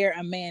about where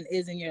a man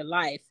is in your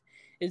life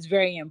is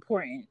very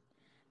important.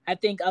 I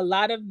think a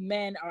lot of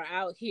men are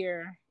out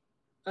here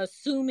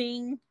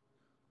assuming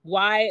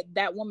why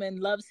that woman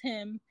loves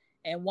him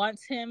and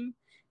wants him.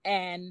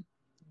 And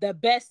the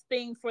best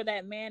thing for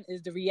that man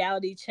is the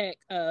reality check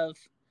of,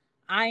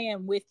 I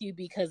am with you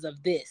because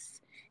of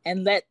this.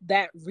 And let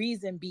that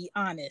reason be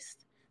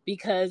honest.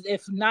 Because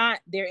if not,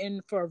 they're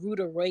in for a rude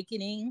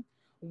awakening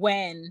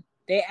when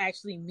they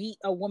actually meet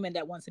a woman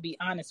that wants to be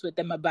honest with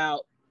them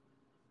about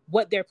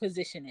what their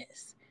position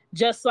is.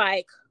 Just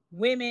like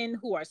women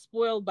who are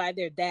spoiled by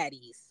their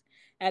daddies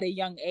at a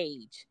young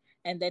age.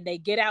 And then they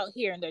get out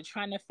here and they're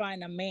trying to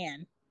find a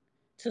man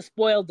to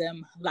spoil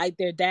them like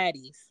their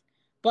daddies,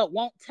 but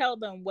won't tell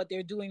them what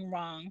they're doing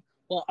wrong,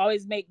 will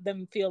always make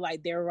them feel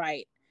like they're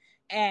right.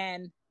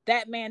 And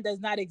that man does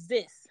not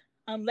exist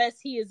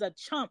unless he is a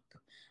chump,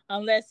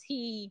 unless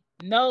he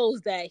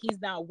knows that he's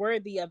not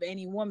worthy of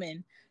any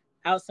woman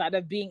outside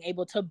of being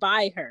able to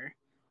buy her.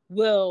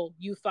 Will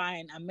you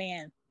find a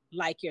man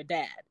like your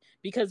dad?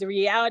 Because the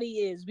reality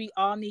is we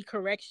all need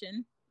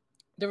correction.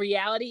 The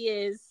reality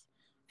is,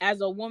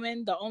 as a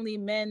woman, the only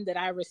men that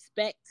I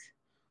respect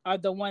are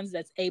the ones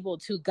that's able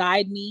to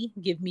guide me,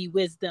 give me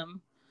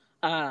wisdom,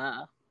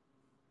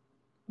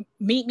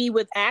 meet me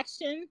with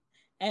action,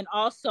 and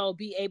also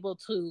be able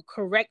to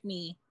correct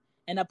me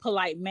in a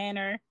polite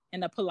manner,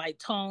 in a polite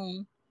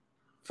tone,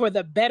 for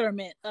the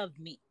betterment of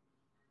me.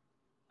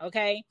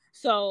 Okay?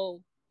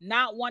 So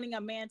not wanting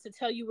a man to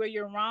tell you where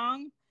you're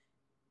wrong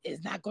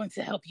is not going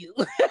to help you.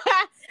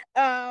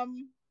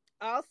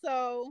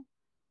 Also,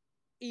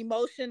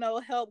 emotional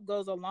help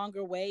goes a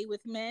longer way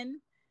with men.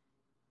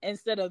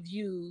 Instead of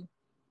you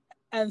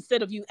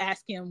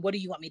asking, what do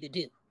you want me to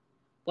do?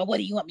 Well, what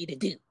do you want me to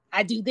do?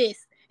 I do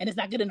this and it's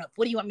not good enough.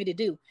 What do you want me to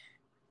do?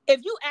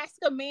 If you ask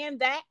a man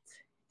that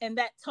in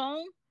that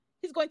tone,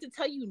 he's going to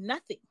tell you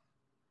nothing.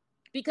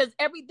 Because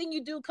everything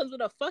you do comes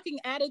with a fucking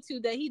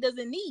attitude that he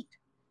doesn't need.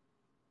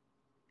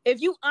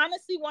 If you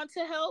honestly want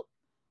to help,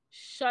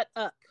 shut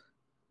up.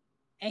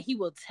 And he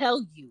will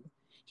tell you.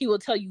 He will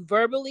tell you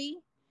verbally,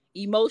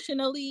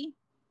 emotionally,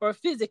 or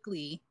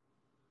physically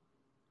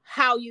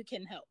how you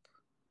can help.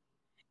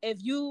 If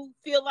you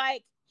feel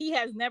like he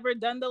has never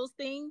done those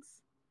things,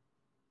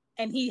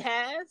 and he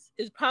has,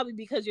 it's probably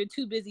because you're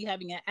too busy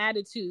having an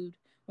attitude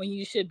when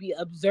you should be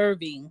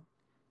observing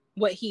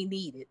what he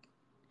needed.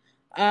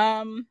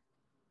 And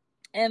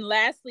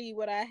lastly,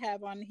 what I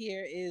have on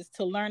here is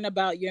to learn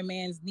about your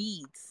man's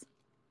needs.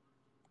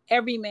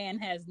 Every man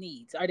has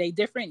needs. Are they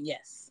different?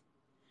 Yes.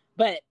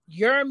 But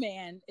your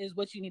man is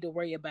what you need to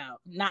worry about.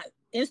 Not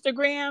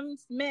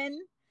Instagram's men,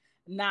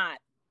 not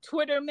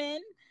Twitter men,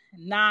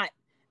 not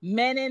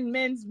Men in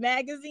Men's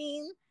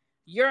Magazine.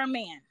 Your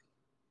man.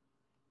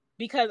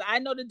 Because I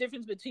know the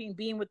difference between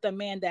being with a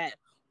man that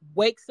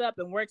wakes up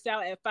and works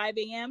out at 5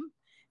 a.m.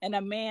 and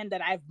a man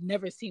that I've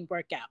never seen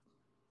work out.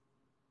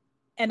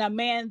 And a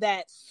man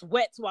that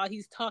sweats while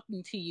he's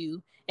talking to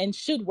you and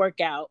should work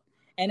out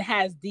and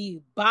has the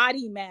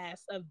body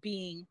mass of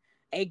being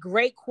a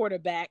great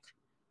quarterback,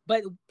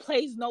 but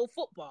plays no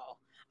football.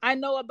 I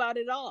know about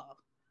it all.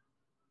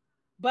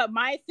 But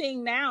my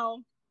thing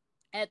now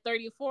at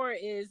 34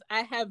 is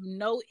I have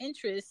no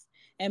interest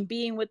in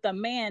being with a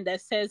man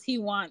that says he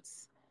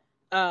wants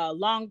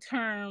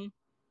long-term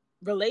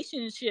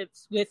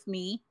relationships with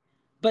me,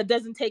 but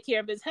doesn't take care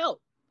of his health.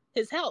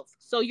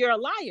 So you're a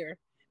liar,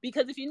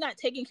 because if you're not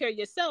taking care of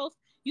yourself,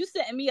 you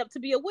setting me up to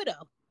be a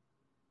widow.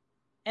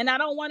 And I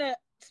don't want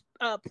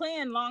to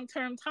plan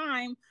long-term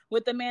time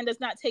with a man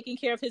that's not taking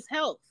care of his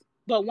health,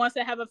 but wants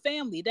to have a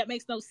family. That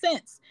makes no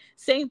sense.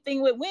 Same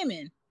thing with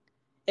women.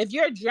 If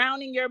you're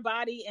drowning your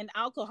body in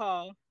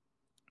alcohol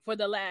for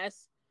the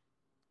last,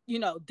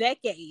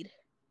 decade,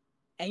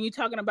 and you're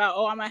talking about,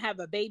 I'm going to have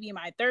a baby in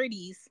my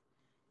 30s,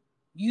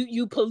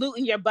 you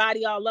polluting your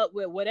body all up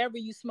with whatever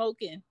you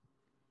smoking.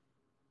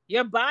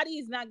 Your body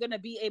is not going to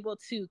be able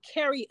to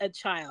carry a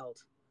child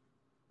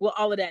with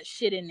all of that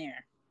shit in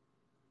there.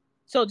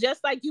 So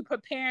just like you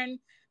preparing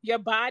your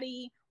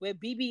body with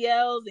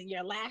BBLs and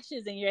your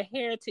lashes and your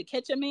hair to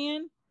catch a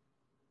man,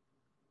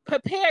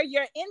 prepare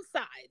your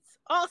insides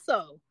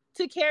also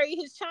to carry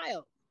his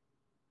child.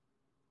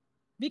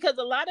 Because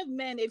a lot of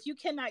men, if you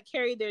cannot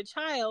carry their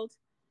child,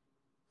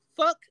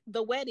 fuck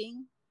the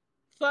wedding,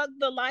 fuck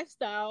the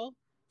lifestyle.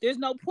 There's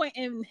no point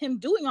in him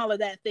doing all of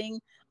that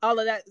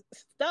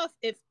stuff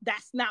if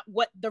that's not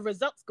what the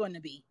result's going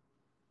to be.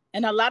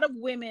 And a lot of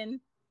women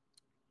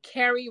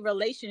carry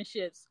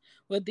relationships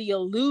with the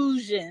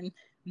illusion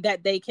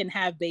that they can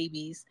have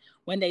babies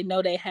when they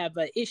know they have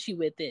an issue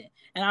with it.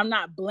 And I'm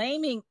not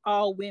blaming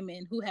all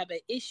women who have an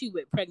issue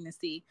with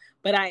pregnancy,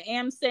 but I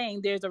am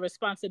saying there's a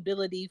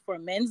responsibility for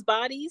men's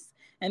bodies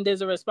and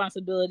there's a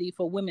responsibility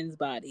for women's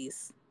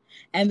bodies.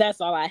 And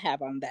that's all I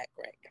have on that,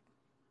 Greg.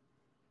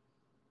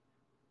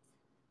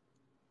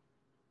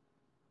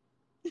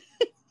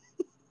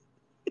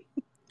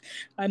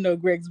 I know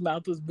Greg's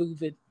mouth was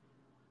moving.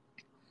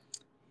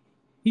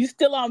 You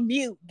still on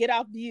mute. Get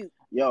off mute.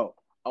 Yo,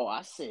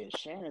 I said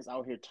Shannon's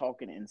out here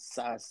talking in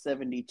size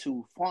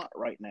 72 font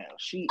right now.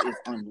 She is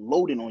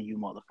unloading on you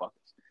motherfuckers.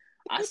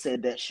 I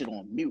said that shit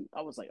on mute.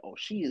 I was like, oh,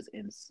 she is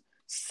in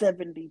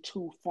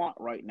 72 font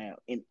right now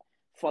in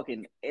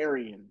fucking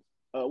Arial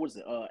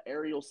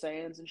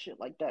sans and shit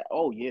like that.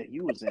 Oh yeah,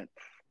 you was in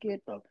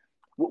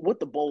with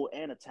the bold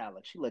and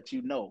italic. She let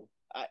you know.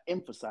 I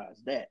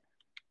emphasize that.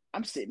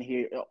 I'm sitting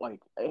here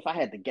like, if I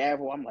had the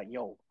gavel, I'm like,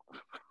 yo,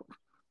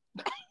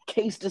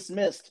 case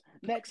dismissed.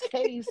 Next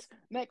case.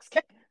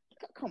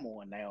 Come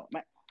on now,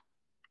 man.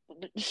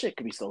 This shit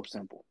could be so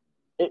simple.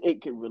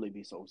 It could really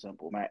be so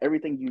simple, man.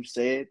 Everything you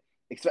said,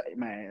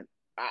 man.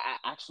 I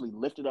actually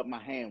lifted up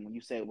my hand when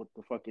you said with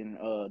the fucking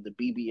the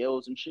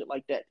BBLs and shit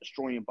like that,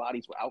 destroying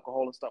bodies with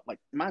alcohol and stuff. Like,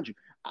 mind you,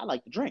 I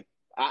like to drink.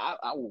 I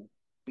will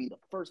be the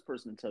first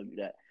person to tell you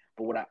that.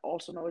 But what I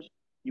also know is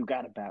you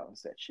gotta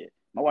balance that shit.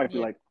 My wife be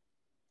like,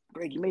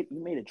 Greg, you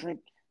made a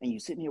drink and you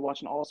sitting here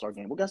watching the All-Star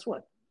game. Well, guess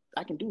what?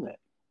 I can do that.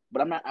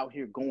 But I'm not out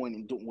here going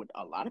and doing what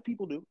a lot of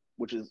people do,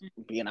 which is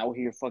being out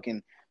here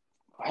fucking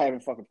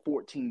having fucking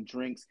 14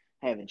 drinks,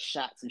 having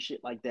shots and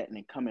shit like that, and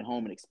then coming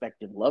home and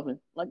expecting loving.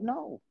 Like,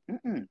 no,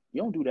 you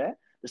don't do that.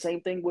 The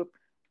same thing with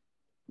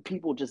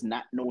people just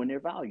not knowing their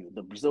value,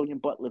 the Brazilian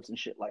butt lifts and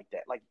shit like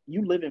that. Like,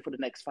 you living for the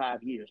next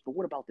 5 years, but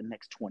what about the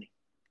next 20?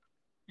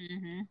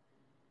 Mm-hmm.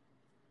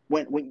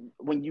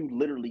 When you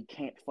literally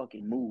can't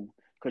fucking move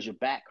because your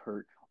back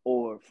hurt,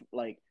 or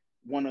like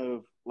one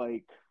of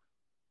like,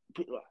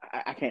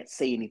 I can't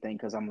say anything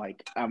because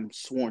I'm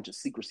sworn to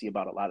secrecy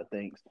about a lot of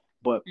things,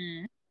 but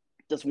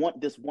this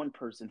one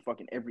person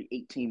fucking every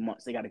 18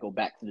 months they got to go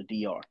back to the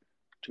DR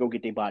to go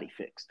get their body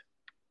fixed.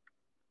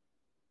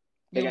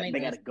 They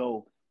got to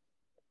go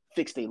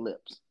fix their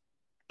lips,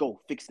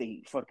 go fix their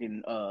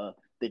fucking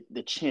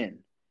the chin,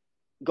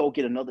 go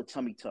get another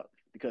tummy tuck,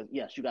 because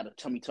yes, you got a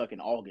tummy tuck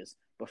in August,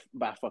 but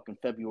by fucking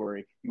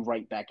February you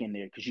right back in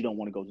there because you don't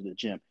want to go to the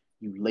gym.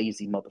 You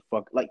lazy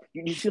motherfucker. Like,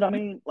 you see what I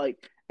mean?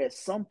 Like, at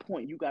some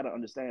point you got to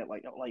understand,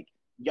 like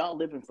y'all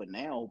living for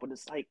now, but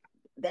it's like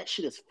that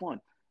shit is fun.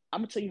 I'm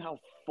gonna tell you how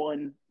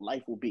fun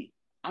life will be.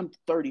 I'm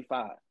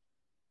 35.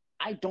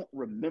 I don't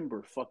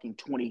remember fucking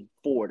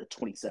 24 to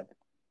 27.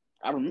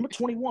 I remember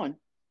 21,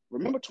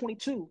 remember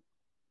 22,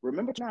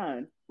 remember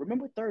 9,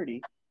 remember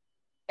 30.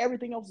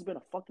 Everything else has been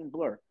a fucking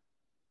blur.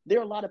 There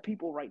are a lot of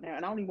people right now,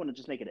 and I don't even want to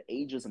just make it an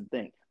ageism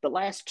thing. The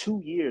last 2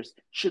 years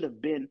should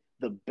have been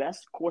the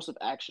best course of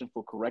action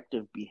for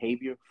corrective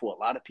behavior for a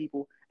lot of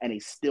people, and they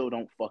still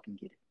don't fucking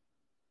get it.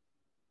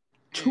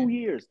 2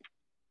 years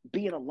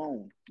being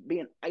alone,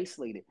 being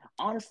isolated.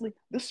 Honestly,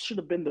 this should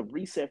have been the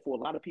reset for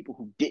a lot of people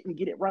who didn't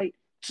get it right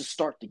to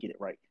start to get it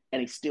right, and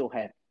they still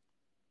haven't.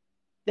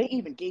 They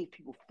even gave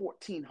people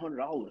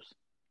 $1,400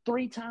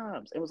 3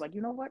 times. It was like, you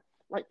know what?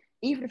 Like,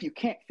 even if you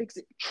can't fix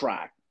it,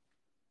 try.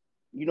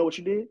 You know what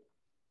you did?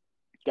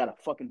 Got a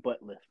fucking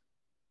butt lift.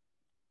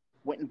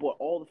 Went and bought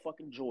all the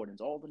fucking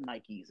Jordans, all the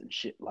Nikes and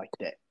shit like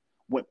that.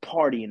 Went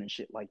partying and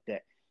shit like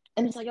that.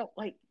 And it's like, yo,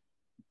 like,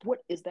 what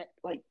is that?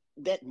 Like,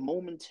 that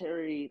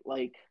momentary,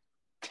 like,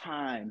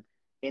 time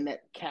in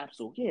that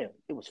capsule. Yeah,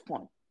 it was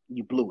fun.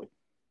 You blew it.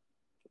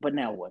 But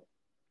now what?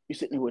 You're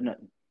sitting here with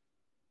nothing.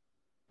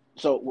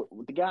 So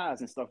with the guys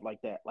and stuff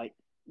like that, like,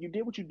 you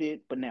did what you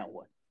did, but now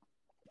what?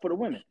 For the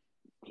women,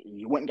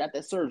 you went and got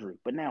that surgery,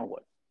 but now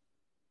what?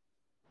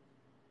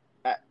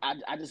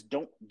 I just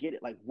don't get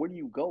it. Like, where do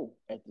you go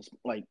at this?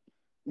 Like,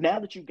 now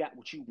that you got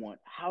what you want,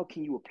 how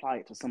can you apply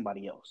it to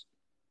somebody else?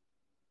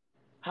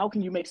 How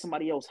can you make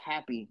somebody else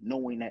happy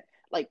knowing that,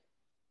 like,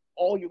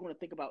 all you're going to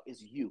think about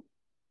is you?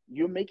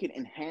 You're making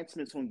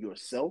enhancements on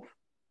yourself,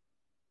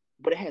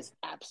 but it has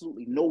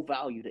absolutely no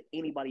value to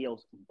anybody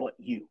else but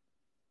you.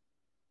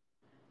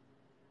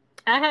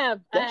 I have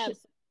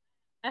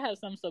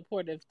some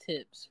supportive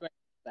tips for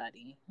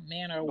everybody,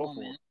 man or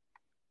woman.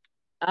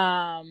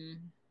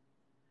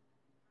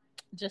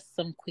 Just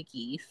some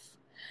quickies.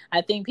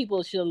 I think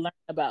people should learn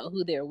about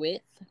who they're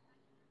with.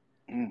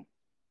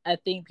 I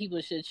think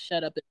people should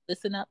shut up and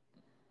listen up.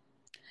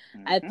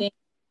 I think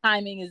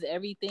timing is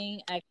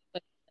everything. Act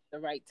at the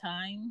right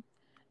time.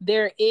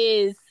 There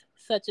is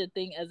such a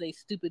thing as a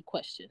stupid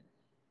question.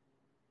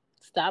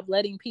 Stop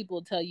letting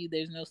people tell you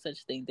there's no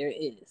such thing. There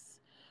is.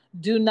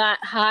 Do not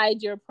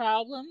hide your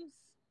problems.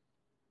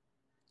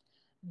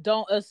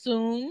 Don't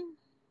assume.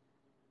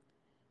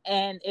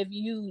 And if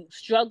you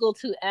struggle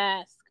to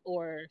ask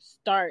or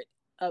start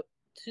up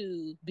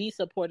to be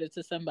supportive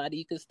to somebody,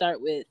 you can start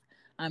with,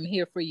 I'm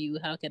here for you.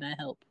 How can I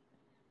help?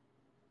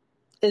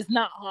 It's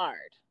not hard.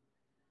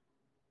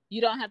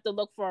 You don't have to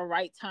look for a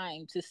right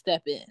time to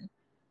step in.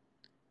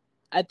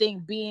 I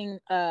think being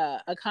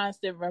a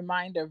constant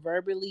reminder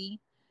verbally,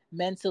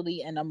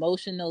 mentally, and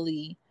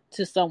emotionally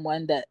to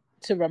someone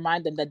to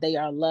remind them that they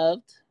are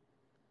loved,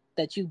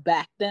 that you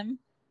back them.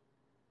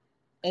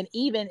 And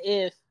even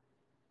if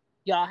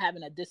y'all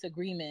having a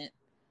disagreement,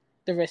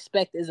 the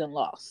respect isn't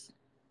lost.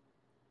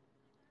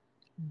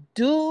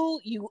 Do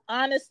you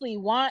honestly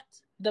want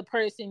the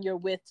person you're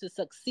with to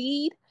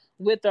succeed?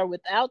 with or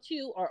without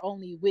you, or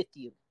only with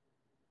you.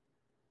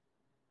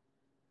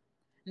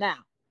 Now,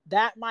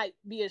 that might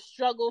be a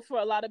struggle for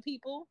a lot of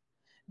people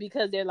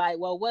because they're like,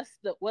 well, what's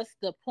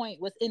the point?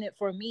 What's in it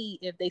for me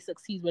if they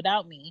succeed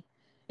without me?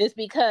 It's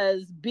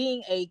because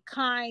being a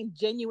kind,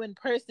 genuine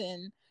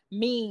person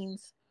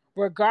means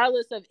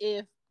regardless of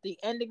if the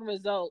ending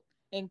result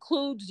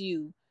includes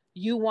you,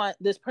 you want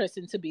this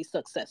person to be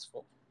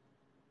successful.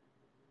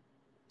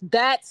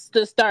 That's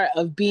the start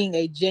of being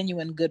a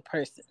genuine good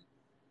person.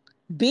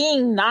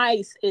 Being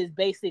nice is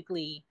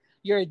basically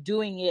you're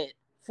doing it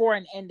for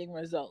an ending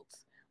result.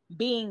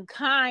 Being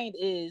kind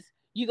is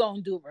you're going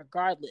to do it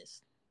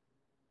regardless.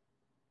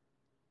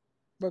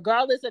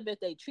 Regardless of if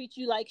they treat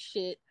you like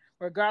shit,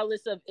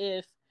 regardless of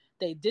if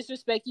they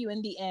disrespect you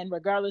in the end,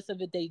 regardless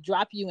of if they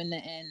drop you in the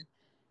end,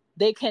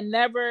 they can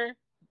never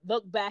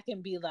look back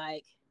and be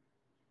like,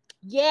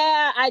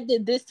 yeah, I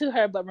did this to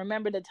her, but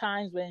remember the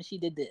times when she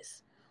did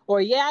this. Or,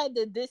 yeah, I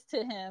did this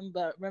to him,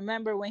 but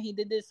remember when he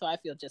did this, so I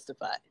feel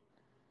justified.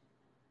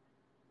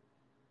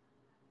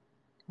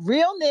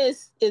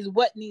 Realness is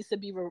what needs to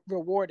be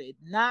rewarded,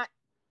 not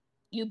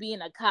you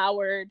being a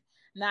coward,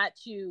 not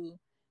you,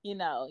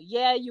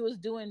 yeah, you was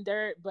doing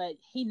dirt, but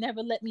he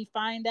never let me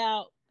find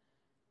out.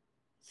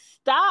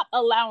 Stop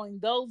allowing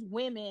those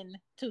women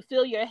to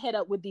fill your head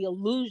up with the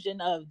illusion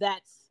of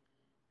that's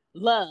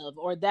love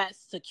or that's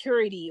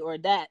security or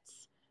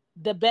that's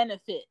the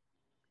benefit.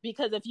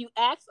 Because if you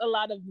ask a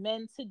lot of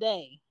men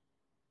today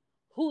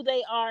who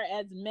they are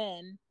as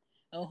men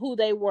and who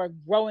they were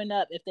growing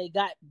up, if they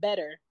got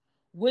better,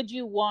 would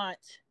you want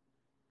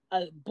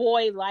a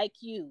boy like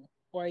you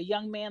or a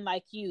young man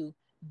like you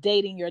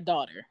dating your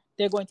daughter?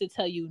 They're going to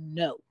tell you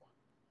no.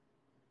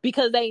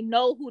 Because they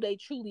know who they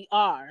truly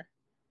are.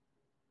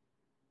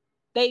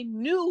 They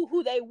knew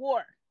who they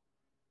were.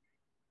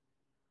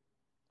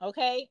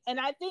 Okay? And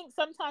I think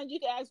sometimes you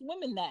can ask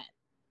women that.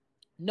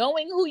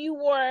 Knowing who you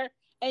were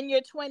in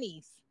your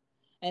 20s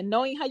and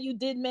knowing how you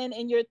did men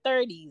in your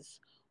 30s,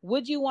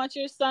 would you want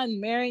your son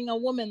marrying a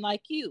woman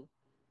like you?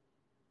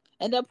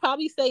 And they'll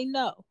probably say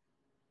no.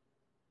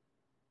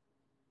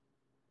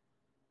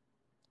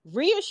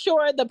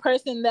 Reassure the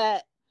person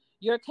that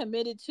you're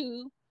committed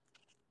to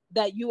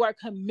that you are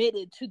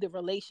committed to the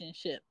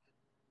relationship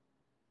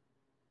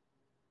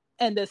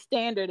and the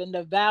standard and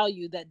the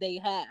value that they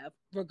have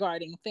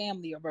regarding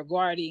family or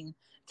regarding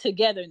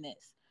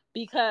togetherness.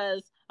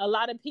 Because a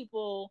lot of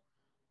people,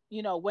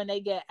 when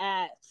they get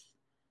asked,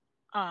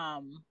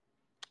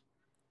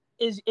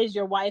 is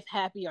your wife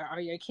happy or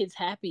are your kids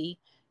happy?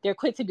 They're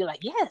quick to be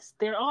like, yes,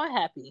 they're all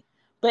happy.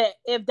 But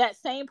if that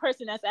same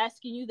person that's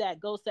asking you that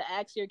goes to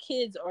ask your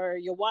kids or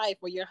your wife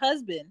or your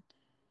husband,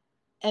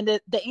 and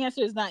the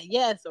answer is not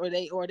yes, or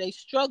they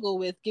struggle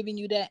with giving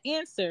you that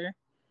answer,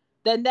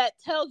 then that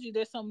tells you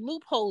there's some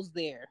loopholes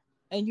there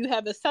and you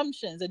have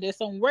assumptions and there's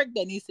some work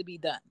that needs to be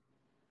done.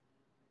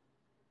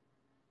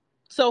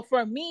 So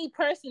for me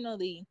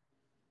personally,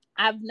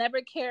 I've never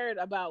cared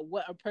about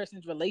what a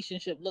person's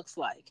relationship looks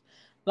like.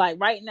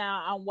 Like right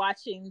now, I'm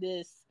watching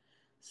this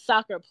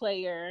soccer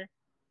player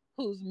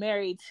who's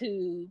married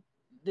to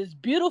this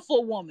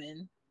beautiful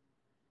woman.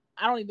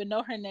 I don't even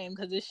know her name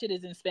because this shit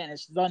is in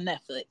Spanish. It's on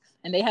Netflix.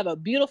 And they have a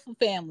beautiful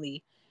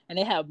family and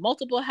they have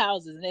multiple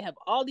houses and they have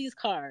all these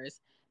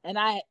cars. And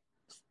I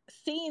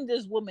seen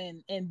this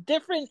woman in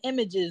different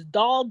images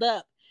dolled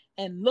up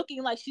and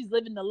looking like she's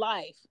living the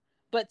life.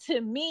 But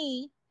to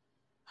me,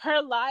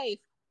 her life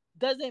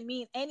doesn't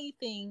mean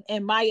anything,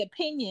 in my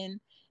opinion,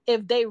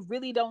 if they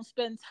really don't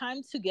spend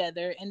time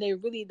together and they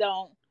really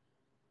don't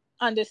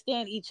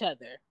understand each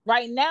other.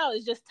 Right now,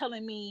 it's just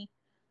telling me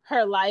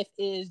her life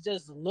is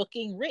just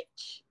looking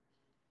rich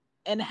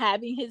and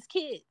having his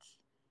kids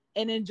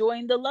and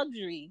enjoying the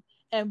luxury.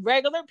 And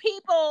regular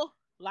people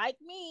like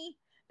me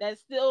that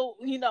still,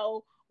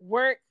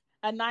 work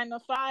a 9 to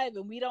 5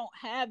 and we don't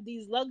have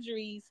these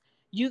luxuries,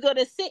 you got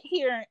to sit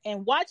here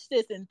and watch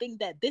this and think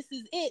that this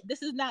is it.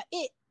 This is not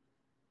it.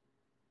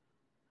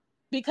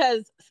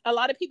 Because a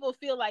lot of people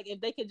feel like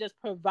if they could just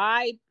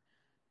provide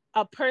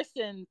a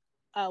person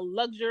a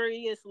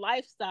luxurious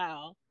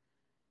lifestyle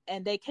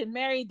and they can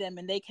marry them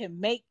and they can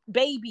make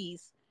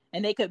babies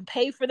and they can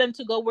pay for them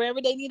to go wherever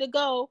they need to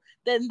go,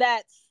 then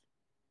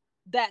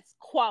that's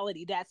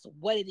quality. That's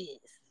what it is.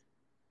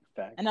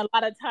 Fact. And a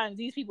lot of times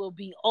these people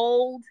be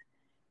old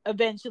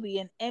eventually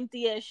and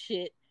empty as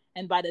shit.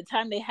 And by the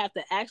time they have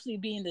to actually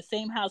be in the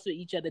same house with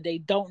each other, they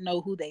don't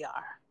know who they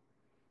are.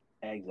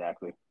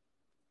 Exactly.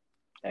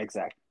 I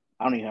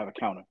don't even have a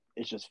counter.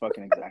 It's just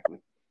fucking exactly.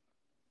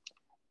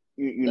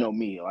 You know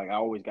me. Like I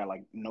always got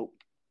like, nope.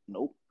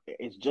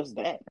 It's just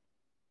that.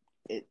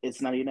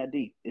 It's not even that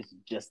deep. It's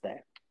just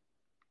that.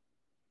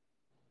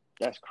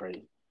 That's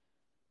crazy.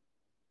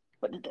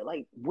 But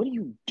like, what do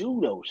you do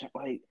though?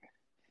 Like,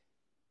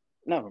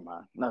 never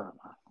mind.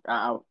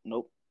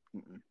 Nope.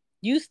 Mm-mm.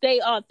 You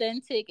stay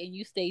authentic and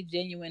you stay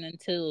genuine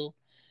until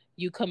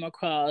you come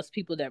across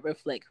people that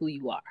reflect who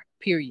you are.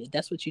 Period.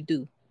 That's what you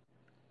do.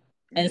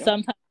 And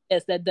sometimes,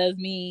 yes, that does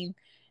mean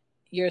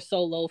you're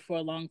solo for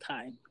a long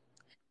time.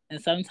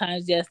 And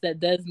sometimes, yes,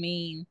 that does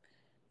mean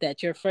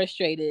that you're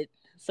frustrated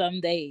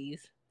some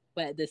days,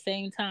 but at the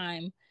same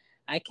time,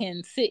 I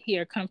can sit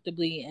here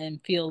comfortably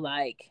and feel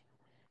like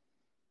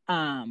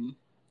I'm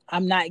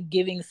not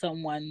giving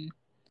someone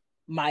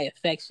my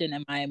affection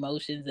and my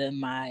emotions and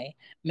my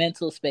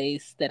mental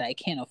space that I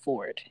can't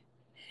afford.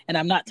 And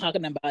I'm not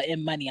talking about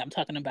in money, I'm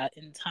talking about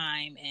in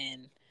time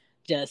and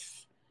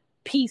just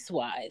peace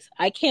wise.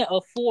 I can't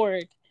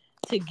afford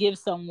to give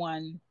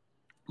someone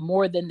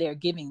more than they're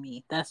giving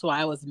me. That's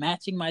why I was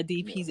matching my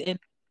DPs in.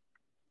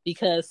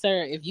 Because,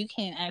 sir, if you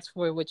can't ask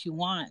for what you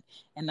want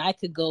and I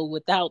could go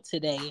without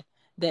today,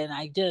 then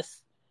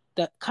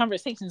the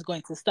conversation is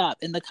going to stop.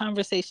 And the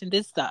conversation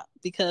did stop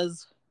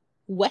because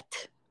what?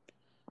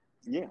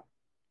 Yeah.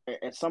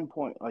 At some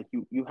point, like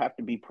you have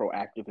to be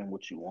proactive in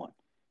what you want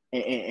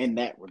in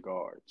that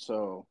regard.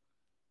 So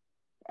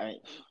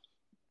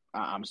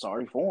I'm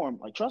sorry for him.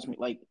 Like, trust me,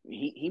 like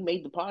he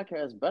made the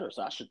podcast better,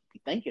 so I should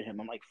be thanking him.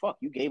 I'm like, fuck,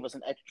 you gave us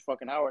an extra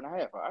fucking hour and a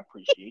half. I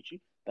appreciate you.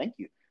 Thank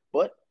you.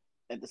 But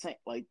at the same,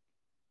 like,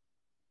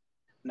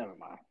 never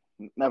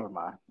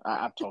mind.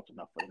 I've talked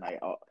enough for tonight.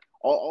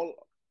 All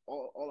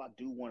I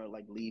do want to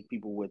like leave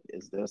people with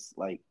is this.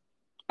 Like,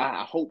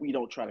 I hope we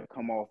don't try to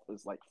come off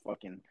as like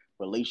fucking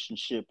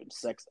relationship and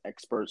sex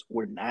experts.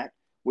 We're not.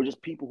 We're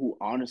just people who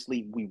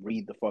honestly we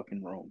read the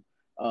fucking room.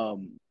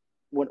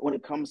 When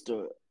it comes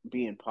to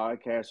being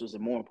podcasters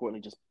and more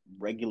importantly just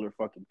regular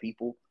fucking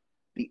people,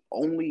 the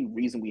only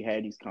reason we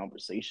had these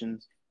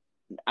conversations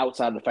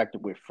outside of the fact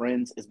that we're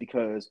friends is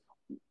because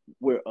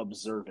we're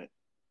observant.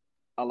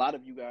 A lot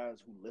of you guys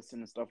who listen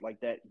and stuff like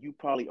that, you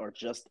probably are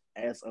just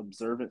as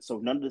observant. So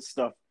none of this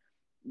stuff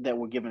that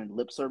we're giving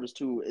lip service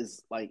to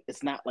is like,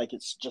 it's not like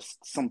it's just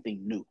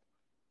something new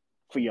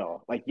for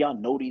y'all. Like, y'all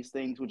know these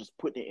things. We're just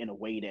putting it in a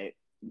way that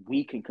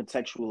we can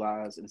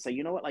contextualize and say,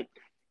 you know what, like,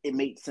 it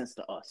made sense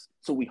to us.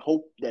 So we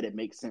hope that it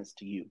makes sense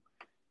to you.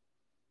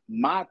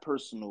 My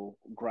personal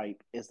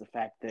gripe is the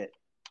fact that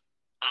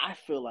I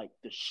feel like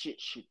the shit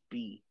should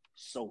be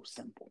so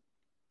simple.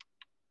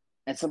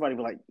 And somebody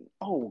be like,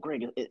 oh,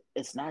 Greg,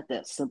 it's not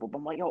that simple. But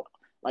I'm like, yo,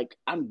 like,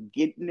 I'm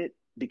getting it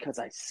because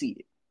I see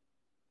it.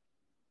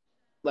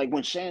 Like,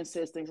 when Shan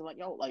says things, I'm like,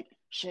 yo, like,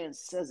 Shan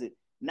says it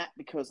not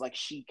because, like,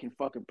 she can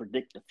fucking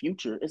predict the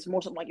future. It's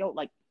more something like, yo,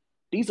 like,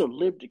 these are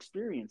lived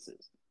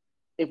experiences.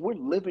 If we're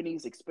living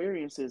these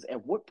experiences,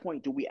 at what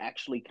point do we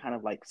actually kind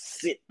of, like,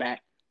 sit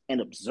back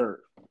and observe?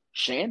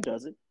 Shan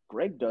does it.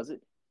 Greg does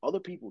it. Other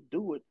people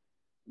do it.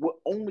 We're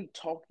only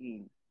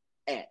talking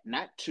at,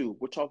 not to,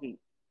 we're talking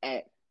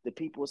at the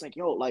people. It's like,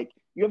 yo, like,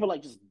 you ever,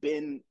 like, just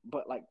been,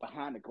 but, like,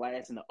 behind the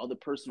glass and the other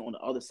person on the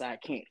other side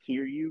can't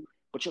hear you?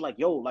 But you're like,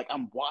 yo, like,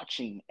 I'm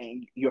watching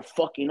and you're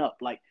fucking up.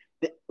 Like,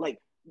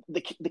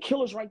 the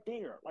killer's right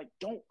there. Like,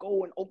 don't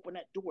go and open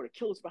that door. The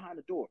killer's behind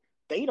the door.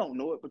 They don't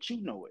know it, but you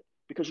know it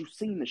because you've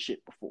seen this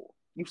shit before.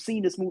 You've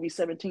seen this movie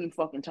 17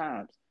 fucking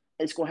times.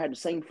 It's going to have the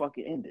same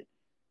fucking ending.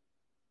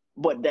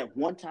 But that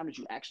one time that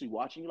you actually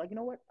watching, you're like, you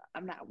know what?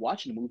 I'm not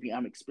watching the movie.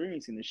 I'm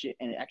experiencing this shit.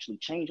 And it actually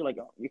changed. You're like,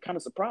 oh, you're kind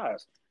of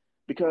surprised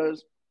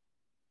because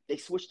they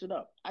switched it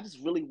up. I just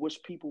really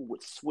wish people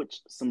would switch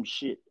some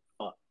shit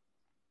up.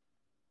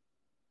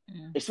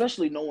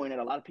 Especially knowing that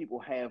a lot of people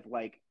have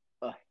like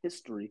a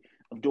history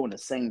of doing the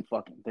same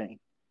fucking thing.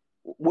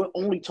 We're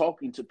only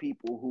talking to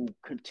people who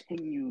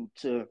continue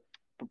to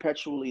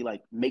perpetually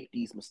like make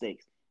these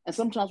mistakes. And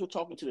sometimes we're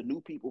talking to the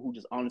new people who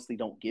just honestly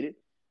don't get it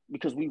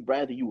because we'd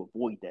rather you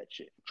avoid that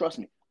shit. Trust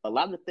me, a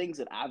lot of the things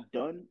that I've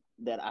done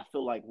that I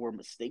feel like were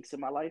mistakes in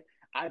my life,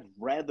 I'd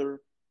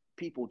rather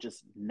people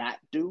just not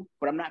do,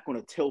 but I'm not going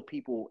to tell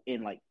people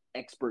in like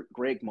expert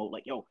Greg mode,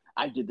 like, yo,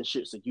 I did this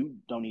shit, so you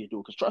don't need to do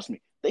it. Because trust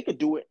me, they could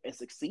do it and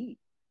succeed.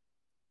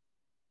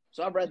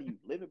 So I'd rather you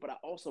live it, but I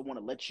also want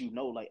to let you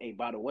know, like, hey,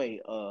 by the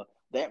way,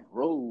 that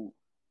road,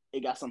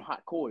 it got some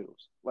hot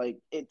coils. Like,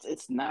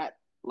 it's not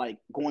like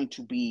going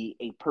to be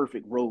a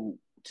perfect road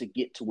to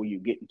get to where you're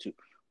getting to.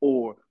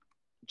 Or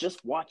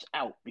just watch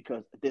out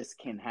because this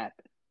can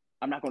happen.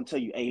 I'm not going to tell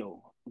you,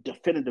 ayo,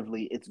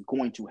 definitively it's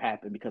going to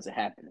happen because it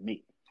happened to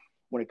me.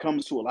 When it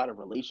comes to a lot of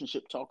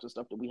relationship talks and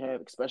stuff that we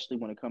have, especially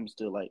when it comes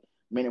to like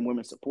men and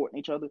women supporting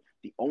each other,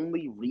 the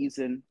only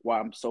reason why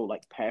I'm so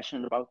like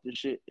passionate about this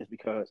shit is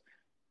because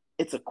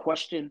it's a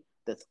question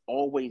that's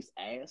always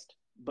asked,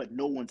 but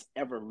no one's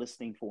ever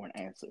listening for an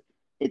answer.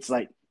 It's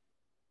like,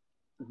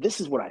 this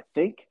is what I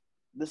think.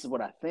 This is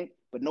what I think,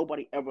 but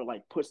nobody ever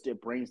like puts their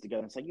brains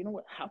together and say, you know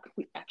what? How can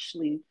we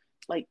actually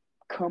like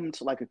come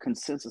to like a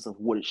consensus of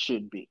what it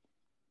should be?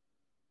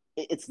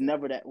 It's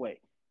never that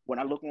way. When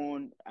I look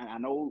on, and I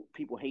know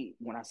people hate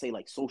when I say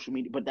like social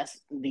media, but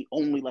that's the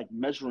only like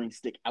measuring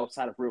stick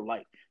outside of real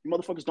life. You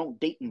motherfuckers don't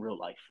date in real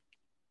life.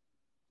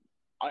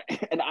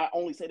 And I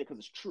only say that because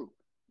it's true.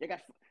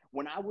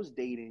 When I was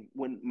dating,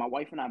 when my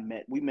wife and I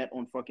met, we met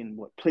on fucking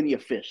Plenty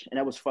of Fish, and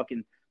that was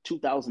fucking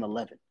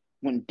 2011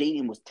 when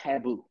dating was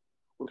taboo.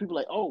 Where people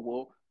were like, oh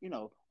well, you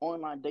know,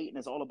 online dating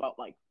is all about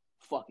like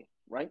fucking,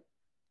 right?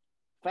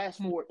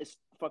 Fast forward, it's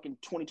fucking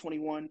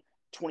 2021,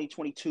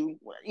 2022,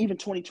 even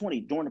 2020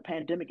 during the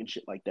pandemic and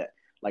shit like that.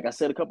 Like I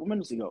said a couple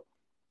minutes ago,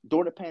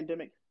 during the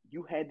pandemic,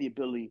 you had the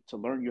ability to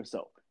learn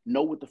yourself,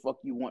 know what the fuck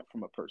you want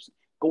from a person,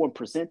 go and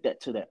present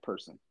that to that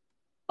person.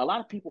 A lot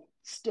of people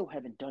still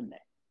haven't done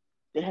that.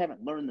 They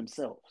haven't learned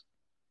themselves.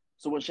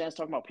 So when Shan's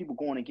talking about people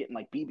going and getting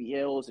like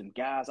BBLs and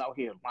guys out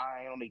here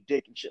lying on their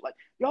dick and shit, like,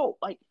 yo,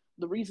 like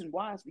the reason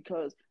why is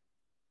because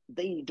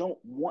they don't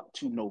want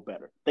to know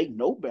better. They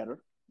know better.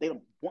 They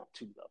don't want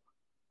to though.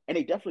 And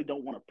they definitely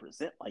don't want to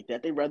present like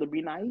that. They'd rather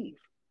be naive.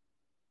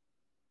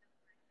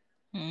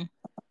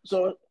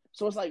 So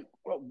it's like,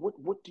 well,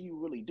 what do you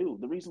really do?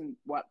 The reason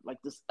why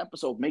like this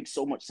episode makes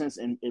so much sense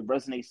and it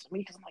resonates to me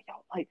because I'm like, yo,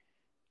 like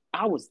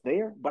I was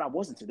there, but I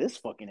wasn't to this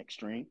fucking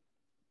extreme.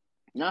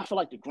 Now I feel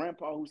like the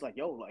grandpa who's like,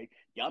 yo, like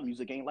y'all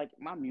music ain't like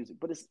my music,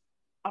 but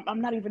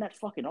I'm not even that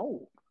fucking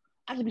old.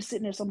 I just be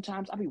sitting there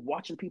sometimes. I be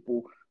watching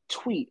people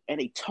tweet and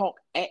they talk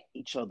at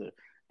each other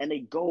and they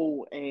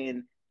go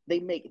and they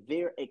make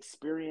their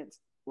experience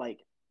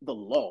like the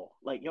law.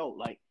 Like, yo,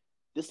 like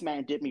this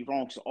man did me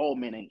wrong, so all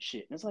men ain't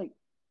shit. And it's like,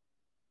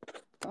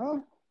 huh?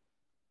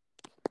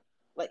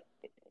 Like,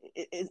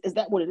 is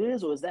that what it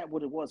is, or is that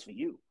what it was for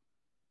you?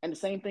 And the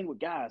same thing with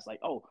guys, like,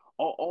 oh,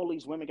 all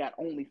these women got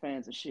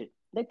OnlyFans and shit.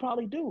 They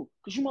probably do,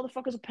 because you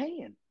motherfuckers are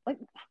paying. Like,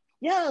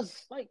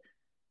 yes, like,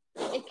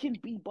 it can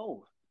be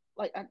both.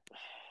 Like,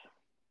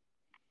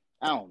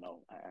 I don't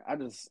know.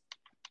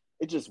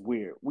 It's just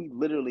weird. We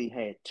literally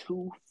had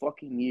 2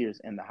 fucking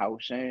years in the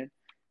house, Shan,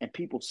 and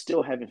people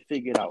still haven't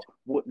figured out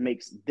what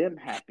makes them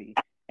happy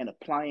and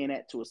applying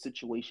that to a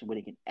situation where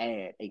they can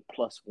add a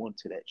 +1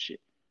 to that shit.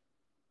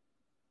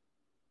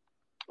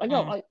 Like,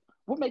 yo, like,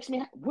 what makes me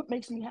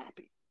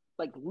happy?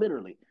 Like,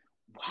 literally,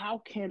 how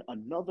can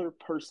another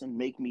person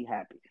make me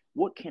happy?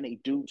 What can they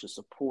do to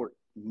support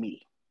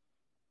me?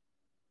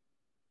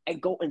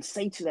 And go and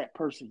say to that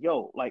person,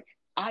 yo, like,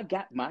 I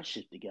got my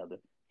shit together.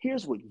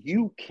 Here's what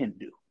you can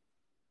do.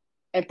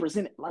 And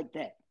present it like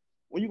that.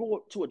 When you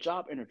go to a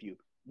job interview,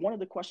 one of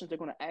the questions they're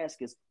going to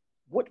ask is,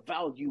 what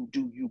value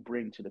do you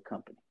bring to the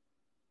company?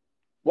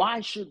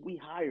 Why should we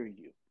hire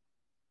you?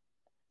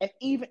 And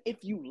even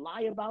if you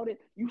lie about it,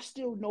 you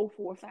still know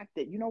for a fact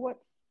that, you know what?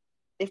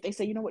 If they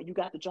say, you know what, you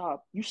got the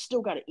job, you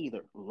still got to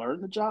either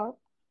learn the job,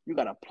 you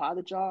got to apply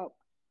the job,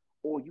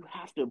 or you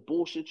have to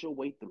bullshit your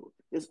way through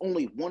it. There's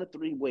only 1 of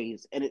 3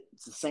 ways, and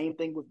it's the same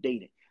thing with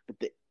dating. But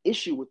the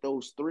issue with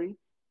those 3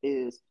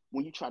 is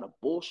when you try to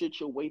bullshit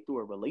your way through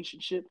a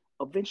relationship,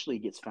 eventually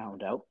it gets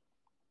found out.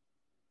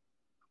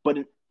 But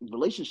in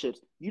relationships,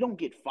 you don't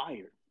get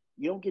fired.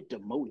 You don't get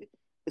demoted.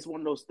 It's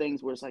one of those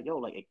things where it's like, yo,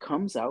 like it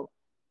comes out,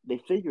 they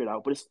figure it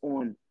out, but it's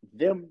on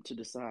them to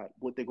decide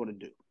what they're going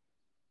to do.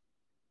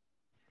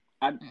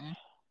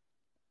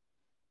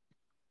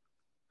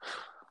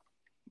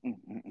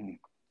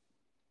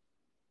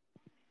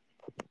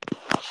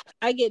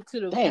 I get to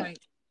the point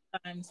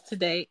times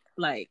today,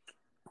 like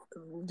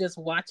just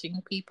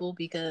watching people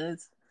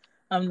because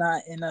I'm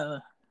not in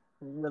a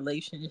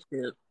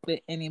relationship with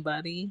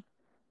anybody,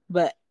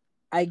 but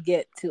I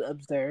get to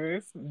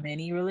observe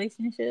many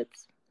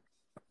relationships,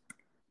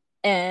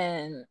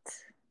 and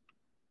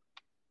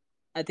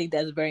I think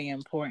that's very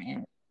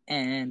important.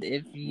 And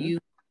if you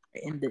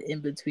are in the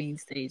in-between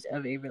stage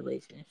of a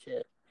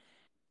relationship,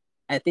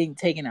 I think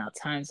taking out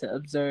time to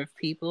observe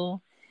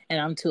people, and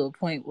I'm to a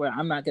point where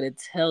I'm not going to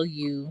tell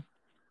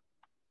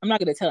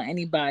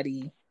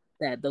anybody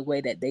that the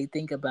way that they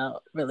think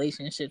about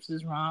relationships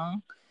is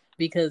wrong,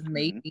 because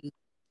maybe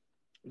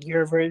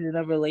your version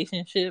of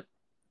relationship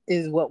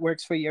is what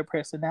works for your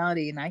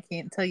personality, and I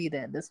can't tell you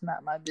that. That's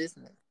not my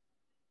business.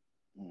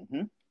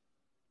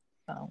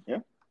 So, yeah.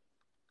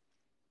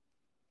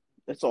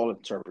 It's all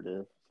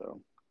interpretive, so.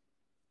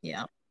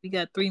 Yeah. We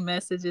got 3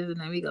 messages,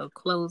 and then we go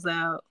close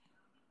out.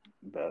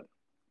 But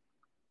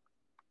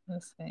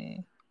let's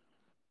see.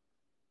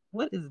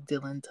 What is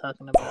Dylan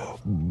talking about?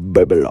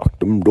 Baby, lock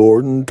them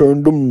doors and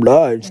turn them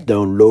lights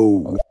down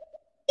low.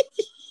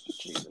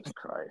 Jesus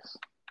Christ.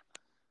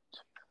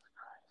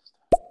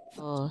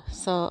 Oh,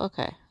 so,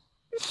 okay.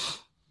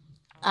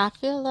 I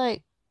feel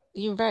like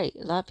you're right.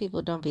 A lot of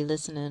people don't be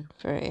listening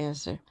for an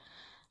answer.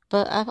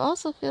 But I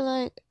also feel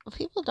like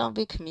people don't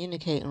be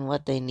communicating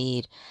what they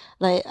need.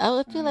 Like, I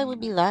would feel like we'd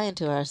be lying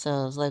to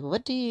ourselves. Like,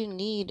 what do you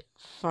need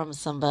from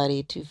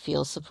somebody to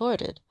feel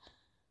supported?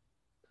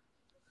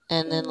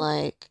 And then,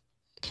 like,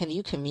 can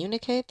you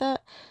communicate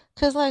that?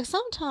 Because, like,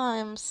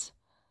 sometimes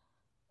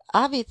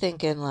I'll be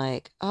thinking,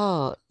 like,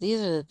 oh,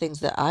 these are the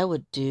things that I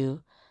would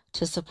do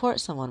to support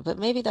someone. But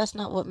maybe that's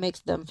not what makes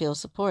them feel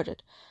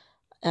supported.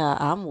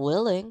 I'm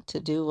willing to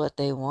do what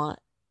they want,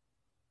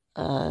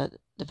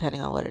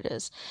 depending on what it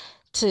is,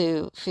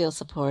 to feel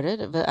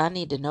supported, but I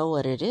need to know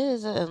what it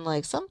is. And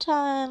like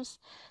sometimes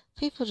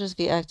people just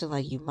be acting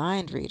like you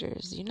mind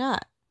readers. You're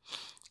not.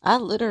 I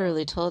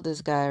literally told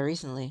this guy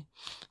recently,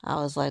 I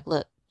was like,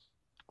 look,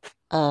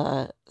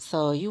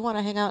 so you want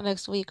to hang out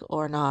next week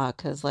or not?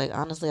 Because like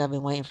honestly, I've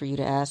been waiting for you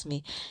to ask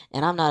me,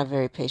 and I'm not a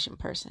very patient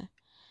person.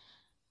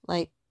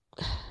 Like,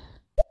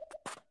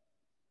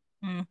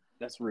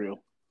 that's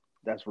real.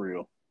 That's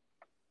real.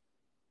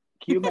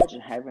 Can you imagine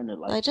having to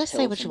like just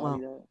say what you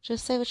want.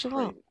 Just say what you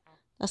want.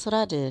 That's what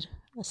I did.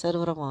 I said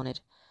what I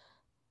wanted.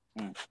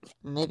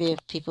 Maybe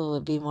if people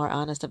would be more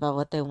honest about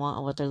what they want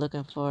and what they're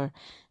looking for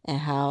and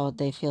how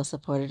they feel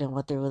supported and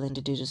what they're willing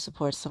to do to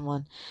support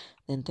someone,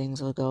 then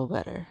things will go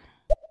better.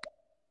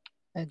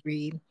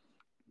 Agreed.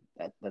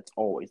 That's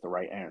always the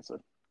right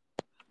answer.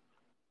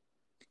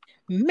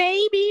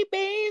 Maybe,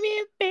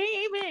 baby,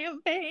 baby,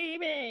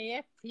 baby,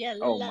 if you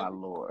Oh love my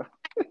Lord.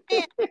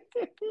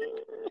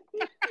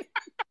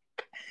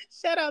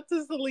 Shout out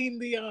to Celine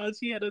Dion.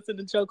 She had us in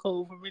the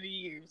chokehold for many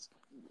years.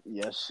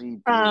 Yes, she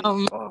did.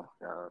 Um, Oh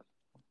God.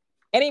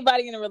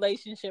 Anybody in a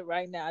relationship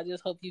right now, I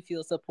just hope you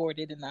feel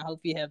supported, and I hope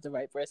you have the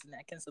right person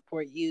that can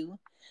support you.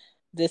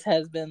 This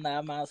has been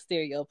Loud Mouth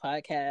Stereo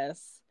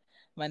Podcast.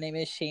 My name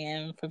is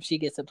Shan from She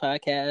Gets a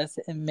Podcast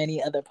and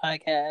many other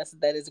podcasts.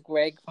 That is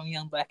Greg from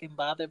Young Black and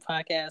Bothered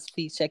Podcast.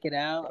 Please check it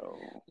out. Oh.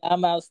 Loud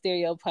Mouth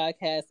Stereo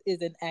Podcast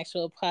is an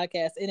actual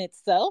podcast in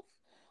itself.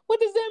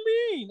 What does that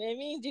mean? It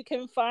means you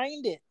can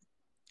find it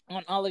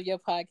on all of your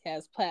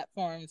podcast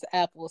platforms: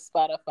 Apple,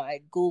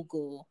 Spotify,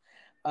 Google,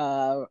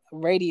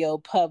 Radio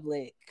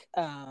Public.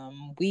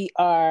 We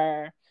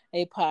are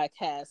a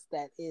podcast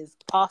that is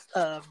off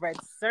of Red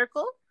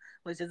Circle,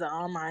 which is an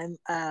online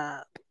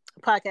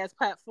podcast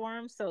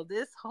platform. So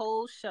this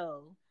whole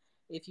show,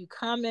 if you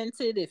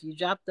commented, if you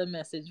dropped a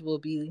message, will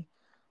be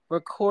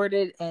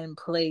recorded and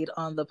played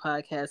on the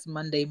podcast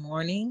Monday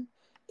morning.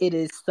 It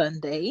is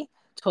Sunday,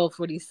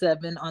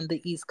 12:47 on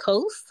the East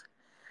Coast.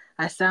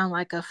 I sound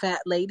like a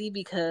fat lady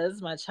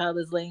because my child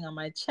is laying on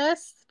my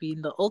chest,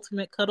 being the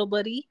ultimate cuddle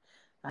buddy.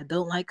 I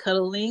don't like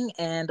cuddling,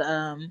 and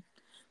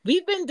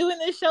we've been doing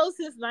this show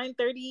since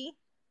 9:30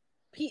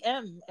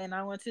 p.m. And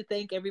I want to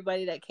thank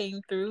everybody that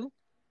came through,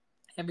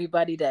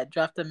 everybody that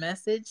dropped a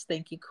message.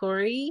 Thank you,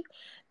 Corey.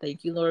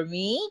 Thank you, Laura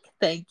Meek.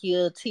 Thank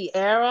you,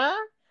 Tiara.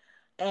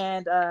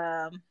 And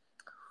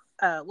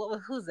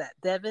who's that?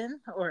 Devin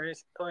or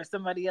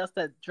somebody else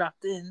that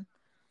dropped in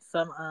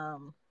some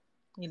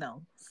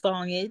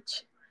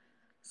songage.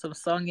 Some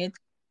songage.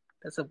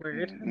 That's a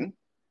word.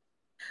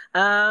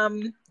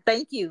 Mm-hmm.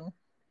 Thank you.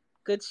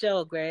 Good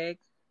show, Greg.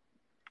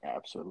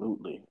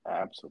 Absolutely.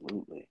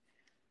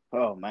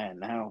 Oh man,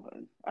 now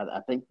I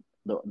think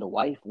the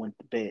wife went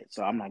to bed,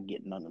 so I'm not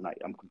getting none tonight.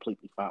 I'm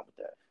completely fine with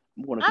that.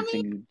 I'm going to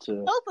continue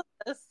to. Both of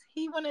us.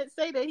 He wouldn't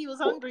say that he was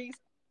hungry.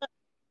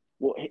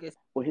 Well,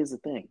 here's the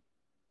thing.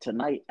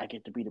 Tonight I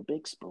get to be the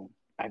big spoon.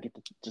 I get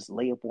to just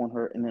lay up on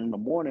her, and then in the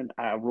morning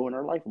I ruin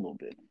her life a little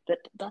bit.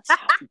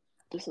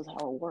 This is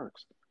how it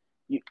works.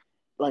 You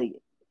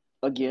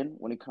again,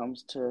 when it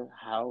comes to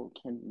how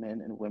can men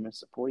and women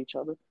support each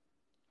other,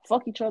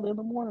 fuck each other in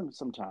the morning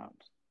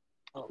sometimes.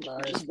 Oh,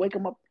 just wake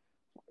them up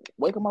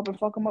and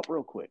fuck them up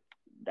real quick.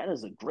 That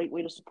is a great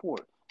way to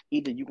support.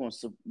 Either you're going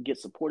to get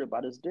supported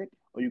by this dick,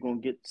 or you're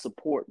going to get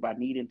support by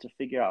needing to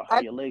figure out how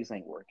your legs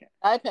ain't working.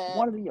 iPad.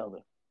 One or the other.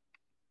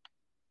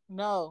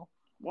 No.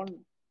 One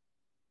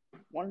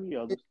or the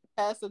other. It's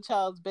past the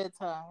child's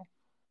bedtime.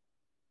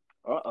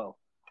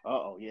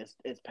 Yes,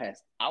 it's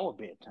past our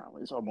bedtime.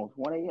 It's almost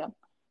 1 a.m.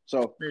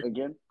 So,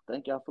 again,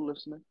 thank y'all for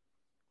listening.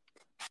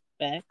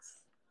 Facts.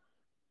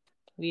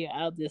 We are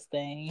out this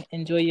thing.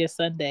 Enjoy your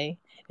Sunday.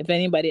 If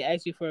anybody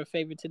asks you for a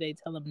favor today,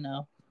 tell them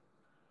no.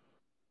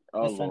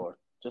 Oh, Lord.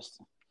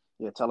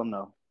 Tell them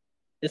no.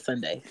 It's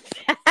Sunday.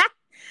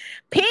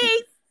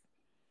 Peace.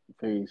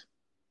 Peace.